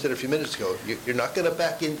said a few minutes ago, you're not going to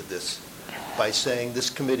back into this by saying this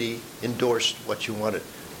committee endorsed what you wanted.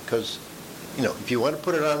 Because, if you want to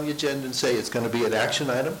put it on the agenda and say it's going to be an action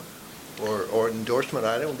item or an endorsement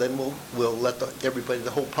item, then we'll let everybody,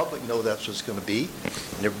 the whole public know that's what it's going to be.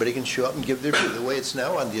 And everybody can show up and give their view. The way it's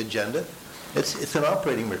now on the agenda, it's an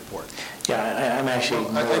operating report. Yeah, I'm actually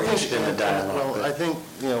more interested in the dialogue. Well, I think,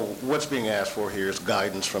 what's being asked for here is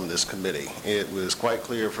guidance from this committee. It was quite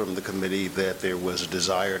clear from the committee that there was a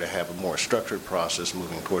desire to have a more structured process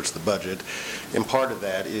moving towards the budget. And part of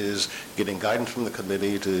that is getting guidance from the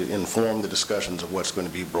committee to inform the discussions of what's going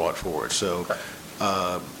to be brought forward. So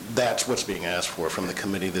that's what's being asked for from the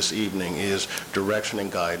committee this evening, is direction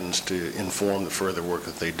and guidance to inform the further work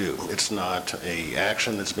that they do. It's not an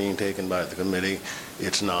action that's being taken by the committee.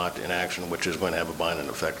 It's not an action which is going to have a binding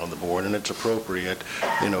effect on the board, and it's appropriate,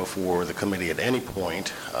 for the committee at any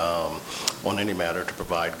point on any matter to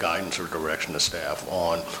provide guidance or direction to staff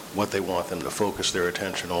on what they want them to focus their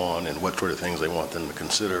attention on and what sort of things they want them to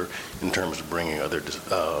consider in terms of bringing other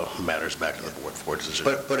matters back to the board for decision.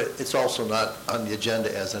 But it's also not on the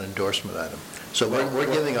agenda as an endorsement item. So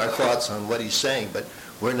we're giving our thoughts on what he's saying, but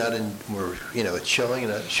we're not it's showing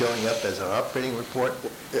up as an operating report,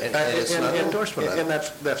 and it's not an endorsement item. And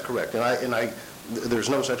that's correct. And there's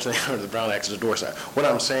no such thing under the Brown Act as endorsement. What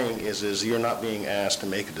I'm saying is you're not being asked to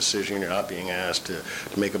make a decision. You're not being asked to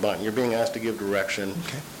make a bond. You're being asked to give direction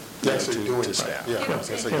to staff. Yeah,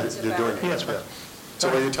 you're doing it. Yes, ma'am. So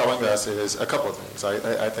what you're telling us is a couple of things.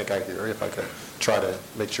 I think I hear, if I could try to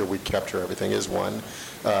make sure we capture everything, is one,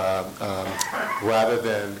 rather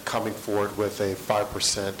than coming forward with a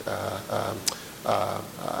 5%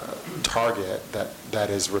 target that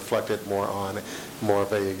is reflected more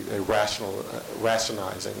of a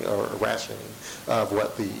rationalizing or rationing of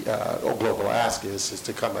what the global ask is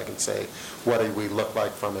to come back and say, what do we look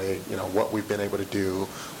like from what we've been able to do,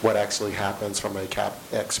 what actually happens from a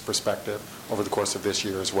CapEx perspective over the course of this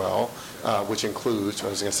year as well, which includes, what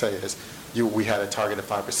I was going to say is, we had a target of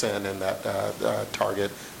 5%, and that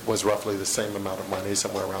target was roughly the same amount of money,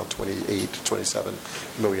 somewhere around $28 to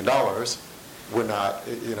 $27 million. We're not,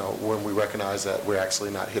 when we recognize that we're actually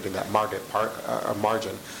not hitting that margin, part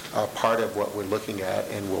of what we're looking at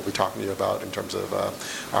and we'll be talking to you about in terms of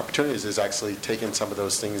opportunities is actually taking some of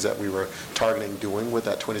those things that we were targeting doing with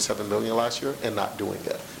that $27 million last year and not doing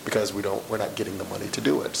it because we're not getting the money to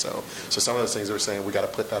do it. So some of those things we're saying we got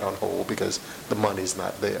to put that on hold because the money's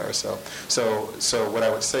not there. So what I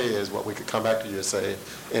would say is, what we could come back to you and say,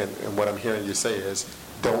 and what I'm hearing you say is,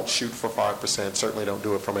 don't shoot for 5%. Certainly don't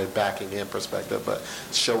do it from a backing in perspective, but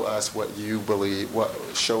show us what you believe,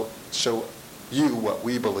 show you what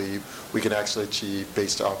we believe we can actually achieve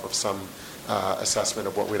based off of some assessment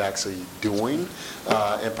of what we're actually doing.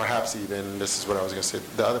 And perhaps even, this is what I was going to say,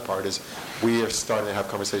 the other part is we are starting to have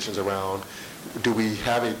conversations around, do we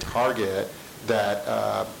have a target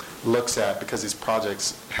that looks at, because these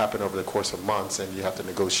projects happen over the course of months and you have to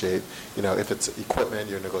negotiate, if it's equipment,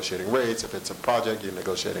 you're negotiating rates, if it's a project, you're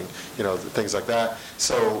negotiating, things like that.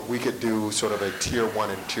 So we could do sort of a tier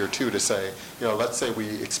 1 and tier 2 to say, let's say we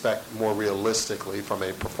expect more realistically from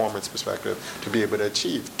a performance perspective to be able to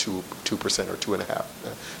achieve 2% or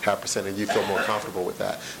 2.5%, and you feel more comfortable with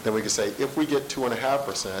that. Then we could say, if we get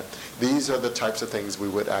 2.5%, these are the types of things we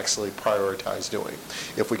would actually prioritize doing.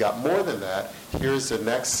 If we got more than that, here's the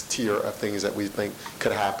next tier of things that we think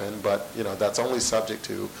could happen, but that's only subject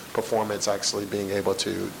to performance actually being able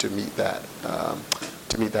to meet that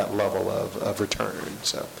level of return.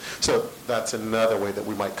 So that's another way that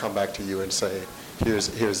we might come back to you and say,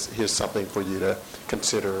 here's something for you to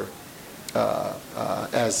consider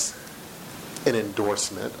as an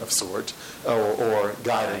endorsement of sorts, or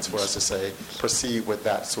guidance for us to say, proceed with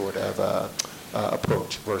that sort of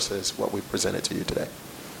approach versus what we presented to you today.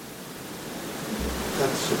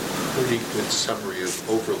 That's a pretty good summary of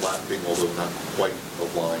overlapping, although not quite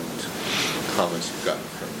aligned, comments you've gotten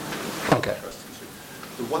from Okay. trustees.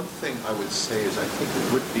 The one thing I would say is I think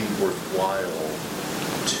it would be worthwhile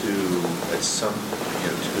to, at some,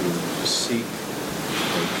 to seek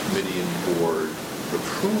committee and board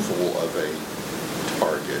approval of a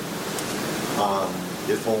target,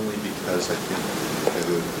 if only because I think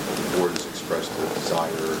the board has expressed a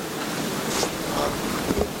desire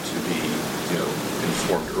to be,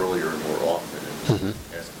 informed earlier and more often, and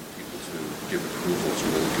asking people to give approval is a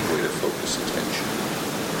really good way to focus attention.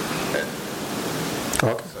 And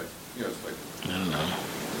Okay. it's like, I don't know.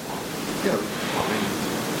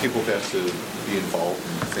 People have to be involved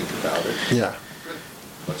and think about it. Yeah. Good.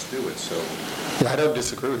 Let's do it. So Yeah, I don't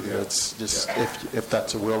disagree with you. It's just if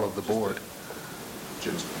that's the will of the board.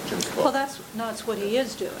 Jim's thought. Well, that's what he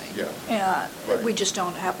is doing. Yeah. Right. We just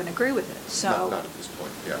don't happen to agree with it, so. Not at this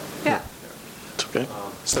point, yeah. Yeah. It's okay.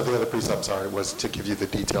 So the other piece, I'm sorry, was to give you the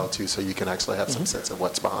detail too, so you can actually have some sense of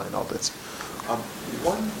what's behind all this.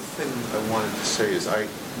 One thing I wanted to say is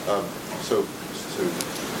so to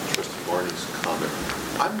Trustee Barney's comment,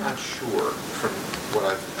 I'm not sure from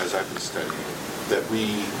as I've been studying, that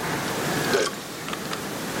we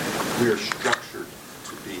are structured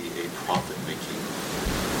to be a profit-making,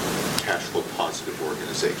 cash flow positive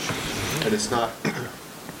organization. And it's not,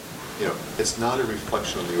 it's not a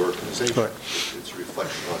reflection on the organization. Right. It's a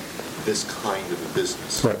reflection on this kind of a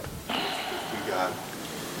business. Right. If we got,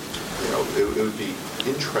 it would be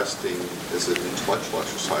interesting as an intellectual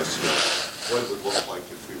exercise to know what it would look like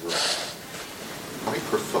if we were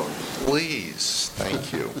microphone, please.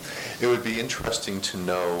 Thank you. It would be interesting to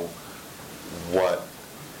know what,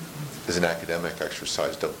 as an academic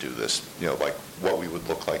exercise, don't do this, like what we would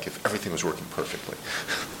look like if everything was working perfectly.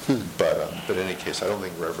 But in any case, I don't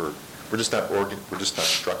think we're just not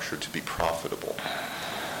structured to be profitable.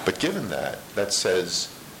 But given that says,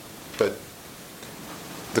 but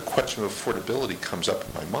the question of affordability comes up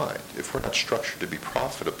in my mind. If we're not structured to be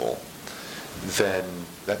profitable, then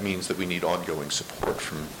that means that we need ongoing support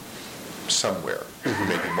from somewhere,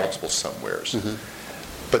 maybe multiple somewheres.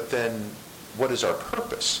 But then what is our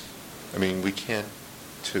purpose? I mean, we can't,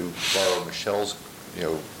 to borrow Michelle's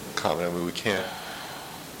comment, we can't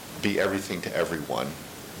be everything to everyone.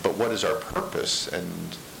 But what is our purpose? And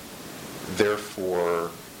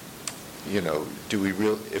therefore, do we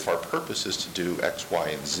if our purpose is to do X, Y,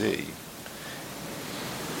 and Z,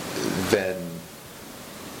 then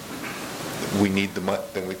we need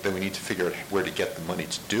then we need to figure out where to get the money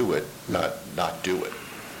to do it, not do it.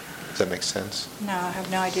 Does that make sense? No, I have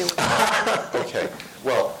no idea what you're talking Okay.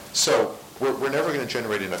 Well, so we're never going to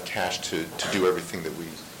generate enough cash to do everything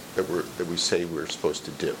that we say we're supposed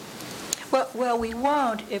to do. Well, we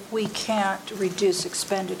won't if we can't reduce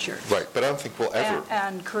expenditures. Right, but I don't think we'll ever.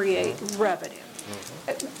 And create revenue.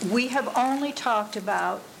 We have only talked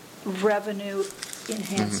about revenue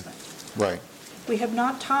enhancement. Right. We have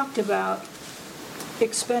not talked about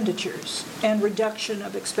expenditures and reduction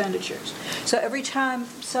of expenditures. So every time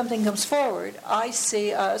something comes forward, I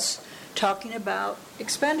see us talking about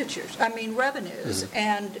expenditures, revenues,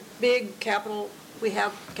 and big capital, we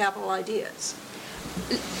have capital ideas.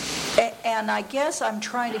 And I guess I'm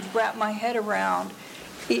trying to wrap my head around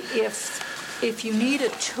if you need a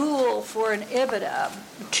tool for an EBITDA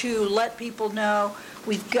to let people know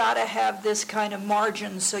we've got to have this kind of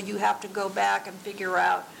margin, so you have to go back and figure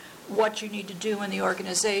out what you need to do in the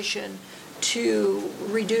organization to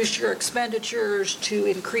reduce your expenditures, to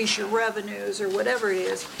increase your revenues, or whatever it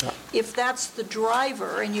is. If that's the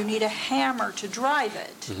driver and you need a hammer to drive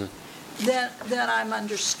it, then I'm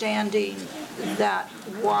understanding that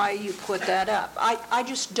why you put that up. I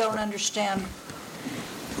just don't understand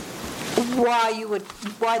why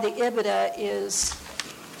the EBITDA is,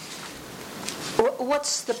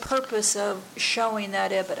 what's the purpose of showing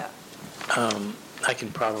that EBITDA? I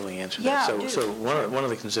can probably answer Yeah, that. do. So one of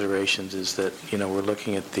the considerations is that, we're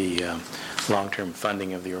looking at the long-term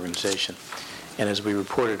funding of the organization. And as we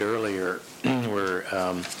reported earlier, we're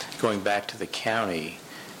going back to the county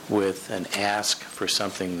with an ask for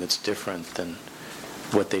something that's different than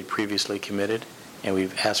what they previously committed. And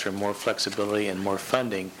we've asked for more flexibility and more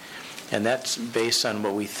funding. And that's based on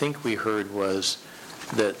what we think we heard was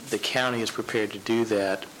that the county is prepared to do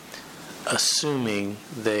that, assuming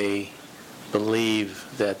they believe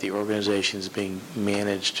that the organization is being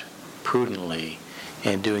managed prudently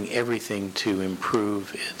and doing everything to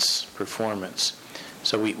improve its performance.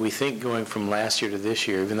 So we think going from last year to this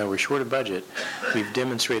year, even though we're short of budget, we've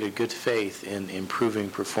demonstrated good faith in improving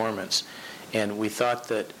performance. And we thought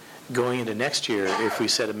that going into next year, if we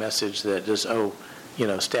set a message that just,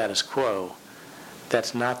 status quo,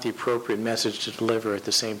 that's not the appropriate message to deliver at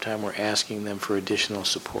the same time we're asking them for additional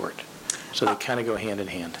support. So they kind of go hand in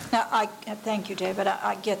hand. Now, thank you, David.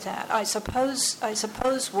 I get that. I suppose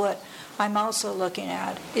what I'm also looking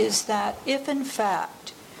at is that if, in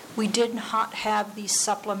fact, we did not have these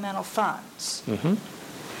supplemental funds,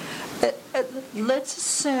 let's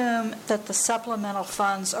assume that the supplemental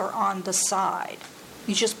funds are on the side.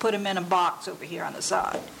 You just put them in a box over here on the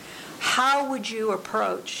side. How would you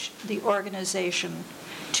approach the organization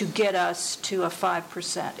to get us to a 5%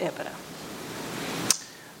 EBITDA?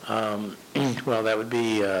 Well, that would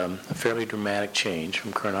be a fairly dramatic change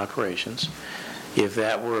from current operations. If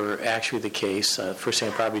that were actually the case, first thing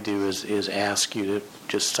I'd probably do is ask you to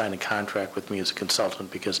just sign a contract with me as a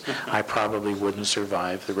consultant, because I probably wouldn't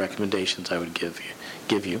survive the recommendations I would give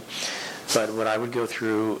you. But what I would do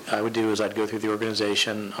is I'd go through the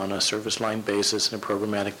organization on a service line basis and a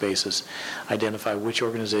programmatic basis, identify which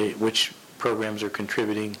programs are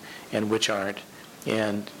contributing and which aren't,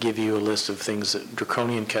 and give you a list of things,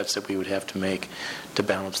 draconian cuts that we would have to make to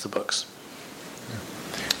balance the books.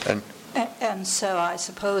 And so I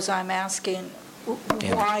suppose I'm asking,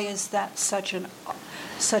 why is that such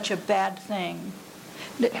a bad thing?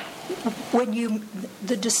 When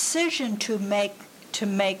the decision to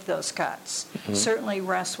make those cuts certainly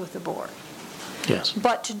rests with the board. Yes.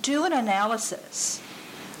 But to do an analysis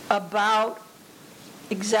about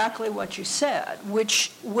exactly what you said,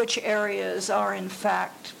 which areas are in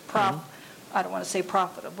fact I don't want to say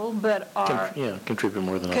profitable, but are contribute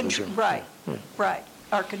more than others. Right, right.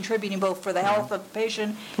 Are contributing both for the health of the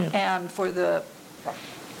patient and for the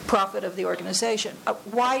profit of the organization.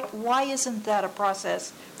 Why isn't that a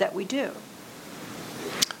process that we do?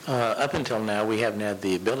 Up until now, we haven't had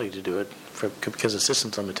the ability to do it because of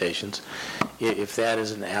systems limitations. If that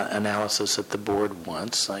is an analysis that the board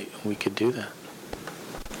wants, we could do that.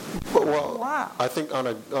 Well, wow. I think on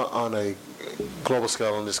a global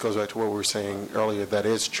scale, and this goes back to what we were saying earlier, that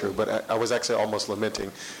is true. But I was actually almost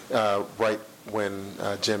lamenting right when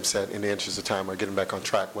Jim said, in the interest of time, or getting back on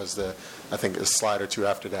track, was I think a slide or two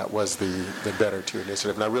after that was the Better To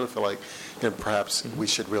initiative. And I really feel like perhaps we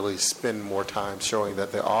should really spend more time showing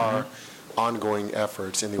that there are ongoing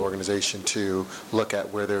efforts in the organization to look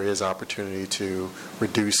at where there is opportunity to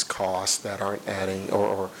reduce costs that aren't adding,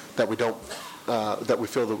 or that we don't, that we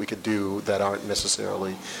feel that we could do that aren't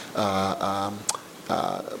necessarily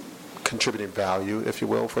contributing value, if you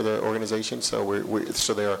will, for the organization. So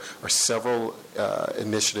so there are several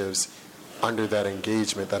initiatives under that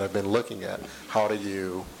engagement that I've been looking at. How do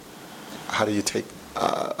you take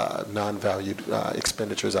non-valued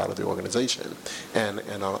expenditures out of the organization and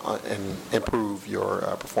improve your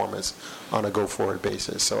performance on a go-forward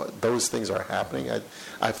basis. So those things are happening.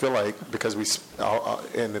 I feel like because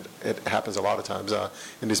and it happens a lot of times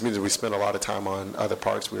in these meetings, we spend a lot of time on other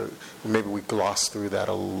parts. Maybe we gloss through that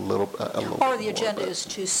a little. Or the agenda is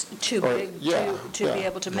too big to be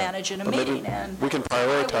able to manage in a meeting. And we can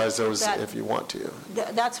prioritize those if you want to.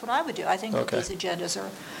 That's what I would do. I think that these agendas are.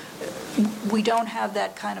 We don't have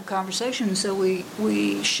that kind of conversation, so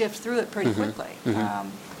we shift through it pretty quickly. At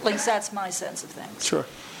least that's my sense of things. Sure.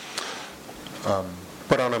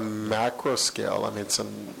 But on a macro scale, I mean,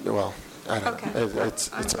 I don't know. It's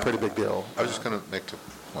a pretty big deal. I was just going to make a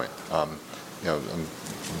point. I'm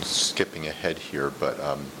skipping ahead here, but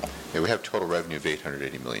we have total revenue of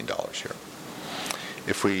 $880 million here.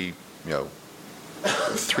 If we,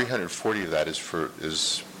 340 of that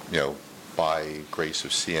is by grace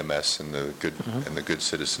of CMS and the good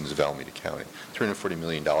citizens of Alameda County. $340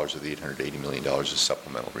 million of the $880 million is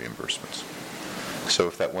supplemental reimbursements. So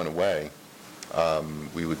if that went away,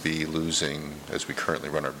 we would be losing, as we currently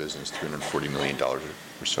run our business, $340 million or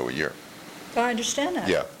so a year. I understand that.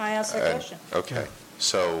 Yeah. I asked that question. Okay.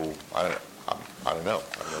 So I don't know. I don't know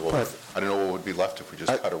what would be left if we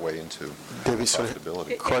just cut our way into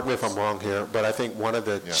profitability. Correct me if I'm wrong here, but I think one of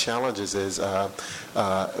the challenges is,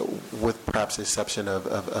 with perhaps the exception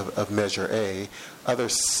of Measure A, other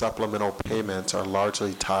supplemental payments are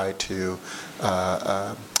largely tied to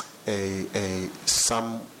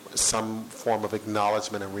some form of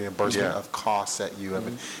acknowledgement and reimbursement of costs that you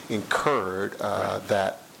have incurred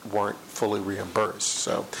that weren't fully reimbursed.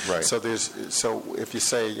 So if you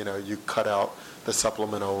say you cut out the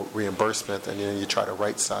supplemental reimbursement and you try to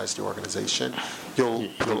right size the organization, you'll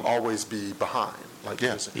always be behind.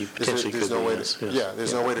 There's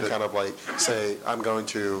no way to kind of say I'm going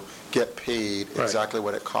to get paid exactly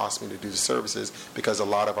what it costs me to do the services, because a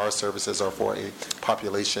lot of our services are for a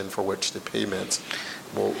population for which the payments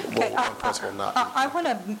will in principle not be. I want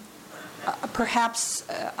to perhaps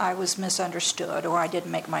I was misunderstood or I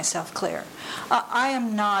didn't make myself clear. I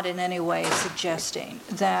am not in any way suggesting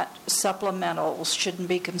that supplementals shouldn't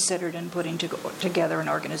be considered in putting together an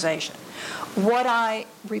organization. What I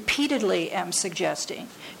repeatedly am suggesting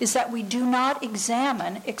is that we do not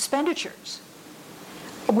examine expenditures.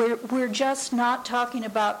 We're just not talking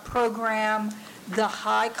about program, the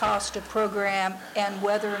high cost of program, and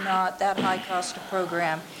whether or not that high cost of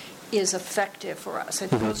program is effective for us.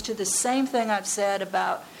 It goes to the same thing I've said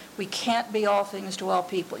about we can't be all things to all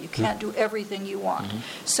people. You can't do everything you want.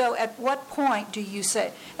 So at what point do you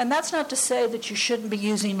say, and that's not to say that you shouldn't be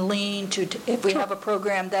using lean if we have a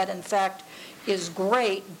program that in fact is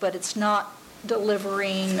great, but it's not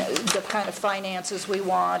delivering the kind of finances we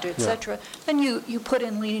want, et cetera, then you put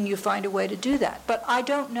in lean and you find a way to do that. But I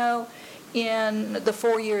don't know in the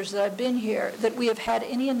 4 years that I've been here that we have had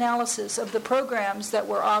any analysis of the programs that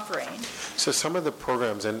we're offering. So some of the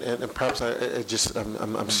programs, and perhaps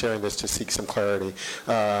I'm sharing this to seek some clarity.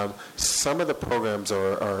 Some of the programs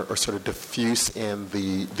are sort of diffuse in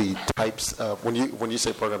the types of, when you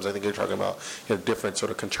say programs, I think you're talking about different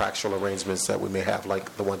sort of contractual arrangements that we may have,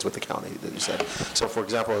 like the ones with the county that you said. So for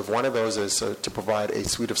example, if one of those is to provide a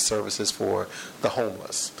suite of services for the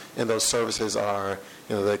homeless, and those services are,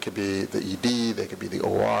 they could be the ED, they could be the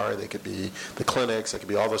OR, they could be the clinics, they could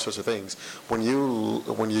be all those sorts of things. When you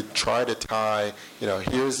try to tie,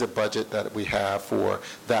 here's the budget that we have for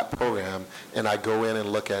that program, and I go in and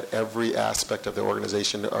look at every aspect of the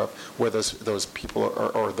organization of where those people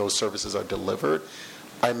or those services are delivered,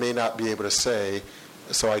 I may not be able to say,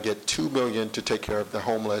 so I get $2 million to take care of the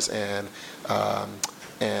homeless, and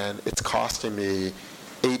it's costing me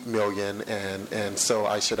 $8 million, and so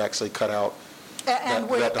I should actually cut out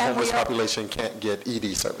that the homeless population can't get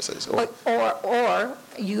ED services. Or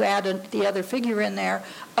you add the other figure in there,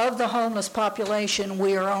 of the homeless population,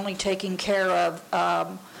 we are only taking care of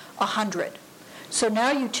 100. So now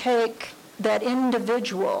you take that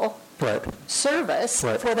individual service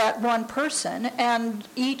for that one person, and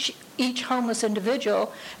each homeless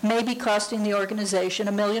individual may be costing the organization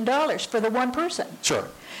 $1 million for the one person. Sure.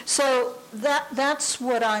 So that's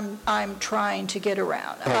what I'm trying to get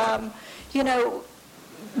around. Okay.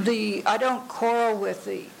 I don't quarrel with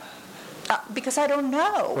because I don't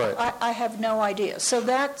know. Right. I have no idea. So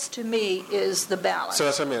that, to me, is the balance. So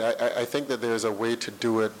that's what I mean. I think that there's a way to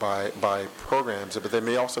do it by programs, but there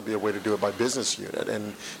may also be a way to do it by business unit.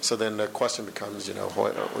 And so then the question becomes,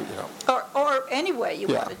 Or any way you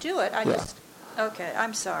want to do it. Okay,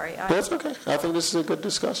 I'm sorry. That's okay. I think this is a good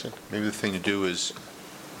discussion. Maybe the thing to do is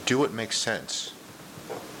do what makes sense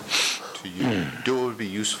to you. Do what would be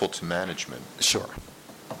useful to management. Sure.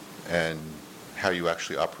 And how you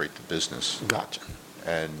actually operate the business. Gotcha.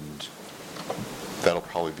 And that'll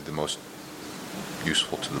probably be the most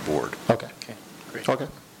useful to the board. Okay. Okay, great. Okay.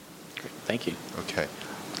 Great. Thank you. Okay.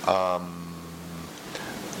 I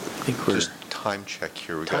think we're Just time check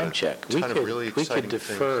here. We time got check. a ton of really We exciting could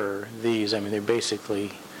defer these. I mean, they're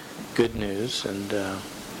basically good news, and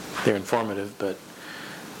they're informative, but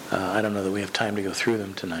I don't know that we have time to go through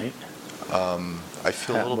them tonight. I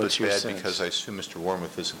feel a little bit What's your bad sense? because I assume Mr.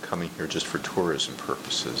 Warmoth isn't coming here just for tourism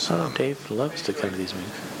purposes. Oh, Dave loves to come to these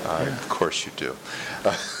meetings. Of course you do.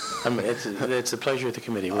 I mean, it's a pleasure of the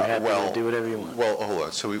committee. We're happy to do whatever you want. Well, hold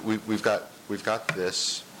on. So we've got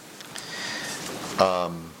this.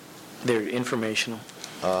 They're informational,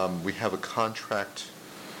 We have a contract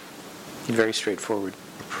very straightforward.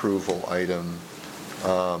 approval item.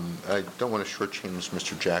 I don't want to shortchange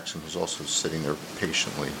Mr. Jackson, who's also sitting there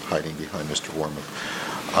patiently hiding behind Mr. Warmoth.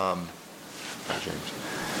 James.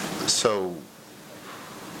 So,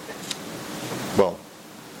 well.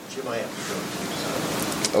 Jim, I have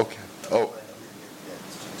to go. Okay.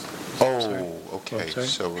 Okay. sorry?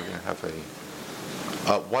 So we're going to have a.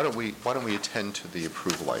 Why don't we attend to the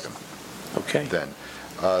approval item? Okay. Then,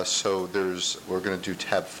 so we're going to do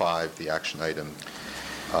tab 5, the action item.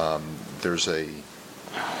 There's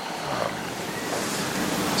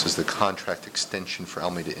this is the contract extension for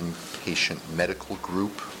Alameda Inpatient Medical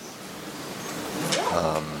Group.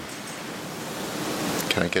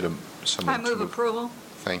 Can I get someone I move to approval.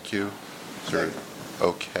 Thank you. Is there-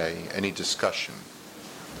 Okay, any discussion?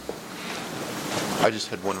 I just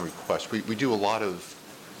had one request. We do a lot of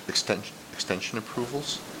extension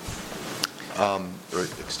approvals, or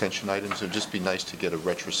extension items. It'd just be nice to get a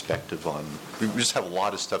retrospective on, we just have a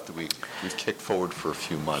lot of stuff that we've kicked forward for a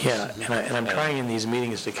few months. Yeah, and I'm trying in these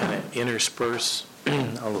meetings to kind of intersperse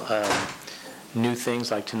new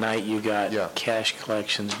things, like tonight you got Yeah. cash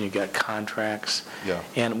collections and you got contracts. Yeah.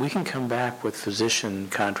 And we can come back with physician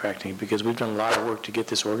contracting because we've done a lot of work to get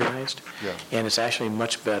this organized. Yeah. And it's actually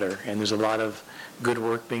much better, and there's a lot of good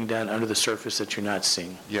work being done under the surface that you're not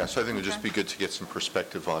seeing. Yeah, so I think it would just be good to get some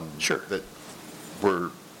perspective on. Sure. That we're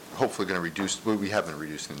hopefully going to reduce, well, we haven't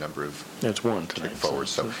reduced the number of That's one tonight. kick forward.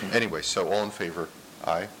 So anyway, so all in favor?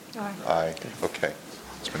 Aye? Aye. Aye, okay.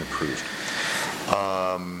 It's been approved.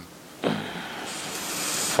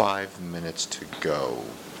 5 minutes to go.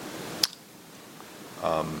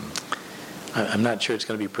 I'm not sure it's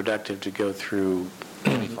going to be productive to go through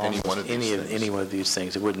Any one of these things? any one of these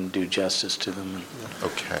things. It wouldn't do justice to them.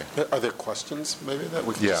 Okay. Are there questions maybe that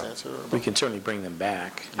we can just Yeah. answer? We can certainly bring them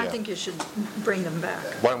back. I Yeah. think you should bring them back.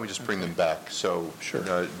 Why don't we just bring them back? So,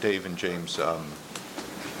 Sure. Dave and James,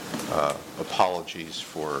 apologies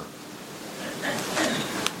for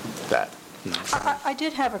that. I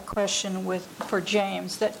did have a question for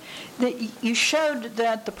James, that you showed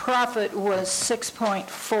that the profit was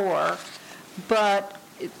 6.4, but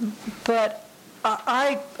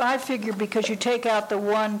I figure because you take out the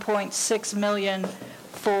 1.6 million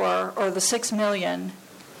or the 6 million,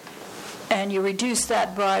 and you reduce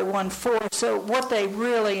that by 1/4, so what they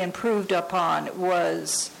really improved upon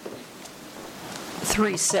was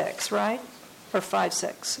 3.6, right? Or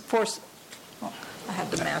 5.6? 4. I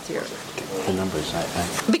have the math here. The numbers,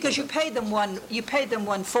 Because you paid them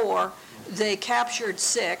 1.4, they captured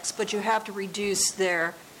 6, but you have to reduce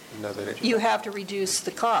No, they didn't. you have to reduce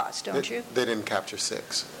the cost, don't you? They didn't capture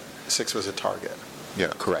 6. 6 was a target.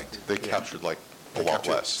 Yeah. Correct. They captured like a They lot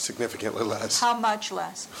captured less. significantly less. How much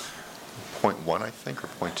less? 0.1, I think, or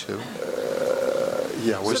 0.2?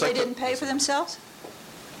 Yeah, So was they like didn't pay for themselves?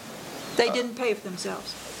 They didn't pay for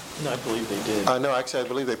themselves. No, I believe they did. No, actually, I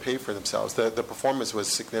believe they paid for themselves. The performance was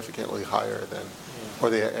significantly higher than, or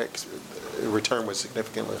the return was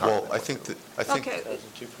significantly higher. Well, than I what think they- that, I think. Okay,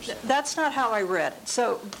 that's not how I read it.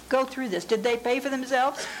 So go through this. Did they pay for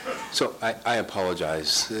themselves? So I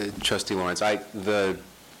apologize, Trustee Lawrence.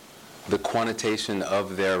 The quantitation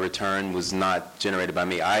of their return was not generated by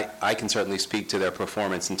me. I can certainly speak to their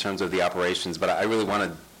performance in terms of the operations, but I really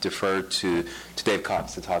want to defer to Dave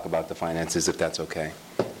Cox to talk about the finances, if that's okay.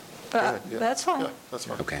 Yeah. That's fine. Yeah, that's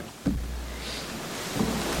fine. Okay.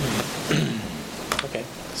 Okay,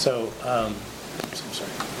 so, I'm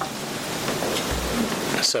sorry.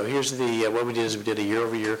 So here's what we did is we did a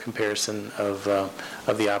year-over-year comparison of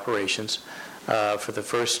the operations. For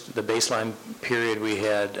the baseline period, we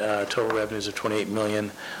had total revenues of $28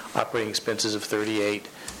 million, operating expenses of $38,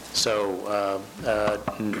 so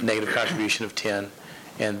negative contribution of 10,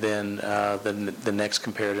 and then the next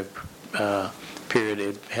comparative period,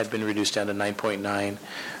 it had been reduced down to 9.9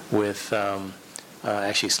 with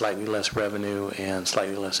actually slightly less revenue and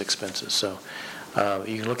slightly less expenses. So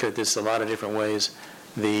you can look at this a lot of different ways.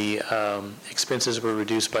 The expenses were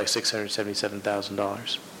reduced by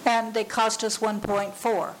 $677,000. And they cost us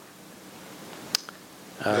 1.4.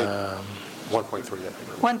 1.3, I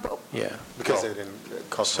think. Yeah. Because Well, they didn't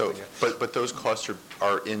cost So, something. but those costs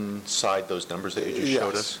are inside those numbers that you just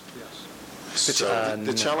showed us?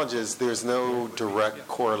 The challenge is there's no direct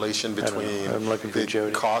correlation don't know. between I'm looking for the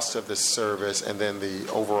Jody. cost of the service and then the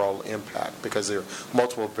overall impact, because there are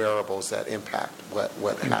multiple variables that impact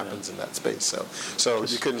what happens in that space. So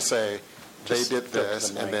you couldn't say they Just did go to this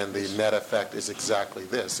the and mic, then the please. net effect is exactly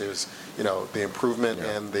this. There's, the improvement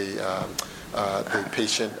and the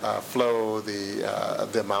patient flow,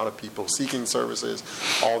 the amount of people seeking services,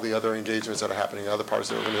 all the other engagements that are happening in other parts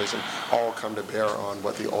of the organization, all come to bear on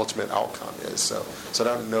what the ultimate outcome is. So I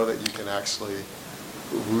don't know that you can actually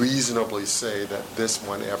reasonably say that this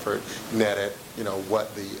one effort netted,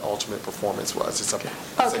 what the ultimate performance was. It's a Okay,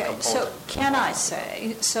 so component. can I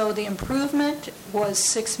say, so the improvement was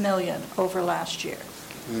 6 million over last year,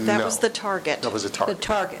 That No. was the target. That was a the target.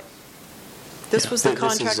 target? This was the This is,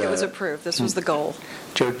 contract that was approved. This was the goal.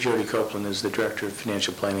 Jody Copeland is the Director of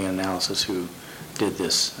Financial Planning and Analysis who did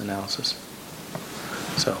this analysis.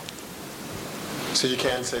 So you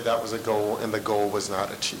can say that was a goal and the goal was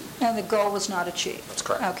not achieved. And the goal was not achieved? That's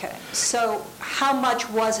correct. Okay, so how much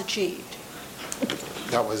was achieved?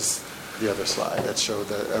 That was the other slide that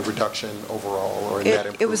showed a reduction overall or a net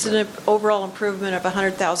improvement. It was an overall improvement of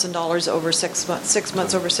 $100,000 over 6 months, 6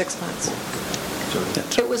 months over 6 months.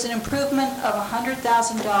 It was an improvement of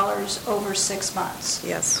 $100,000 over 6 months.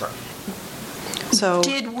 Yes. So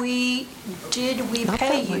Did we Not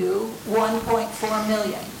pay that one. you 1.4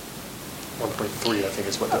 million? 1.3, I think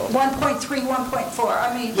is what they'll. 1.3, 1.4,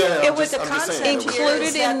 I mean, Yeah, It was I'm just saying. concept here is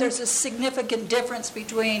included that in- there's a significant difference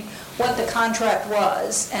between what the contract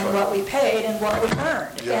was and what we paid and what we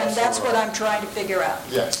earned. Yes, And that's you're what right. I'm trying to figure out.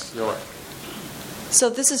 Yes, you're right. So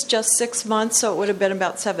this is just 6 months, so it would have been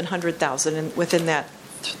about 700,000 within that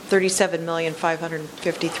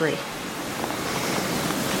 37,553.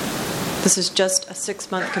 This is just a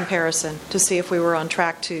 6-month comparison to see if we were on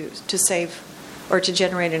track to save or to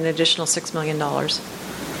generate an additional $6 million.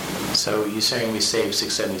 So you're saying we saved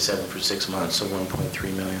 677 for 6 months, so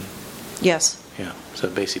 1.3 million? Yes. Yeah, so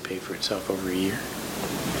it basically paid for itself over a year.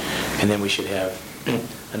 And then we should have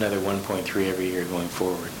another 1.3 every year going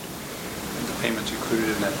forward. The payments included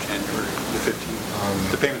in that January the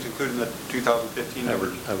 15th? The payments included in the 2015 I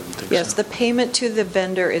numbers? wouldn't think so. Yes, the payment to the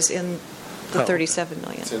vendor is in the Oh. 37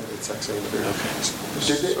 million. It's actually in the very.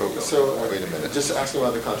 Okay. So, Wait a minute. just asking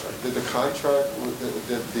about the contract. Did the contract,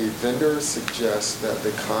 did the vendor suggest that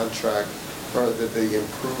the contract, or that the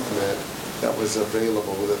improvement that was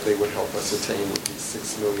available, that they would help us attain would be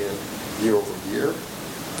 6 million year over year?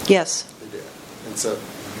 Yes, They did. And so,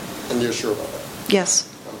 and you're sure about that? yes.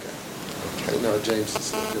 Okay. No, James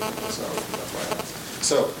is different, so that's why I asked.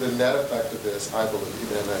 So the net effect of this, I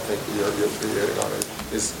believe, and I think you're creating on it,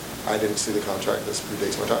 is, I didn't see the contract, this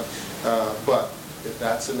predates my time, but if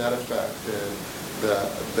that's a net effect, then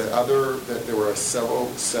there were several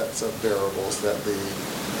sets of variables that the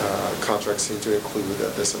contract seemed to include,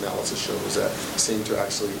 that this analysis shows that seem to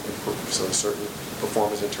actually improve. So certain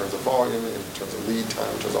performance in terms of volume, in terms of lead time,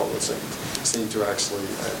 in terms of all those things, seem to actually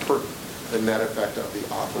improve. The net effect of the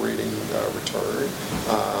operating return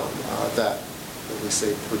that we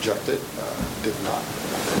say projected did not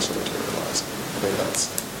actually materialize. I think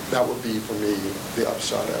that would be, for me, the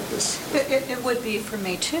upshot of this. It would be for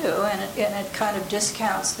me too, and it kind of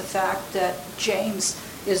discounts the fact that James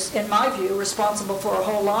is, in my view, responsible for a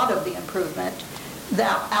whole lot of the improvement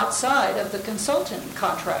that outside of the consultant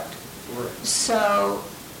contract. Right. So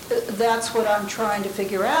that's what I'm trying to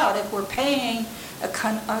figure out. If we're paying a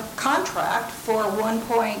contract for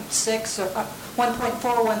 1.6 or 1.4,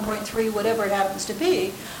 1.3, whatever it happens to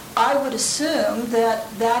be, I would assume that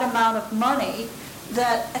that amount of money,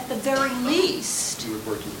 that at the very least, You would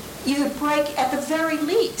work even. you would break at the very You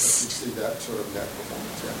least. see that sort of net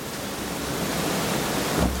performance, yeah.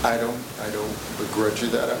 I don't begrudge you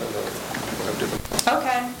that. I don't know if people have different.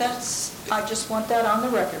 Okay, I just want that on the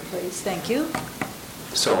record, please. Thank you.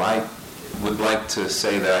 So I would like to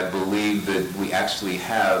say that I believe that we actually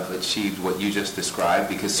have achieved what you just described,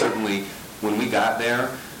 because certainly when we got there,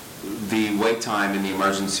 the wait time in the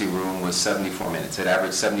emergency room was 74 minutes. It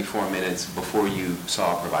averaged 74 minutes before you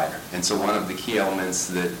saw a provider. And so one of the key elements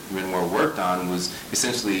that Renwar worked on was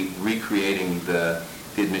essentially recreating the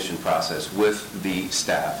admission process with the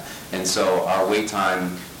staff. And so our wait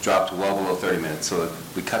time dropped well below 30 minutes. So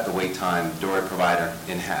we cut the wait time door to provider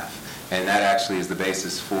in half. And that actually is the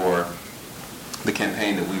basis for the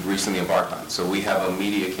campaign that we've recently embarked on. So we have a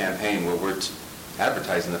media campaign where we're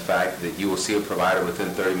advertising the fact that you will see a provider within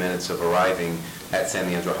 30 minutes of arriving at San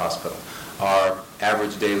Leandro Hospital. Our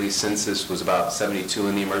average daily census was about 72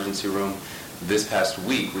 in the emergency room. This past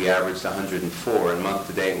week, we averaged 104, and month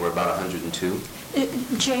to date, we're about 102.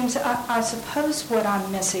 James, I suppose what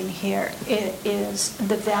I'm missing here is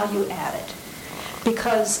the value added,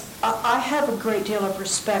 because I have a great deal of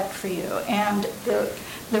respect for you, and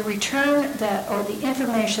the return that, or the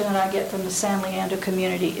information that I get from the San Leandro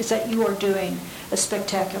community is that you are doing a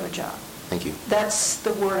spectacular job. Thank you. That's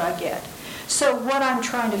the word I get. So what I'm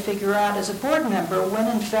trying to figure out as a board member, when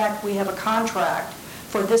in fact we have a contract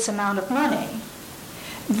for this amount of money,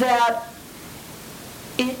 that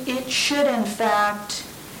it should in fact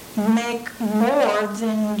make more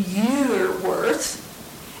than you're worth,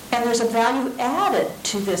 and there's a value added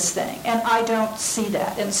to this thing, and I don't see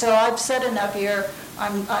that. And so I've said enough here.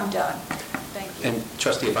 I'm done. Thank you. And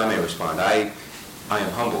Trustee, if I may respond, I am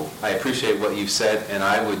humbled. I appreciate what you've said, and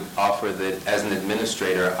I would offer that as an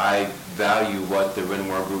administrator, I value what the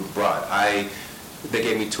Renwar Group brought. They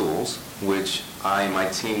gave me tools, which I and my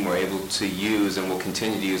team were able to use and will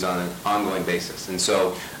continue to use on an ongoing basis. And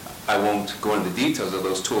so I won't go into the details of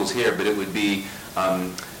those tools here, but it would be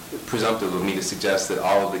presumptive of me to suggest that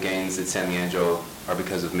all of the gains at San Leandro are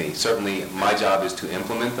because of me. Certainly, my job is to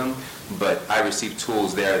implement them, but I received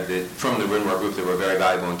tools there that from the Renwar Group that were very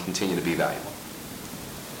valuable and continue to be valuable.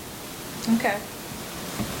 Okay.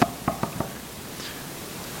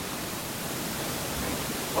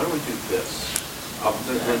 Why don't we do this? Why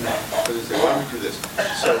don't we do this?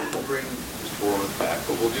 So we'll bring Mr. Borland back,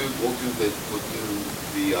 but we'll do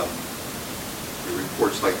the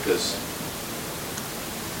reports like this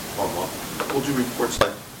We'll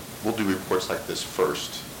do reports like this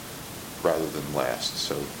first rather than last,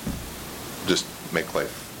 so just make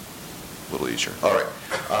life a little easier. All right.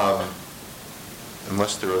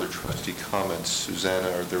 Unless there are other trustee comments, Susanna,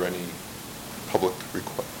 are there any public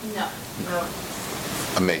requests? No. No.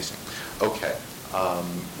 Amazing. Okay.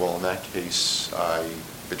 Well, in that case, I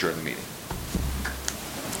adjourn the meeting.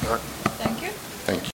 Thank you. Thank you.